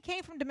king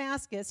came from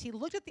Damascus, he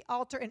looked at the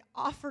altar and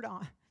offered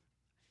on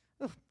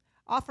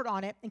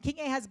it. And King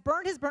Ahaz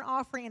burned his burnt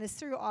offering and his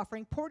cereal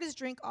offering, poured his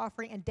drink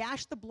offering, and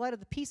dashed the blood of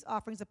the peace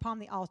offerings upon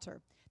the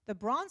altar. The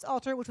bronze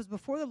altar, which was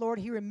before the Lord,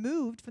 he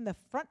removed from the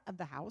front of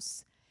the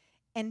house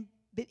and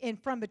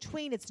from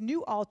between its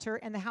new altar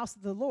and the house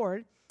of the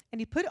Lord, and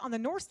he put it on the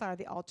north side of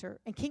the altar.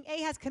 And King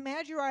Ahaz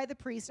commanded Uriah the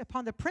priest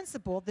upon the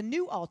principal, the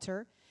new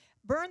altar,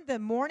 burned the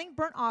morning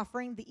burnt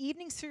offering, the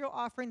evening cereal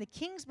offering, the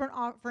king's burnt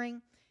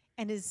offering,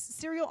 and his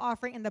cereal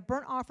offering, and the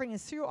burnt offering and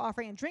cereal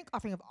offering and drink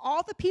offering of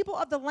all the people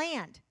of the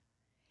land,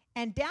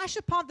 and dash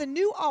upon the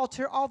new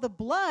altar all the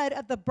blood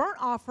of the burnt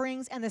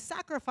offerings and the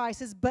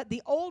sacrifices, but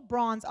the old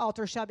bronze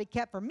altar shall be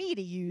kept for me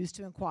to use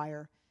to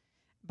inquire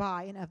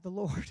by and of the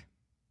Lord.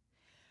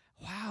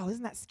 Wow,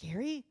 isn't that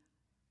scary?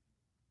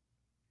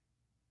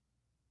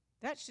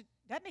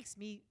 That makes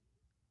me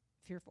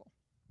fearful.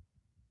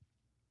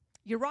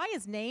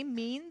 Uriah's name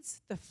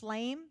means the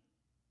flame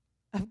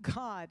of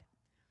God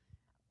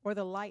or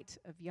the light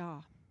of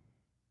Yah.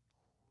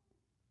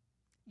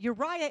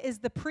 Uriah is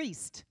the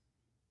priest.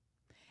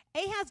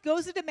 Ahaz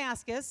goes to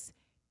Damascus.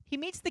 He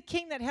meets the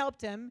king that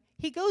helped him.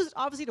 He goes,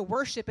 obviously, to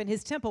worship in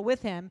his temple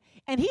with him.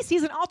 And he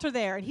sees an altar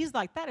there. And he's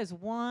like, that is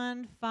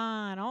one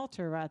fine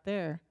altar right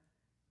there.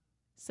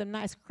 Some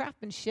nice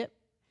craftsmanship.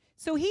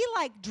 So he,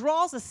 like,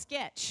 draws a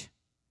sketch,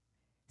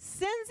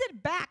 sends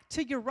it back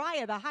to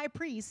Uriah, the high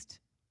priest.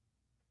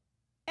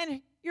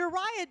 And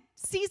Uriah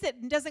sees it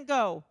and doesn't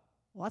go,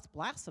 well, that's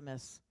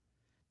blasphemous.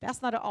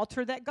 That's not an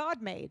altar that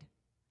God made.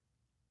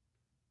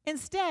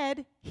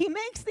 Instead, he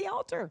makes the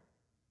altar.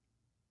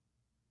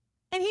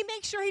 And he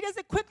makes sure he does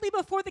it quickly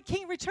before the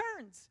king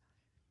returns.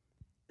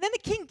 Then the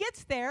king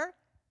gets there,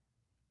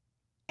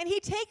 and he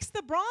takes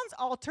the bronze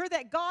altar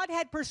that God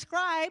had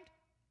prescribed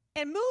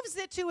and moves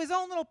it to his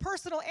own little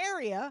personal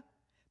area,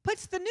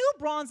 puts the new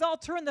bronze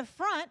altar in the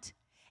front,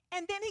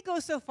 and then he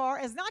goes so far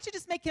as not to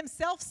just make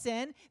himself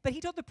sin, but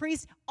he told the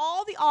priest,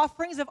 all the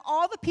offerings of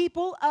all the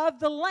people of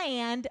the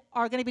land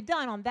are going to be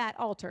done on that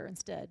altar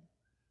instead.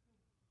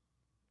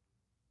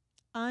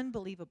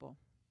 Unbelievable.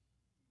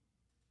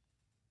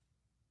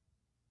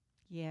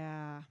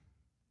 Yeah.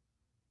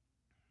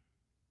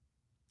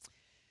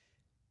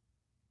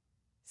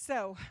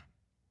 So,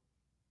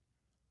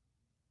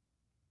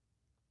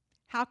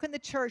 how can the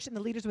church and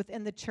the leaders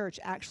within the church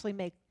actually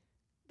make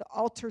the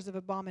altars of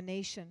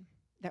abomination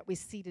that we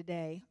see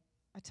today?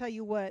 I tell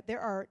you what, there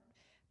are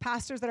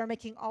pastors that are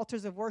making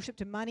altars of worship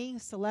to money,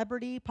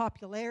 celebrity,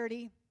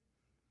 popularity,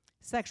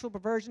 sexual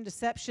perversion,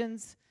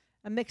 deceptions,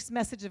 a mixed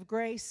message of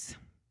grace,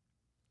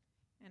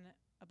 and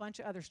a bunch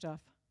of other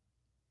stuff.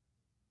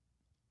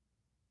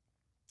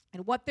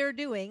 And what they're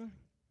doing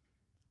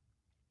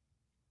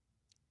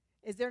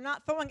is they're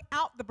not throwing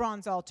out the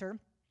bronze altar,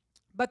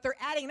 but they're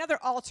adding another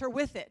altar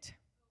with it.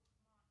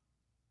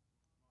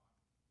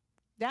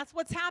 That's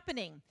what's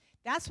happening.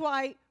 That's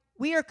why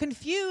we are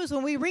confused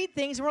when we read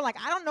things and we're like,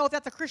 I don't know if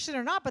that's a Christian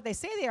or not, but they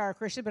say they are a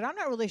Christian, but I'm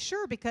not really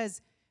sure because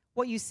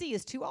what you see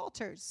is two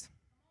altars.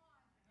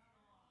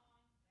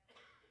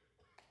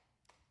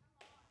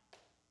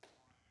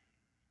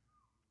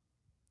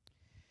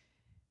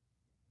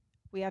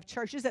 We have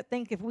churches that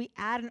think if we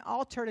add an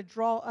altar to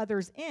draw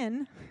others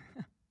in,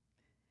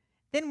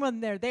 then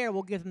when they're there,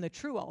 we'll give them the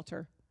true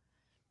altar.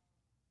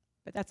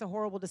 But that's a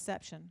horrible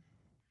deception.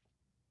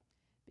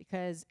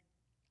 Because,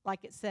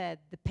 like it said,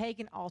 the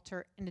pagan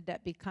altar ended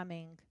up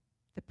becoming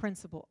the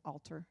principal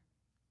altar.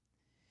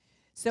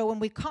 So when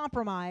we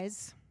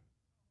compromise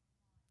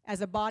as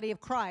a body of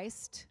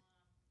Christ,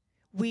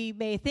 we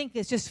may think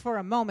it's just for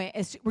a moment.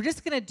 We're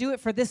just going to do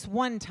it for this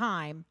one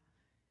time.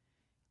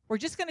 We're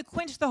just going to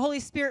quench the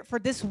Holy Spirit for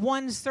this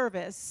one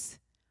service.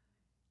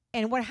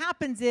 And what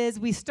happens is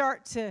we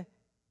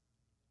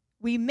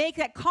make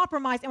that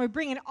compromise and we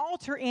bring an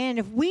altar in.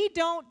 If we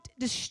don't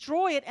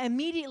destroy it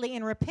immediately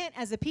and repent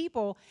as a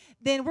people,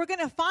 then we're going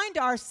to find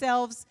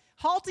ourselves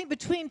halting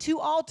between two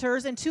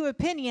altars and two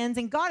opinions,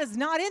 and God is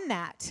not in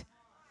that.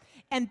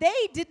 And they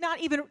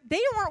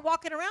weren't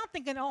walking around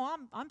thinking, oh,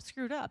 I'm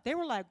screwed up. They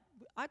were like,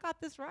 I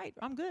got this right.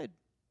 I'm good.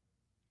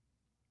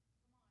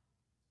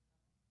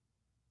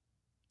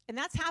 And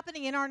that's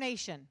happening in our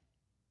nation.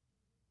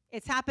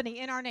 It's happening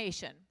in our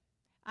nation.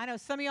 I know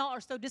some of y'all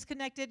are so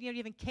disconnected, you don't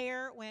even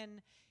care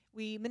when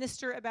we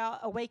minister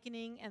about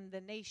awakening and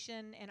the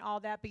nation and all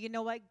that. But you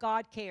know what?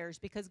 God cares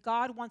because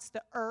God wants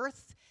the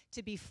earth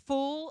to be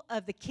full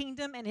of the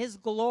kingdom and his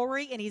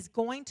glory, and he's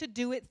going to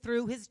do it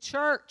through his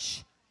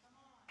church.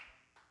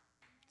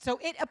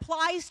 So it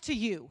applies to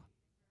you.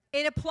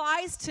 It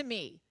applies to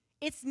me.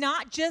 It's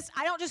not just,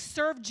 I don't just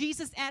serve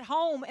Jesus at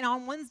home and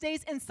on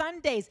Wednesdays and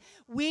Sundays.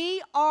 We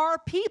are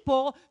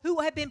people who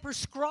have been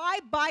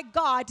prescribed by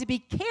God to be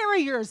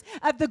carriers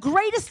of the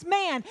greatest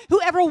man who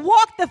ever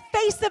walked the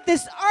face of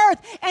this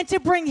earth and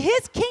to bring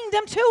his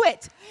kingdom to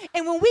it.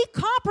 And when we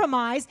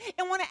compromise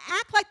and want to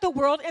act like the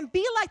world and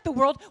be like the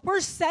world,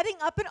 we're setting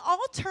up an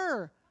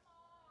altar.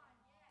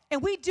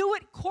 And we do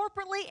it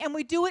corporately and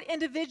we do it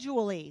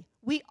individually.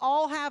 We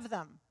all have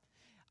them.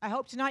 I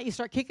hope tonight you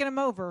start kicking them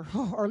over,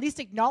 or at least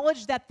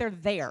acknowledge that they're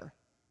there.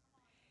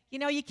 You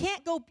know, you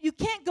can't go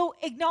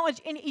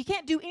acknowledge, you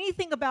can't do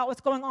anything about what's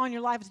going on in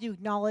your life until you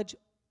acknowledge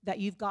that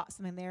you've got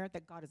something there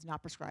that God has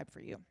not prescribed for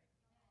you.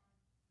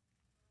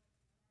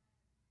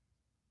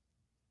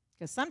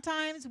 Because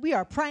sometimes we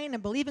are praying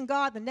and believing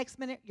God, the next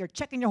minute you're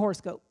checking your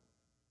horoscope.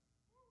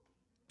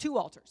 Two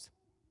altars.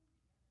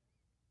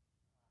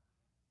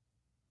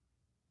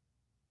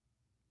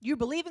 You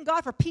believe in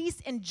God for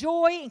peace and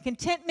joy and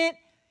contentment.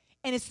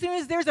 And as soon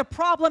as there's a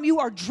problem, you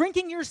are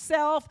drinking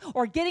yourself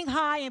or getting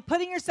high and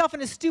putting yourself in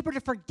a stupor to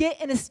forget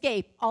and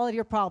escape all of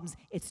your problems.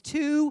 It's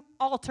two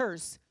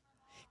altars.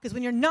 Because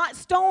when you're not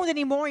stoned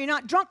anymore, you're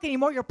not drunk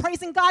anymore, you're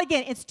praising God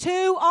again. It's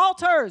two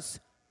altars.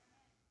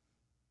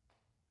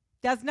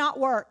 Does not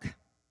work.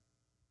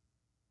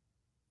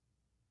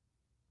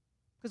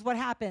 Because what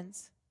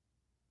happens?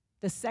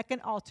 The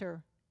second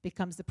altar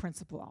becomes the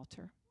principal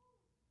altar.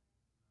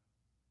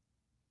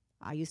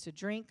 I used to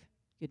drink.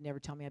 You'd never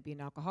tell me I'd be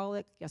an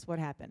alcoholic. Guess what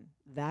happened?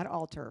 That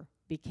altar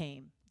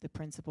became the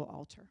principal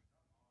altar.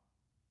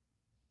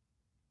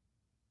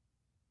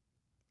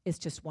 It's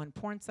just one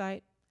porn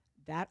site.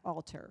 that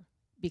altar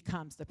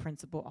becomes the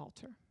principal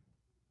altar.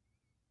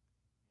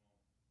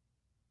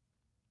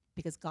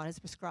 Because God has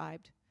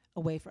prescribed a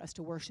way for us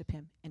to worship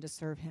him and to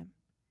serve him.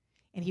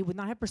 And he would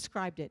not have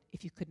prescribed it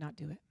if you could not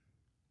do it.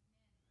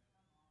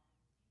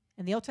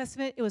 In the Old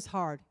Testament, it was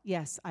hard.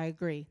 Yes, I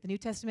agree. The New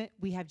Testament,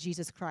 we have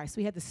Jesus Christ.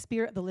 We have the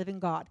Spirit of the living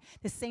God.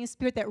 The same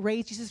Spirit that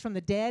raised Jesus from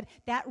the dead,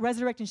 that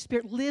resurrecting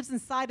Spirit lives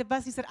inside of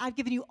us. He said, I've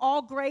given you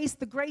all grace,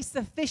 the grace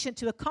sufficient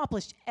to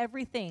accomplish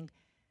everything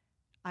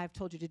I've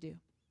told you to do.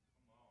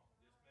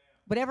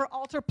 Whatever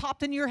altar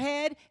popped in your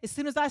head, as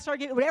soon as I started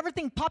getting, whatever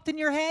thing popped in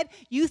your head,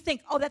 you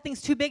think, oh, that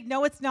thing's too big.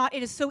 No, it's not.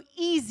 It is so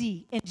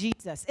easy in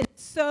Jesus.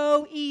 It's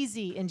so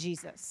easy in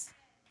Jesus.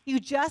 You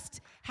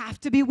just have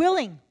to be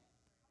willing.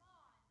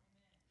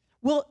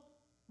 Well,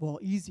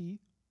 easy.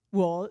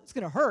 Well, it's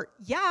going to hurt.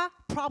 Yeah,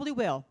 probably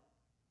will.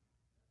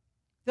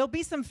 There'll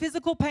be some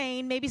physical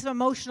pain, maybe some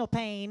emotional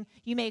pain.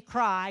 You may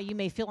cry. You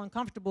may feel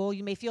uncomfortable.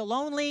 You may feel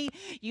lonely.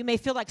 You may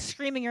feel like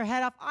screaming your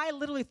head off. I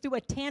literally threw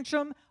a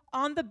tantrum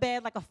on the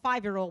bed like a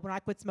 5-year-old when I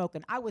quit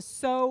smoking. I was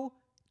so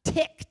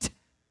ticked.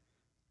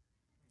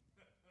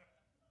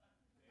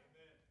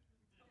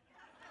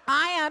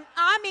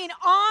 I mean,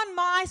 on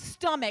my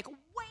stomach,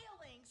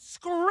 wailing,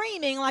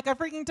 screaming like a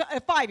freaking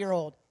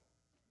 5-year-old.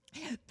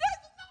 This is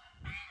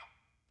not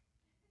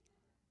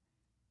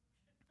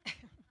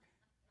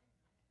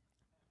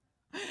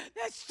fair.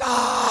 This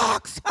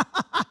sucks.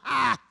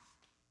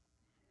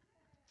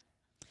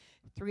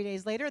 3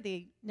 days later,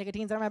 the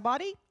nicotine's out of my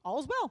body.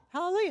 All's well.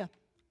 Hallelujah.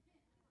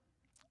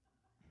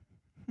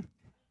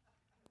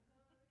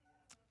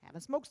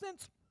 Haven't smoked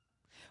since.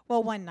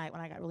 Well, one night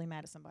when I got really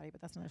mad at somebody,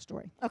 but that's another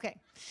story. Okay.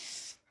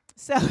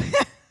 So,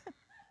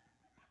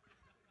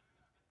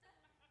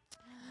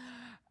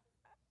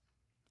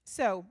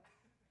 so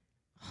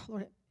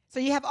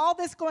you have all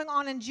this going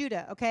on in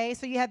Judah, okay?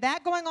 So you have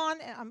that going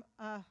on.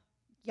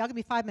 Y'all give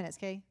me 5 minutes,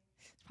 okay?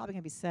 It's probably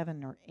going to be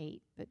 7 or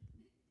 8, but.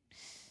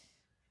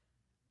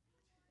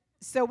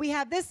 So we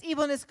have this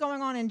evilness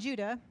going on in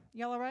Judah.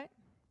 Y'all all right?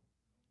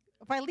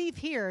 If I leave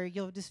here,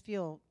 you'll just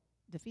feel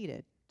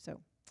defeated, so.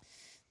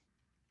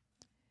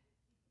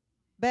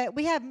 But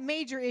we have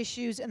major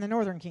issues in the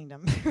northern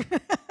kingdom.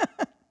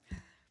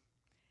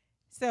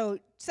 So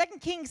 2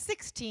 Kings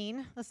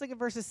 16, let's look at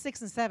verses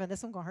 6 and 7.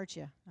 This one's going to hurt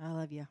you. I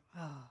love you.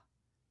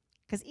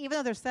 Because even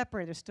though they're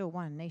separated, they're still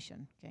one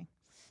nation. Okay.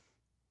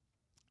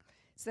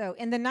 So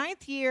in the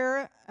 9th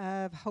year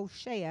of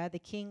Hoshea, the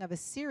king of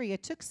Assyria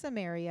took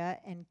Samaria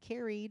and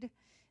carried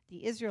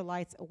the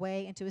Israelites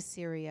away into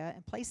Assyria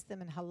and placed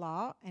them in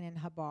Halah and in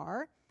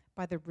Habar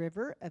by the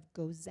river of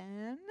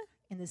Gozan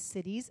in the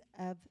cities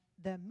of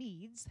the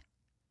Medes.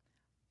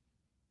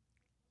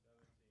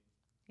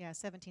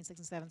 17, 6,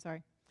 and 7,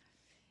 sorry.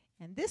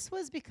 And this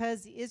was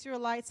because the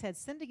Israelites had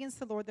sinned against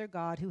the Lord their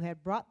God, who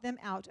had brought them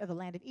out of the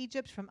land of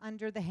Egypt from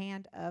under the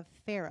hand of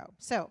Pharaoh.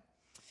 So,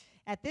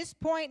 at this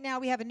point now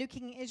we have a new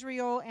king in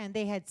Israel, and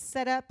they had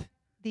set up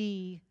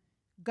the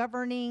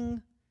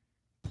governing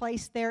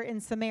place there in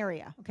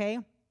Samaria, okay?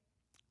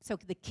 So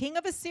the king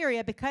of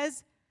Assyria,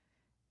 because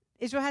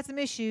Israel had some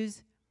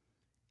issues,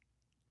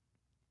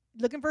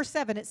 look in verse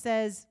 7, it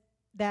says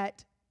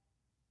that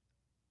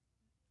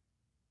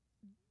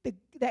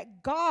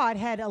that God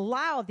had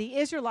allowed the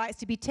Israelites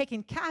to be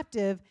taken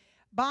captive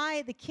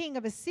by the king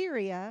of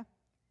Assyria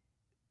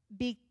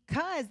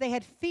because they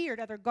had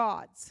feared other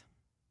gods.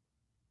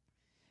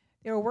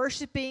 They were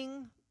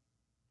worshiping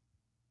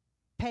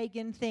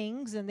pagan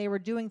things, and they were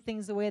doing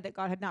things the way that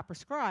God had not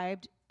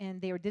prescribed, and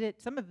they did it.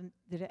 Some of them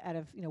did it out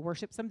of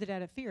worship. Some did it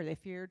out of fear. They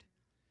feared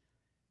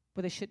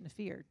what they shouldn't have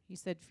feared. He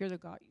said, "Fear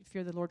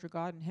the Lord your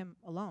God, and Him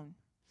alone."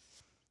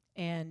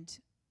 And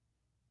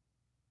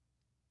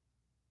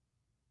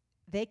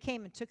they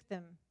came and took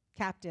them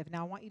captive.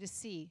 Now I want you to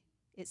see.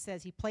 It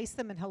says He placed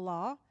them in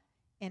Halah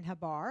and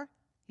Habar.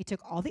 He took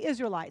all the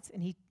Israelites,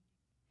 and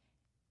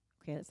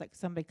it's like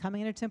somebody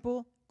coming in a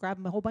temple,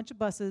 grabbing a whole bunch of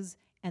buses,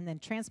 and then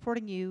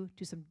transporting you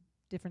to some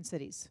different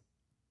cities.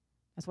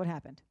 That's what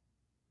happened.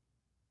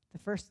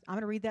 I'm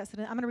going to read that.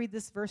 I'm going to read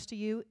this verse to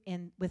you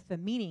with the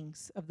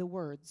meanings of the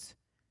words.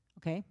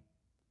 Okay?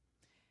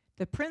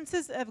 The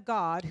princes of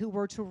God who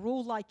were to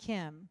rule like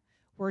him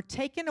were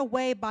taken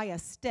away by a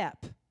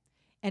step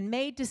and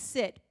made to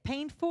sit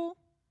painful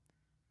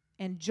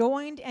and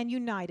joined and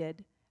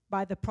united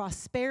by the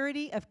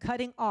prosperity of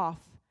cutting off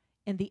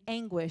in the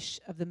anguish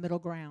of the middle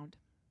ground.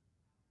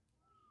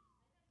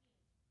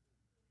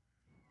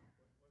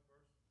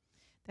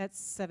 That's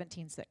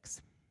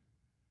 17:6.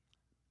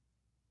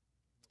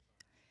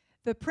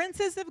 The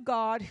princes of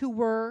God who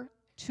were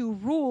to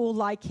rule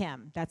like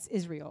him, that's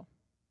Israel,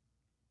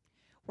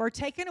 were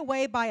taken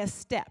away by a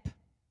step,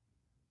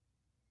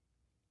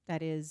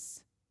 that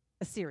is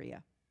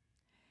Assyria,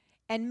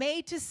 and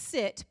made to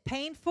sit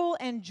painful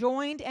and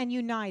joined and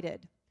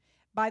united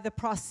by the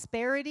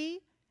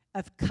prosperity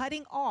of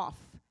cutting off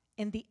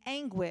in the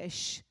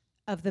anguish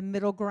of the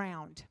middle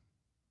ground.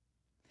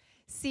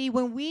 See,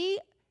 when we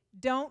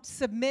don't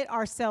submit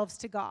ourselves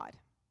to God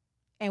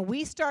and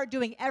we start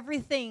doing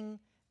everything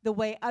the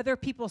way other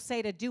people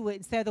say to do it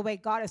instead of the way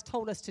God has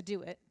told us to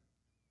do it,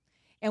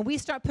 and we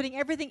start putting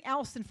everything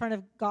else in front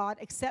of God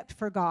except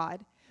for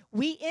God,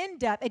 we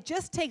end up, it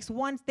just takes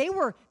one, they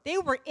were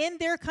in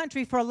their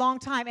country for a long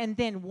time, and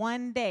then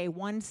one day,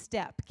 one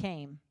step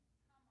came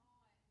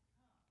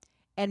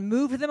and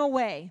moved them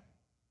away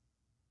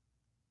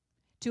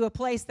to a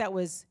place that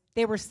was,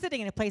 they were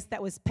sitting in a place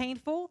that was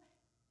painful,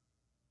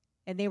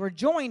 and they were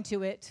joined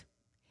to it,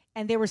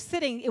 and they were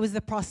sitting, it was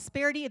the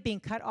prosperity of being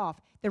cut off,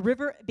 the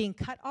river being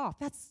cut off.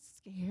 That's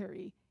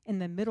scary, in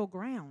the middle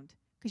ground,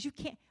 because you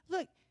can't,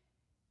 look,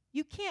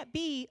 you can't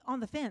be on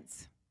the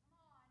fence.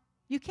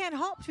 You can't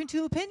hop between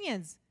two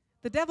opinions.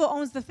 The devil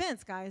owns the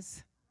fence,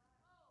 guys.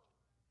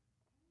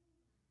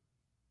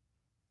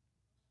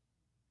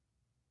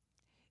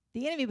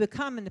 The enemy would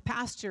come in the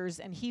pastures,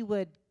 and he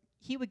would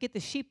get the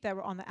sheep that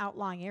were on the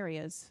outlying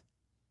areas,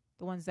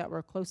 the ones that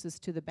were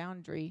closest to the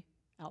boundary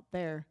out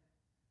there,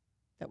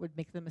 that would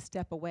make them a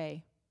step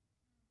away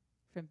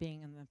from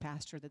being in the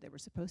pasture that they were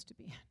supposed to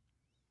be in.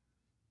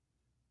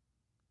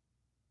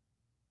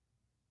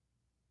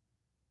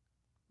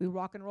 We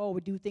rock and roll,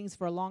 we do things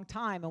for a long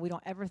time, and we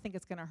don't ever think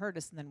it's going to hurt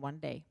us, and then one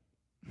day.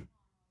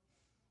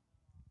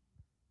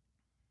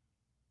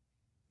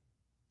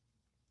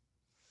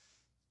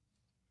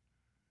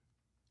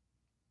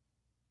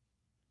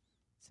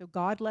 So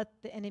God let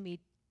the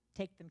enemy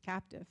take them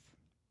captive.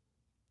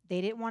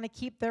 They didn't want to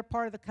keep their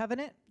part of the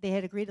covenant. They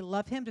had agreed to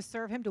love him, to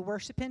serve him, to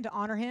worship him, to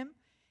honor him.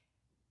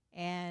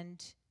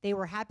 And they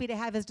were happy to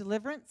have his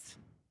deliverance.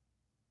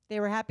 They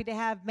were happy to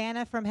have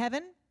manna from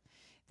heaven.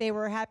 They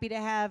were happy to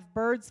have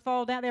birds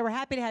fall down. They were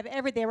happy to have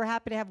everything. They were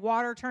happy to have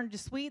water turned to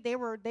sweet. They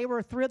were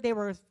thrilled. They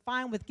were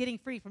fine with getting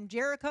free from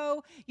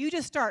Jericho. You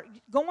just start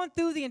going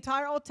through the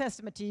entire Old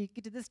Testament till you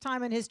get to this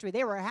time in history.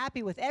 They were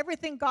happy with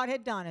everything God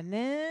had done. And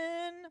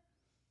then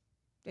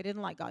they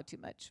didn't like God too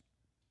much.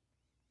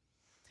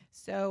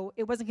 So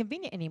it wasn't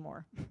convenient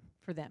anymore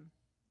for them.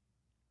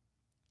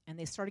 And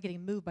they started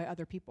getting moved by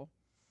other people.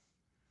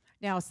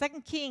 Now,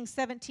 2 Kings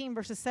 17,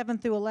 verses 7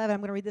 through 11. I'm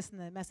going to read this in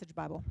the Message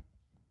Bible.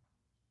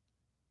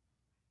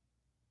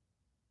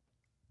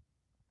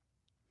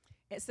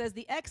 It says,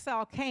 the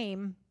exile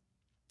came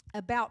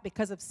about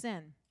because of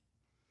sin.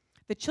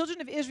 The children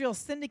of Israel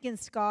sinned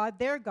against God,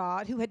 their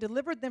God, who had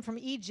delivered them from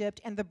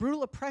Egypt and the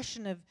brutal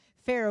oppression of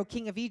Pharaoh,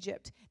 king of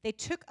Egypt. They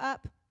took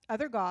up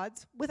other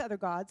gods,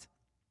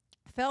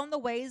 fell in the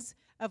ways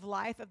of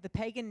life of the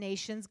pagan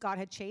nations God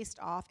had chased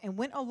off, and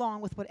went along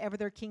with whatever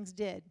their kings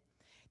did.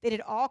 They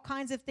did all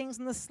kinds of things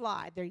on the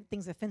sly,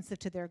 things offensive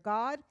to their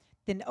God,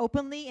 then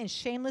openly and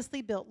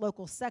shamelessly built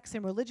local sex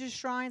and religious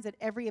shrines at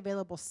every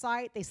available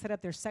site. They set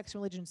up their sex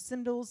and religion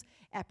symbols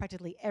at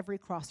practically every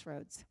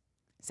crossroads.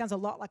 Sounds a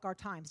lot like our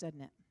times,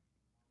 doesn't it?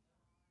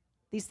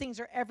 These things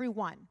are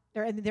everyone.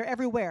 They're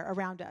everywhere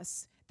around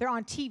us. They're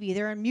on TV,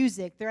 they're in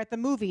music, they're at the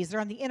movies, they're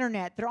on the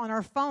internet, they're on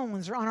our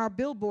phones, they're on our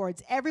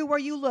billboards. Everywhere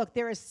you look,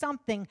 there is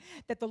something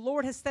that the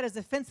Lord has said is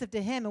offensive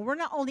to him, and we're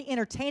not only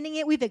entertaining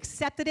it, we've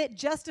accepted it,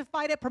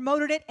 justified it,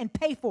 promoted it, and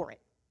pay for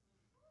it.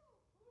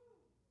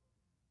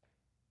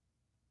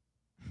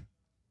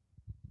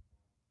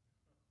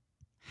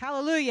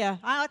 Hallelujah.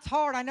 It's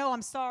hard. I know.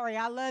 I'm sorry.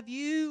 I love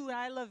you and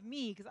I love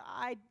me because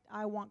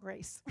I want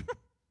grace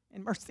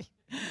and mercy.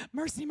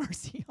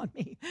 Mercy on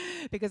me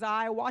because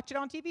I watch it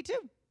on TV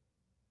too.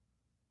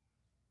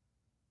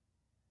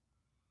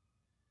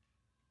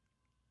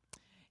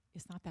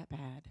 It's not that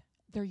bad.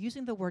 They're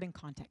using the word in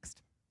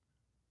context.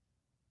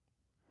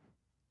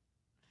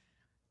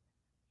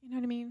 You know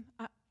what I mean?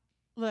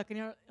 Look,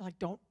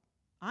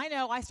 I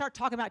know, I start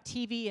talking about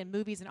TV and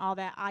movies and all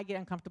that, I get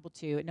uncomfortable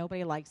too, and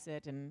nobody likes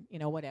it, and,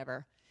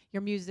 whatever.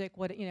 Your music,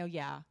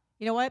 yeah.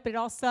 You know what? But it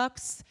all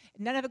sucks.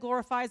 None of it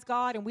glorifies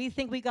God, and we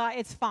think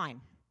it's fine.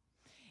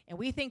 And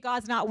we think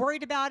God's not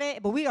worried about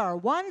it, but we are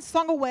one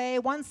song away,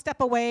 one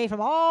step away from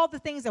all the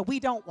things that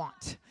we don't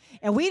want.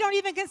 And we don't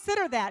even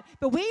consider that.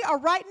 But we are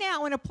right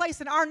now in a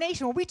place in our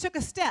nation where we took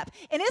a step.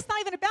 And it's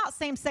not even about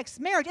same-sex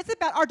marriage. It's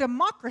about our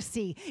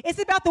democracy. It's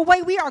about the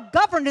way we are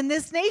governed in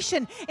this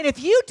nation. And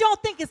if you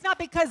don't think it's not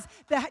because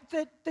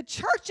the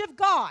church of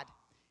God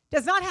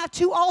does not have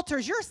two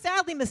altars, you're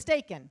sadly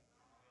mistaken.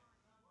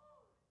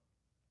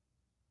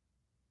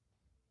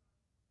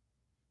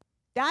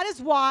 That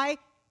is why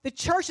the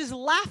church is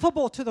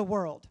laughable to the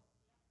world.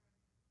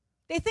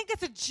 They think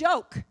it's a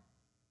joke.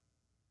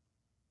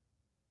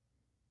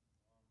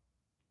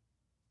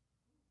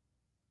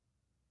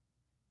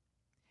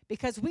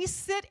 Because we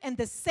sit in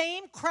the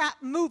same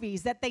crap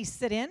movies that they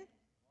sit in.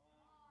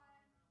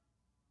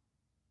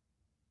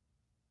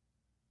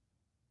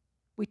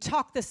 We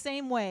talk the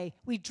same way.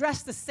 We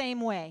dress the same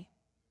way.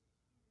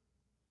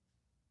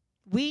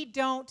 We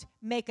don't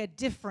make a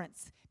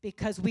difference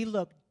because we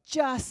look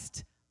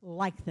just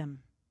like them.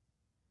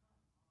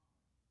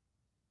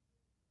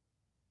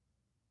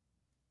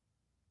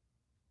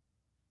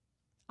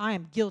 I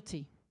am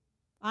guilty.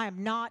 I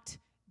am not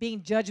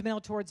being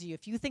judgmental towards you.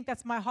 If you think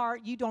that's my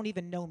heart, you don't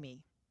even know me.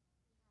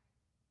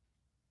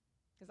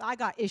 Because I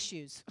got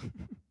issues.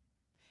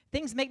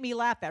 Things make me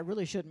laugh that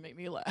really shouldn't make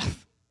me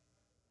laugh.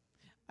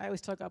 I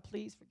always tell God,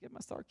 please forgive my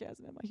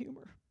sarcasm and my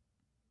humor.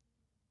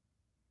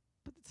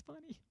 But it's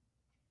funny.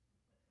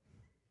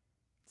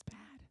 It's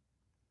bad.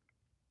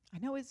 I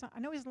know he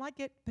doesn't like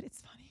it, but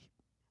it's funny.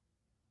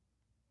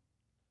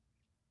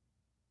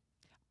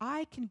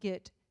 I can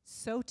get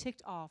so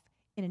ticked off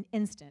in an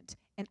instant,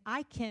 and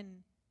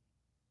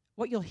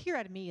what you'll hear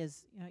out of me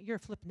is, you're a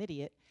flippin'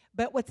 idiot,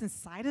 but what's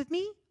inside of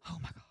me, oh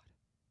my God.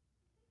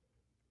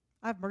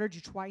 I've murdered you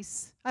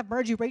twice. I've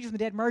murdered you, raised you from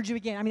the dead, murdered you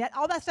again. I mean,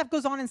 all that stuff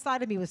goes on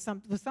inside of me with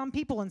some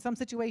people in some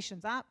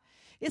situations.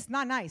 It's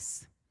not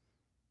nice.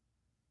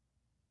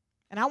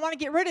 And I want to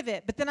get rid of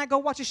it, but then I go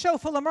watch a show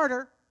full of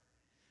murder,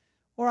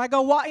 or I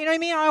go, you know what I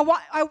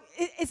mean?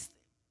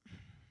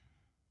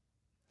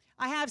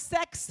 I have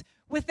sex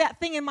with that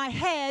thing in my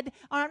head.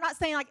 I'm not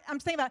saying I'm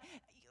saying about,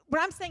 but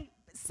I'm saying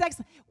sex.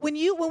 When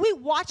we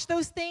watch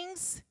those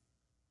things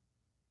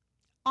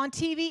on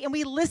TV and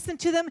we listen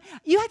to them,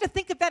 you have to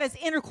think of that as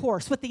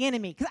intercourse with the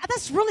enemy, because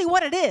that's really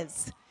what it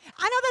is.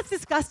 I know that's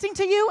disgusting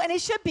to you, and it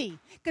should be,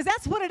 because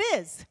that's what it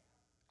is.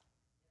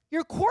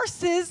 Your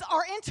courses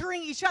are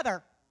entering each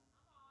other.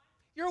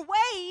 Your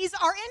ways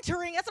are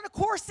entering. That's what a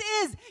course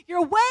is.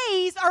 Your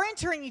ways are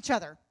entering each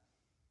other.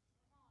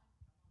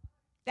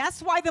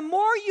 That's why the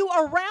more you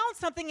are around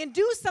something and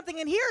do something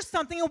and hear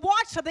something and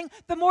watch something,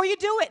 the more you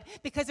do it,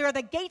 because there are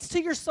the gates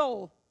to your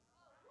soul.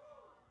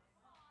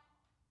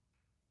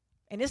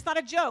 And it's not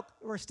a joke.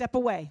 We're a step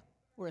away.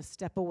 We're a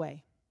step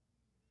away.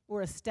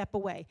 We're a step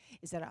away.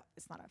 It's not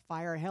a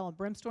fire, hell, and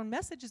brimstone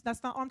message.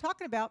 That's not what I'm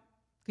talking about,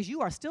 because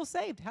you are still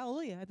saved.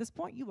 Hallelujah. At this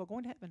point, you are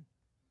going to heaven.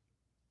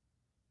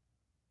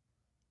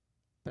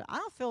 But I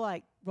don't feel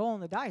like rolling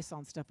the dice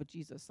on stuff with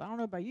Jesus. I don't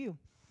know about you.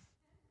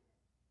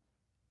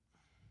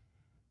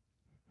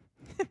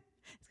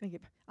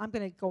 I'm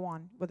going to go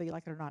on, whether you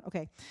like it or not.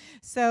 Okay.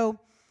 So,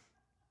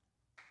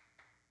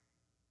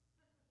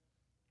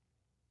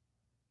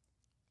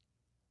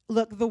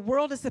 look, the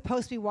world is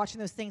supposed to be watching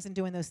those things and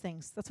doing those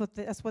things. That's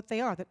what they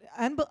are.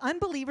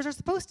 Unbelievers are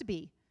supposed to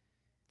be.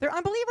 They're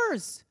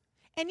unbelievers.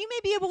 And you may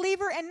be a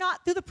believer and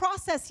not through the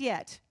process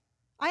yet.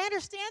 I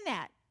understand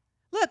that.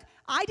 Look,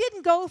 I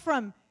didn't go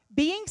from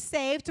being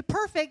saved to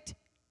perfect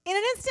in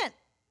an instant.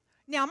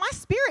 Now, my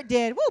spirit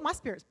did. Whoa, my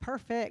spirit's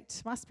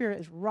perfect. My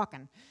spirit is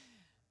rocking.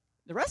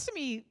 The rest of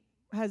me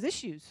has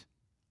issues,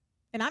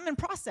 and I'm in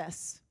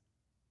process.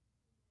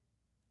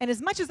 And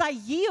as much as I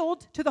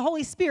yield to the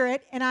Holy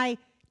Spirit and I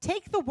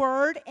take the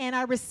word and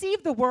I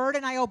receive the word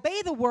and I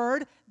obey the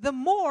word, the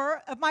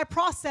more of my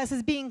process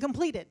is being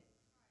completed.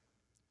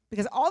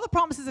 Because all the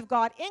promises of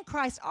God in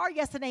Christ are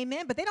yes and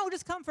amen, but they don't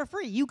just come for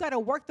free. You got to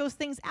work those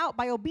things out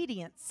by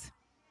obedience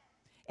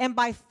and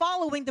by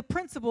following the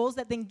principles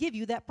that then give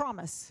you that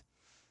promise.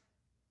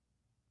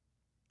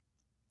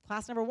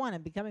 Class number 1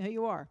 in becoming who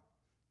you are.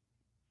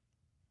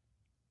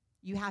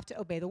 You have to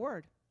obey the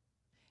word.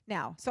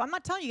 Now, so I'm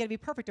not telling you got to be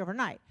perfect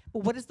overnight,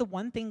 but what is the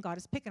one thing God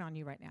is picking on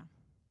you right now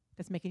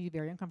that's making you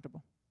very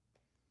uncomfortable?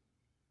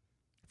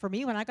 For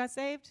me, when I got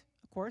saved,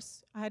 of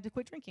course, I had to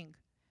quit drinking.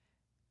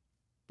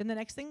 Then the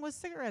next thing was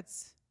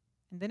cigarettes.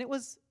 And then it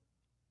was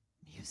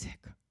music.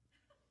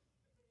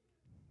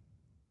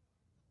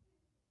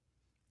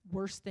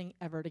 Worst thing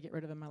ever to get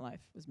rid of in my life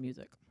was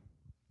music.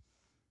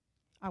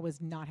 I was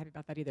not happy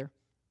about that either.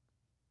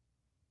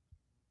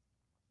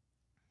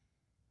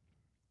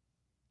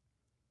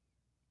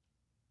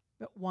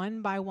 But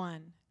one by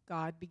one,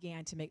 God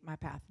began to make my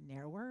path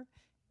narrower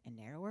and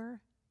narrower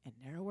and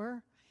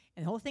narrower.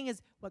 And the whole thing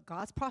is, what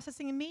God's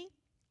processing in me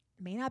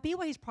may not be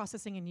what he's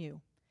processing in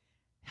you.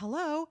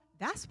 Hello,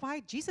 that's why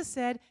Jesus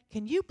said,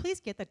 can you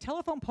please get the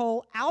telephone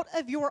pole out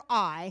of your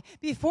eye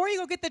before you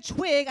go get the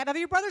twig out of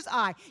your brother's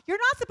eye? You're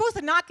not supposed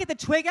to not get the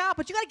twig out,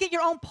 but you got to get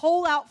your own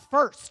pole out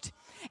first.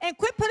 And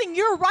quit putting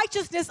your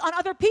righteousness on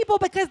other people,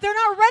 because they're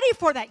not ready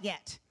for that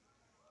yet.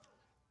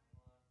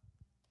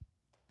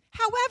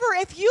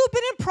 However, if you've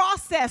been in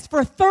process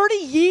for 30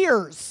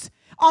 years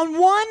on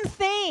one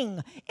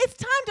thing, it's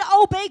time to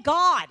obey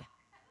God.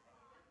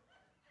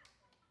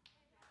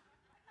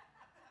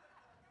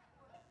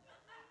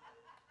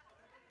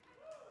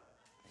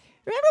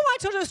 Remember when I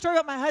told you a story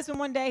about my husband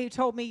one day who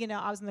told me,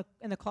 I was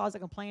in the closet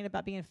complaining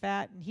about being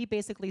fat, and he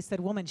basically said,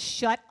 woman,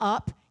 shut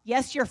up.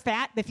 Yes, you're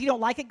fat, but if you don't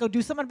like it, go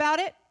do something about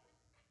it.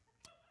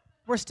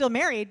 We're still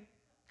married.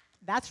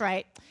 That's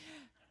right.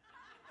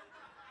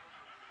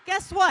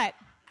 Guess what?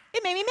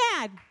 It made me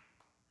mad.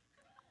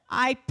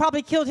 I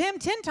probably killed him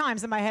 10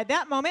 times in my head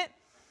that moment.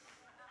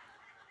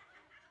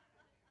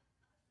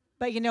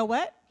 But you know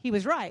what? He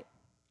was right.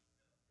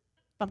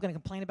 If I'm going to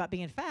complain about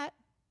being fat,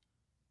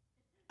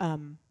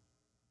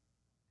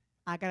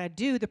 I got to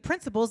do the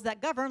principles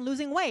that govern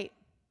losing weight.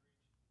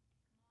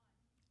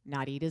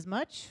 Not eat as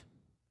much.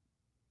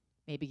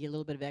 Maybe get a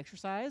little bit of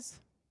exercise.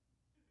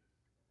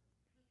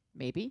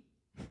 Maybe.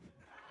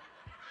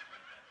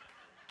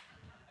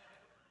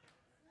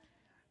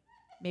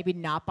 Maybe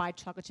not buy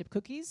chocolate chip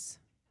cookies.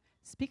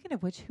 Speaking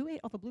of which, who ate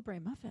all the blueberry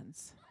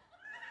muffins?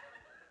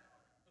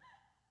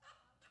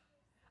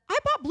 I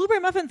bought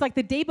blueberry muffins like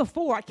the day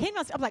before. I came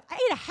out, I was like, I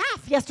ate a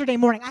half yesterday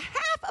morning. A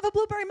half of a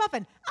blueberry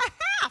muffin. A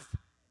half.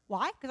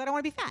 Why? Because I don't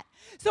want to be fat.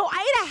 So I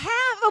ate a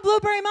half of a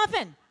blueberry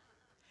muffin.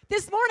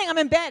 This morning I'm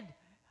in bed.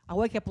 I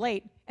wake up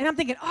late, and I'm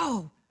thinking,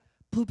 oh,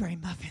 blueberry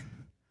muffin,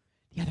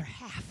 the other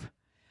half.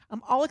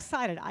 I'm all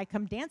excited. I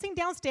come dancing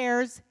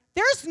downstairs.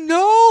 There's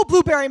no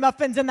blueberry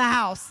muffins in the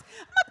house.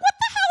 I'm like, what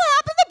the hell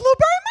happened to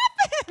blueberry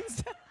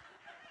muffins?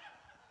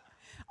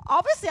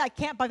 Obviously, I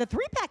can't buy the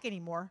 3-pack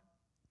anymore.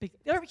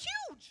 They're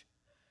huge.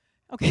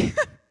 Okay.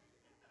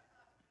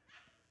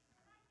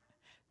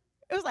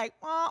 It was like,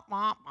 wah,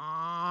 wah,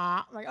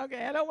 wah. I'm like,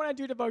 okay, I don't want to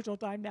do devotional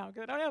time now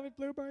because I don't have a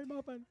blueberry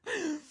muffin.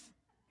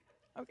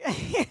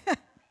 Okay.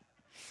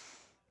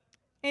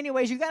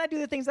 Anyways, you got to do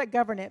the things that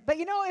govern it. But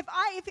if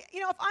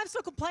I'm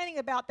still complaining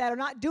about that or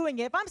not doing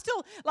it, if I'm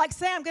still like,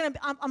 say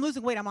I'm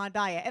losing weight, I'm on a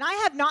diet, and I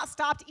have not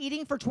stopped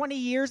eating for 20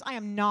 years, I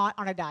am not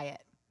on a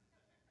diet.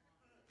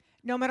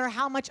 No matter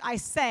how much I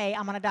say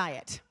I'm on a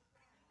diet.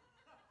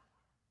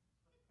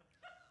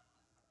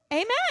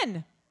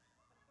 Amen.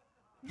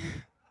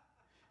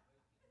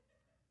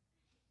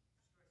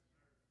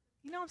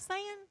 You know what I'm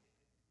saying?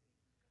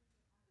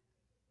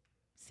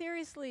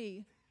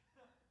 Seriously.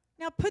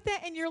 Now put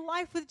that in your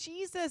life with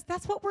Jesus.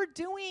 That's what we're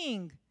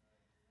doing.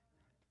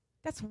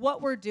 That's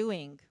what we're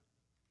doing.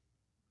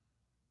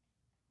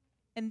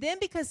 And then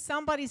because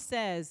somebody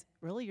says,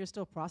 really, you're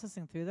still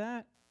processing through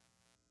that?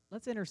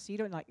 Let's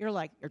intercede. And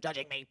you're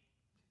judging me.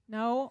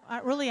 No, I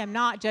really am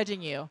not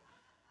judging you.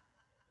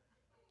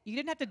 You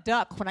didn't have to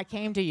duck when I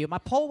came to you. My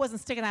pole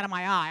wasn't sticking out of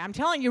my eye. I'm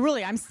telling you,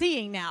 really, I'm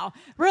seeing now.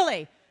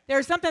 Really,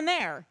 there's something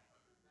there.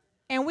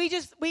 And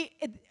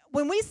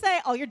when we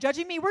say, oh, you're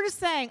judging me, we're just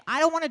saying, I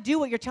don't want to do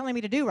what you're telling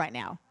me to do right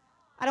now.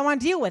 I don't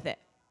want to deal with it.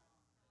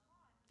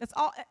 That's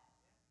all.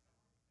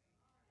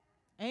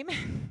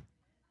 Amen.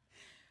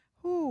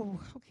 Ooh,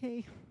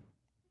 okay.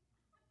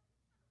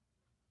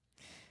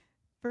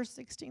 Verse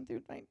 16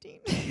 through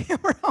 19.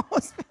 We're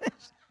almost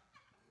finished.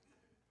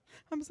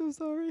 I'm so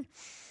sorry.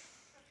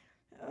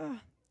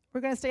 We're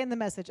going to stay in the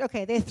message.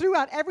 Okay, they threw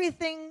out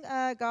everything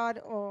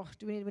God,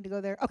 do we need me to go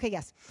there? Okay,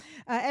 yes.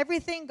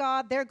 Everything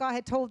their God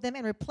had told them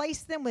and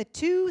replaced them with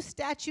 2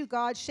 statue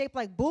gods shaped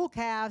like bull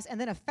calves and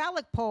then a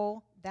phallic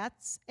pole.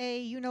 That's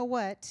a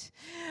you-know-what.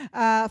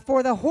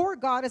 For the whore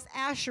goddess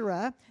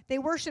Asherah, they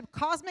worshiped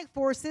cosmic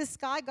forces,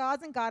 sky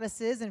gods and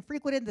goddesses, and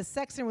frequented the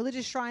sex and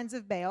religious shrines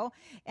of Baal,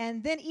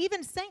 and then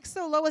even sank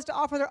so low as to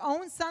offer their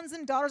own sons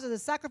and daughters as a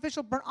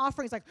sacrificial burnt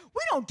offerings. Like,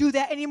 we don't do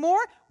that anymore.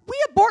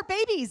 We abort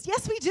babies.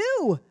 Yes, we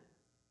do.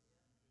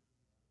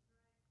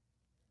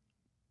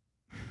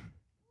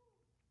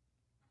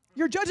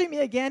 You're judging me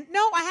again.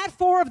 No, I had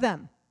 4 of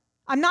them.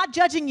 I'm not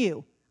judging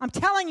you. I'm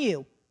telling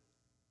you.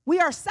 We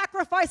are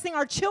sacrificing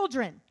our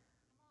children.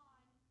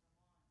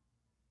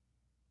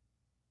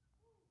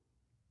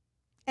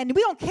 And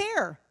we don't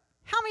care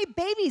how many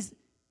babies.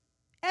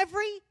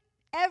 Every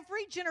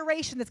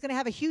generation that's going to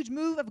have a huge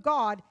move of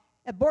God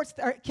aborts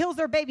or kills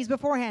their babies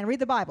beforehand. Read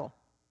the Bible.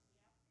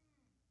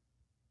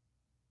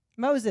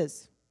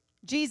 Moses,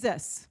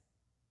 Jesus,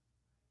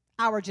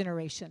 our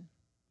generation,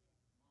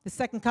 the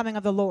second coming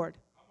of the Lord.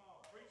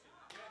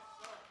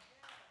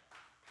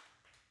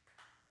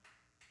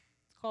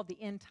 Called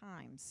the end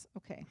times.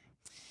 Okay.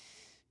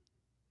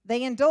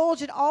 They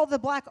indulged in all the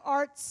black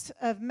arts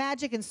of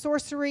magic and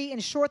sorcery. In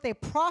short, they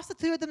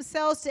prostituted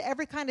themselves to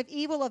every kind of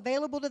evil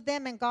available to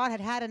them, and God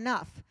had had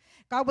enough.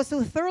 God was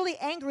so thoroughly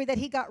angry that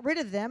he got rid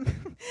of them.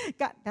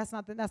 That's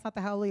not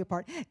the hallelujah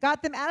part.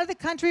 Got them out of the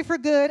country for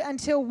good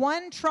until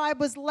one tribe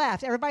was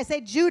left. Everybody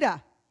say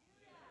Judah.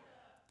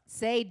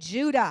 Say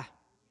Judah.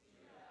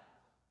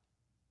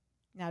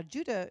 Now,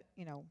 Judah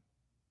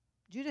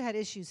had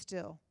issues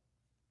still.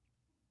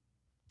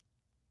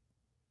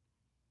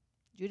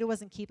 Judah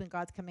wasn't keeping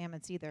God's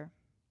commandments either.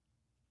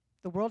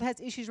 The world has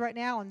issues right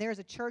now, and there's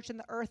a church in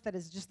the earth that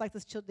is just like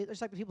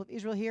just like the people of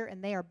Israel here,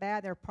 and they are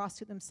bad. They're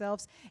prostituting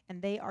themselves,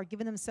 and they are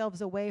giving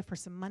themselves away for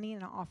some money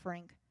and an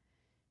offering.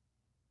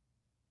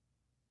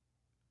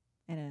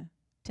 And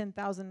a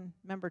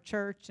 10,000-member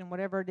church and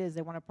whatever it is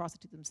they want to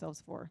prostitute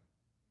themselves for.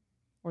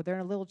 Or they're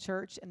in a little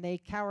church, and they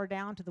cower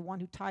down to the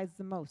one who tithes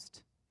the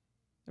most.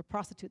 They're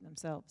prostituting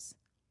themselves.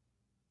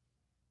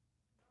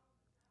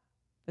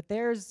 But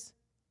there's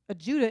a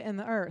Judah in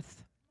the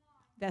earth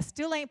that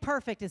still ain't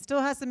perfect. It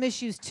still has some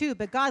issues too,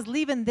 but God's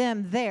leaving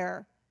them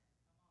there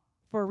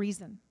for a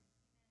reason.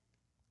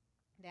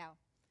 Now,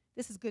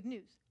 this is good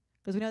news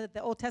because we know that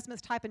the Old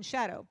Testament's type and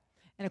shadow.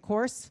 And of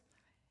course,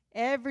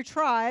 every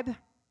tribe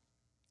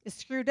is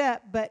screwed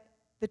up, but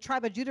the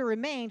tribe of Judah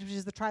remains, which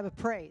is the tribe of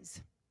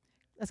praise.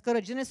 Let's go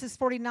to Genesis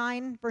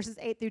 49, verses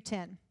 8 through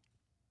 10.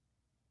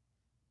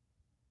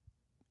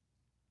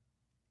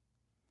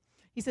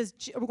 He says,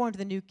 we're going to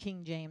the New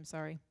King James,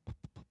 sorry.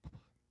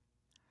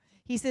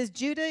 He says,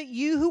 Judah,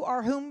 you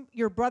whom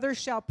your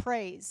brothers shall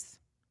praise.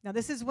 Now,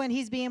 this is when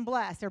he's being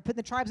blessed. They're putting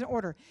the tribes in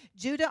order.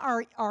 Judah,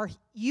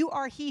 you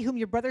are he whom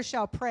your brothers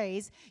shall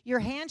praise. Your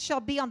hand shall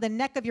be on the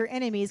neck of your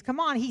enemies.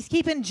 Come on, he's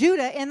keeping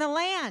Judah in the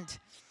land.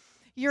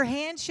 Your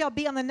hand shall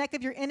be on the neck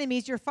of your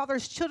enemies. Your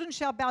father's children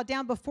shall bow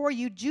down before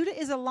you. Judah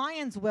is a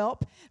lion's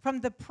whelp.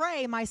 From the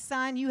prey, my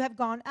son, you have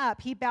gone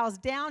up. He bows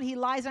down. He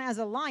lies down as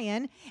a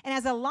lion. And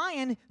as a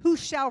lion, who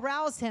shall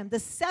rouse him? The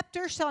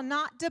scepter shall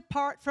not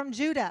depart from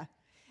Judah,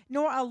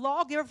 nor a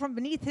lawgiver from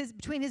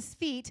between his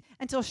feet,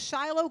 until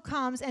Shiloh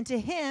comes, and to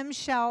him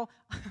shall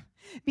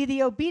be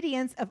the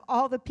obedience of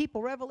all the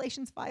people.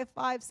 Revelations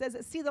 5:5 says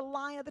that, see the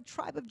lion of the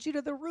tribe of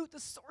Judah, the root, the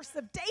source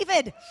of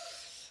David.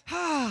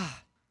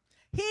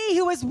 He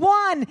who has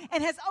won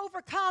and has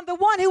overcome, the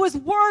one who is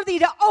worthy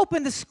to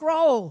open the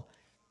scroll.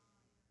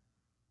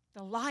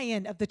 The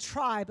lion of the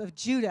tribe of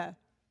Judah.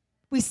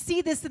 We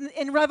see this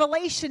in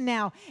Revelation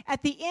now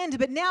at the end,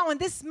 but now in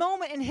this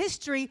moment in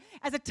history,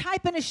 as a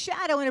type and a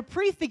shadow and a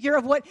prefigure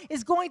of what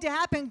is going to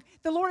happen,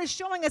 the Lord is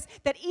showing us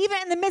that even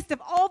in the midst of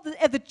all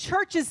of the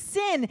church's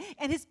sin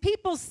and his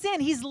people's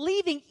sin, he's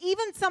leaving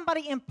even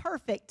somebody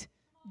imperfect,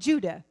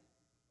 Judah,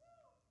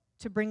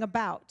 to bring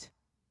about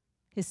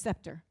his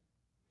scepter,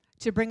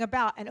 to bring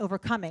about an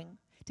overcoming,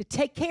 to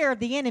take care of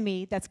the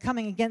enemy that's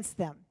coming against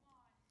them.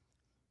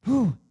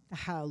 Whew,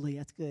 hallelujah,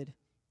 that's good.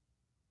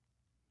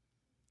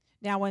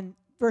 Now, when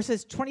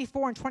verses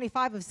 24 and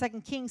 25 of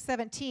 2 Kings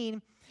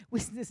 17,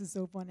 this is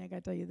so funny, I got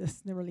to tell you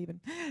this, never leaving.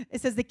 It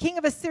says, the king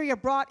of Assyria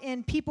brought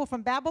in people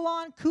from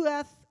Babylon,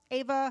 Cuth,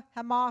 Ava,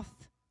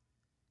 Hamath,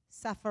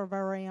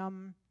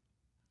 Sepharvaim,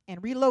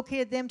 and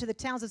relocated them to the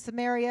towns of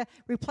Samaria,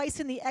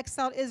 replacing the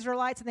exiled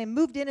Israelites, and they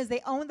moved in as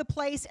they owned the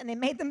place, and they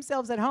made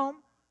themselves at home.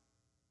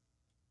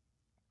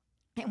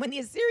 And when the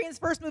Assyrians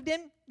first moved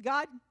in,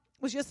 God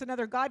was just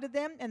another God to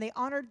them, and they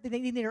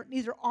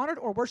neither honored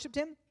or worshipped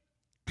him.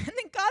 And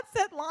then God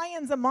set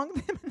lions among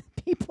them and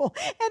the people,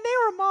 and they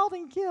were mauled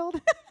and killed.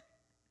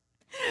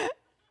 Isn't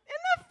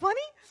that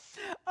funny?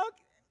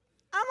 Okay.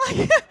 I'm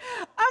like,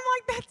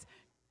 that's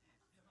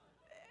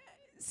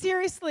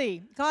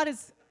seriously,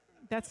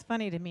 that's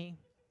funny to me.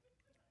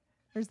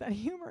 There's that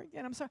humor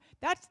again. I'm sorry.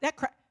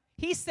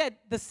 He said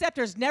the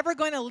scepter's never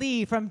going to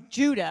leave from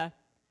Judah,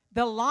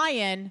 the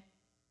lion.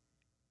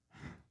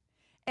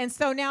 And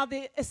so now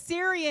the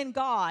Assyrian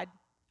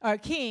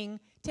king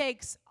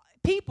takes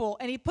people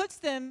and he puts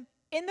them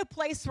in the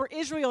place where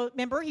Israel,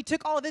 remember, he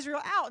took all of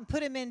Israel out and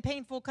put them in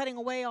painful cutting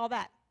away, all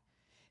that.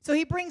 So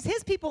he brings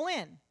his people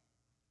in.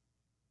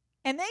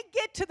 And they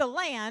get to the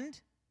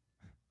land,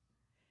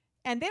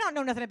 and they don't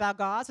know nothing about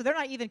God, so they're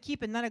not even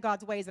keeping none of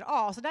God's ways at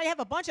all. So now you have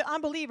a bunch of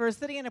unbelievers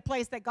sitting in a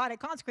place that God had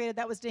consecrated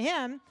that was to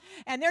him,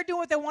 and they're doing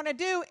what they want to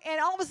do, and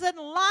all of a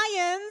sudden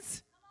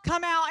lions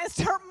come out and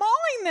start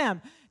mauling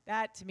them.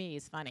 That, to me,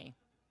 is funny.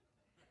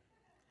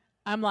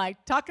 I'm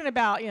like, talking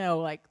about,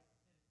 like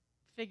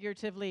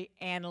figuratively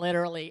and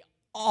literally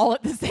all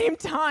at the same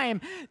time.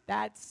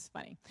 That's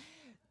funny.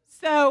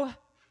 So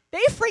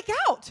they freak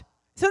out.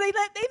 So they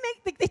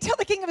tell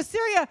the king of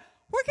Assyria,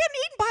 we're getting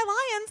eaten by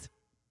lions.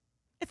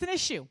 It's an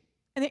issue.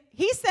 And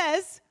he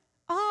says,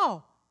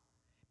 oh,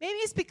 maybe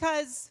it's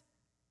because,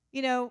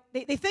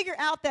 they figure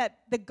out that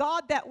the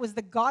God that was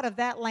the God of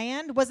that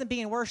land wasn't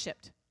being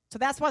worshipped. So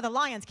that's why the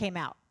lions came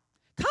out.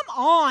 Come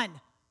on.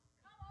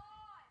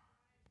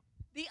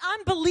 The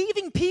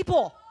unbelieving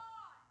people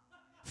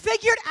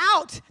figured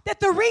out that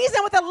the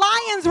reason why the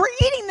lions were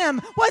eating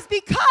them was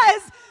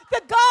because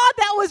the God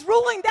that was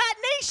ruling that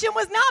nation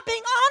was not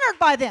being honored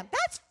by them.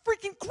 That's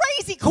freaking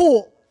crazy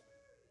cool.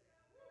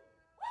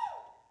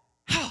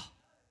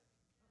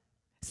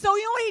 So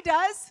you know what he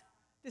does?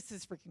 This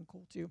is freaking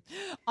cool too.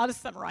 I'll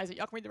just summarize it.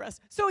 Y'all can read the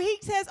rest. So he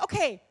says,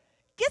 okay,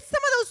 get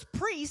some of those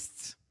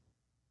priests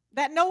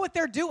that know what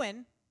they're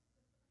doing,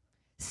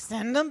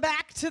 send them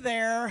back to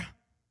there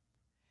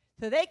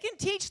so they can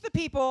teach the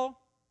people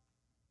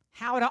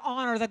how to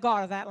honor the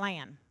God of that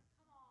land.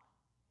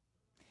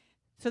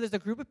 So there's a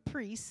group of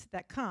priests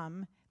that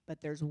come, but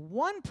there's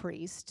one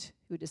priest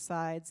who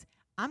decides,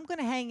 I'm going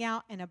to hang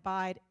out and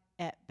abide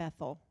at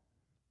Bethel,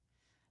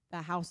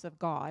 the house of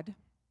God,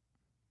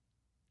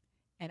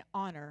 and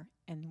honor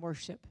and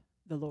worship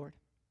the Lord.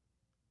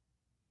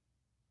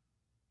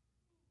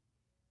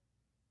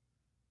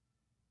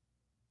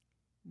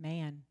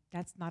 Man,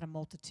 that's not a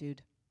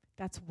multitude.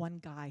 That's one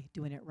guy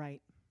doing it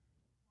right.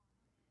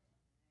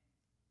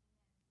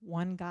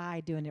 One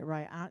guy doing it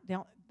right.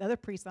 The other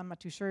priests I'm not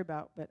too sure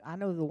about, but I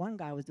know the one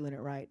guy was doing it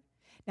right.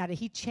 Now, did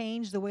he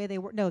change the way they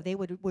were? No, they'd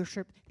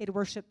worship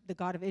the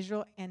God of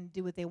Israel and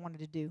do what they wanted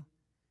to do.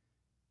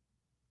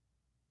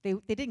 They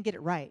didn't get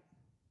it right.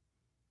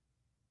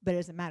 But it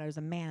doesn't matter. There's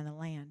a man in the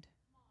land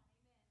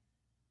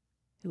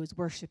who was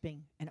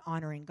worshiping and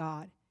honoring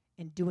God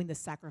and doing the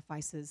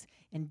sacrifices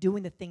and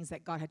doing the things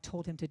that God had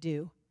told him to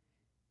do.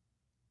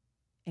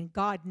 And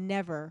God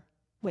never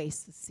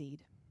wastes a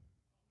seed.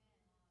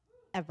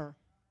 Ever.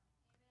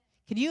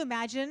 Can you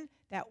imagine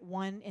that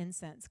one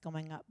incense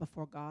going up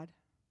before God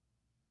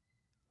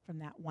from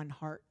that one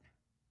heart?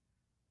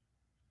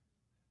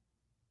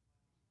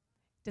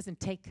 Doesn't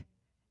take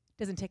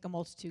a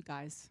multitude,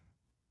 guys.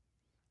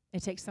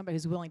 It takes somebody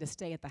who's willing to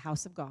stay at the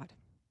house of God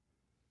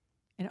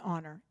and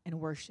honor and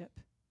worship,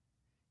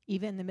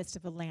 even in the midst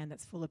of a land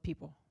that's full of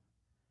people.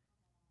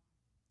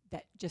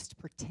 that just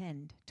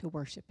pretend to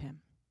worship him.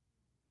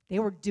 They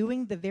were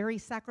doing the very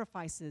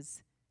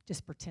sacrifices,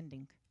 just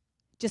pretending,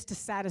 just to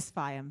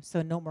satisfy him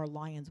so no more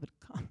lions would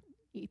come and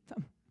eat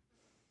them.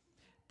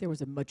 There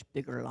was a much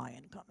bigger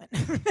lion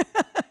coming.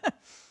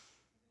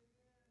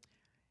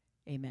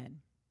 Amen.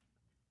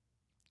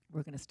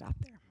 We're going to stop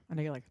there. I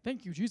know you're like,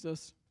 thank you,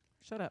 Jesus.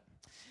 Shut up.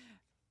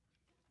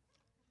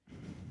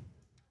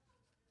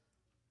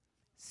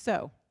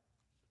 So,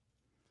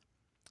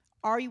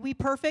 are we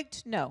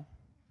perfect? No.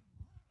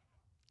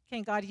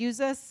 Can God use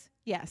us?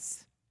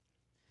 Yes.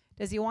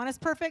 Does he want us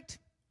perfect?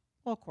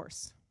 Well, of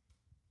course.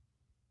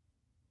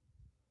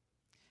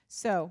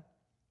 So,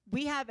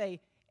 we have a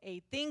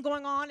thing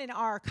going on in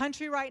our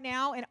country right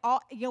now, and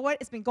you know what?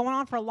 It's been going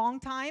on for a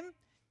long time.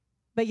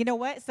 But you know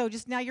what? So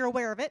just now you're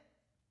aware of it.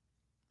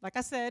 Like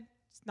I said,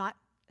 it's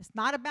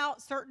not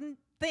about certain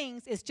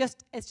things. It's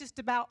just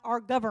about our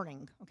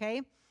governing,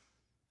 okay?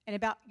 And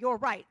about your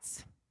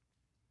rights.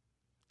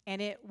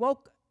 And it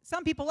woke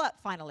some people up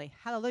finally.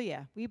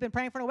 Hallelujah. We've been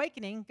praying for an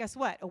awakening. Guess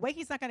what?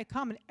 Awakening's not going to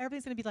come and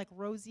everything's going to be like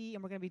rosy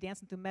and we're going to be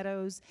dancing through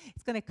meadows.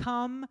 It's going to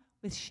come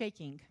with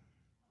shaking.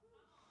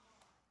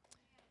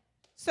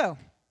 So,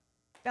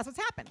 that's what's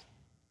happened.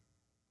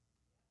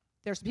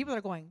 There's some people that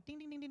are going, ding,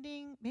 ding, ding, ding,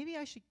 ding. Maybe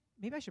I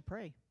should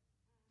pray.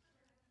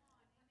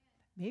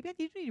 Maybe I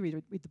do need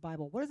to read the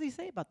Bible. What does he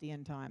say about the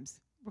end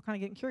times? We're kind of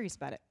getting curious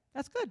about it.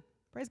 That's good.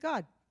 Praise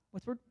God.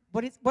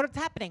 What is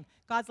happening?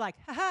 God's like,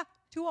 haha,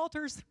 2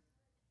 altars.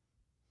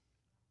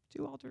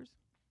 2 altars.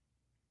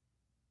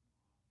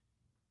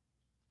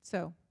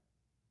 So,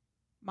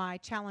 my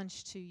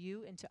challenge to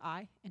you and to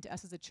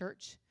us as a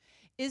church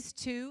is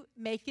to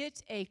make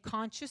it a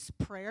conscious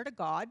prayer to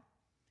God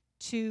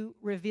to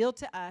reveal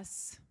to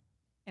us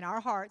in our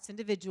hearts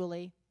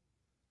individually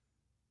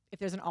if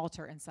there's an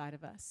altar inside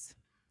of us.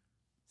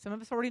 Some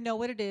of us already know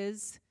what it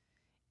is,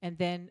 and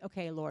then,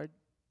 okay, Lord,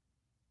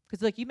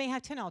 because look, you may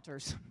have 10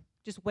 altars.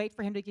 Just wait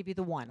for him to give you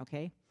the one,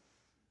 okay?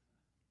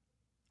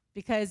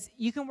 Because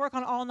you can work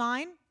on all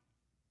 9,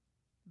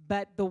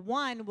 but the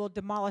one will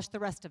demolish the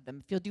rest of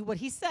them. If you'll do what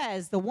he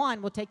says, the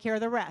one will take care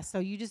of the rest. So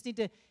you just need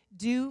to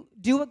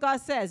do what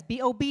God says.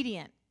 Be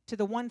obedient to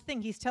the one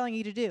thing he's telling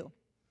you to do.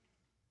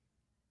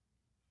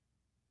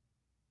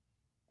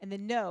 And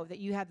then know that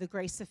you have the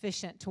grace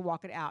sufficient to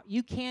walk it out.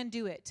 You can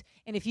do it.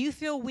 And if you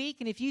feel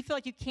weak and if you feel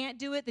like you can't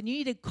do it, then you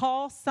need to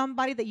call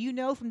somebody that you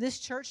know from this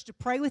church to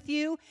pray with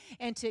you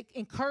and to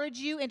encourage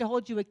you and to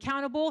hold you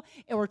accountable.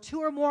 Or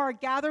 2 or more are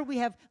gathered.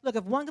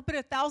 If one could put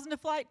 1,000 to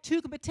flight,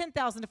 2 could put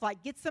 10,000 to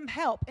flight. Get some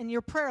help in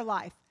your prayer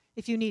life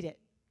if you need it.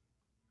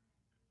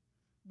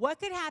 What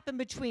could happen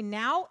between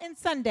now and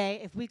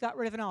Sunday if we got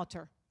rid of an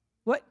altar?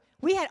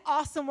 We had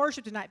awesome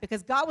worship tonight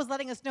because God was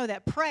letting us know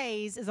that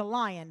praise is a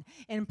lion,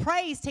 and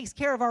praise takes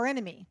care of our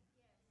enemy.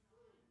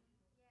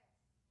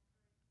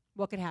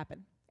 What could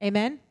happen?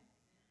 Amen?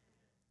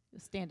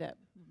 Stand up.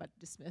 I'm about to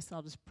dismiss, and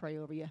I'll just pray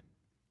over you.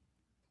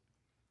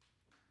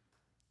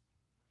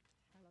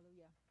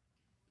 Hallelujah.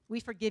 We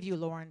forgive you,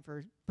 Lauren,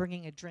 for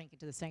bringing a drink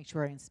into the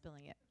sanctuary and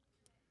spilling it.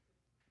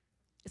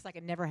 It's like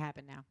it never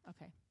happened now.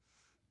 Okay.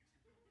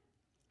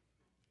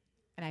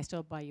 And I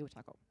still buy you a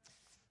taco.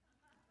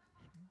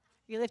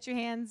 You lift your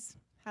hands.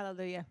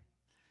 Hallelujah.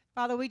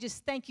 Father, we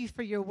just thank you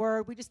for your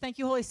word. We just thank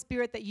you, Holy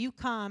Spirit, that you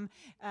come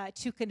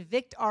to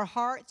convict our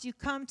hearts. You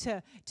come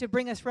to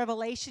bring us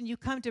revelation. You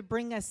come to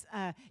bring us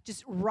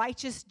just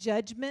righteous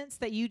judgments,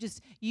 that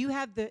you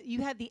have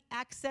the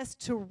access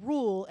to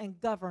rule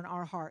and govern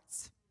our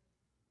hearts.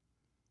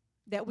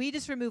 That we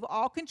just remove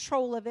all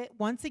control of it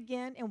once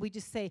again, and we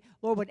just say,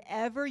 Lord,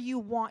 whatever you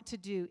want to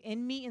do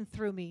in me and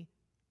through me,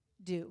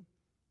 do.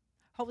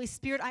 Holy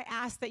Spirit, I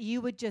ask that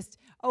you would just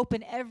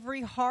open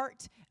every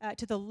heart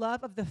to the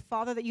love of the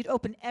Father, that you'd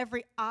open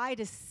every eye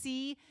to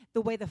see the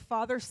way the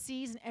Father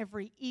sees and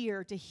every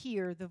ear to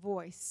hear the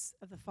voice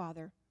of the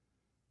Father.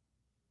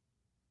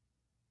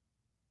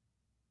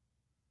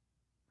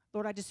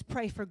 Lord, I just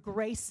pray for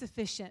grace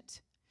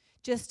sufficient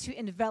just to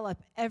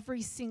envelop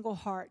every single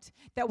heart,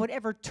 that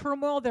whatever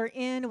turmoil they're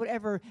in,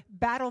 whatever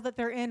battle that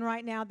they're in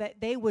right now, that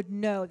they would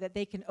know that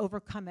they can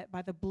overcome it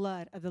by the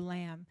blood of the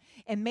Lamb.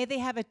 And may they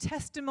have a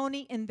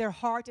testimony in their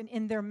heart and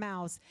in their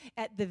mouths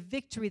at the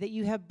victory that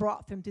you have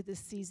brought them through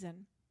this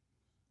season.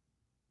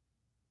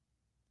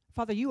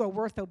 Father, you are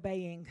worth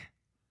obeying.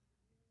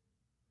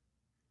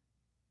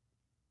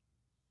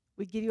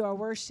 We give you our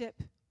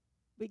worship.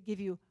 We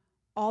give you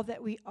all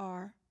that we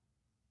are.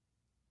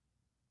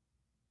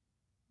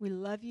 We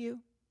love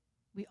you.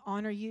 We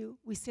honor you.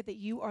 We say that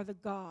you are the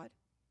God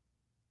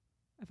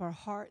of our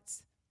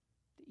hearts,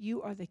 that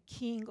you are the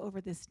King over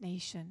this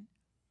nation,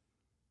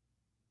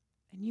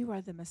 and you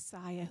are the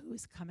Messiah who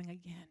is coming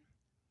again.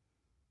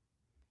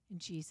 In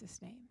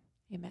Jesus' name,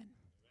 amen.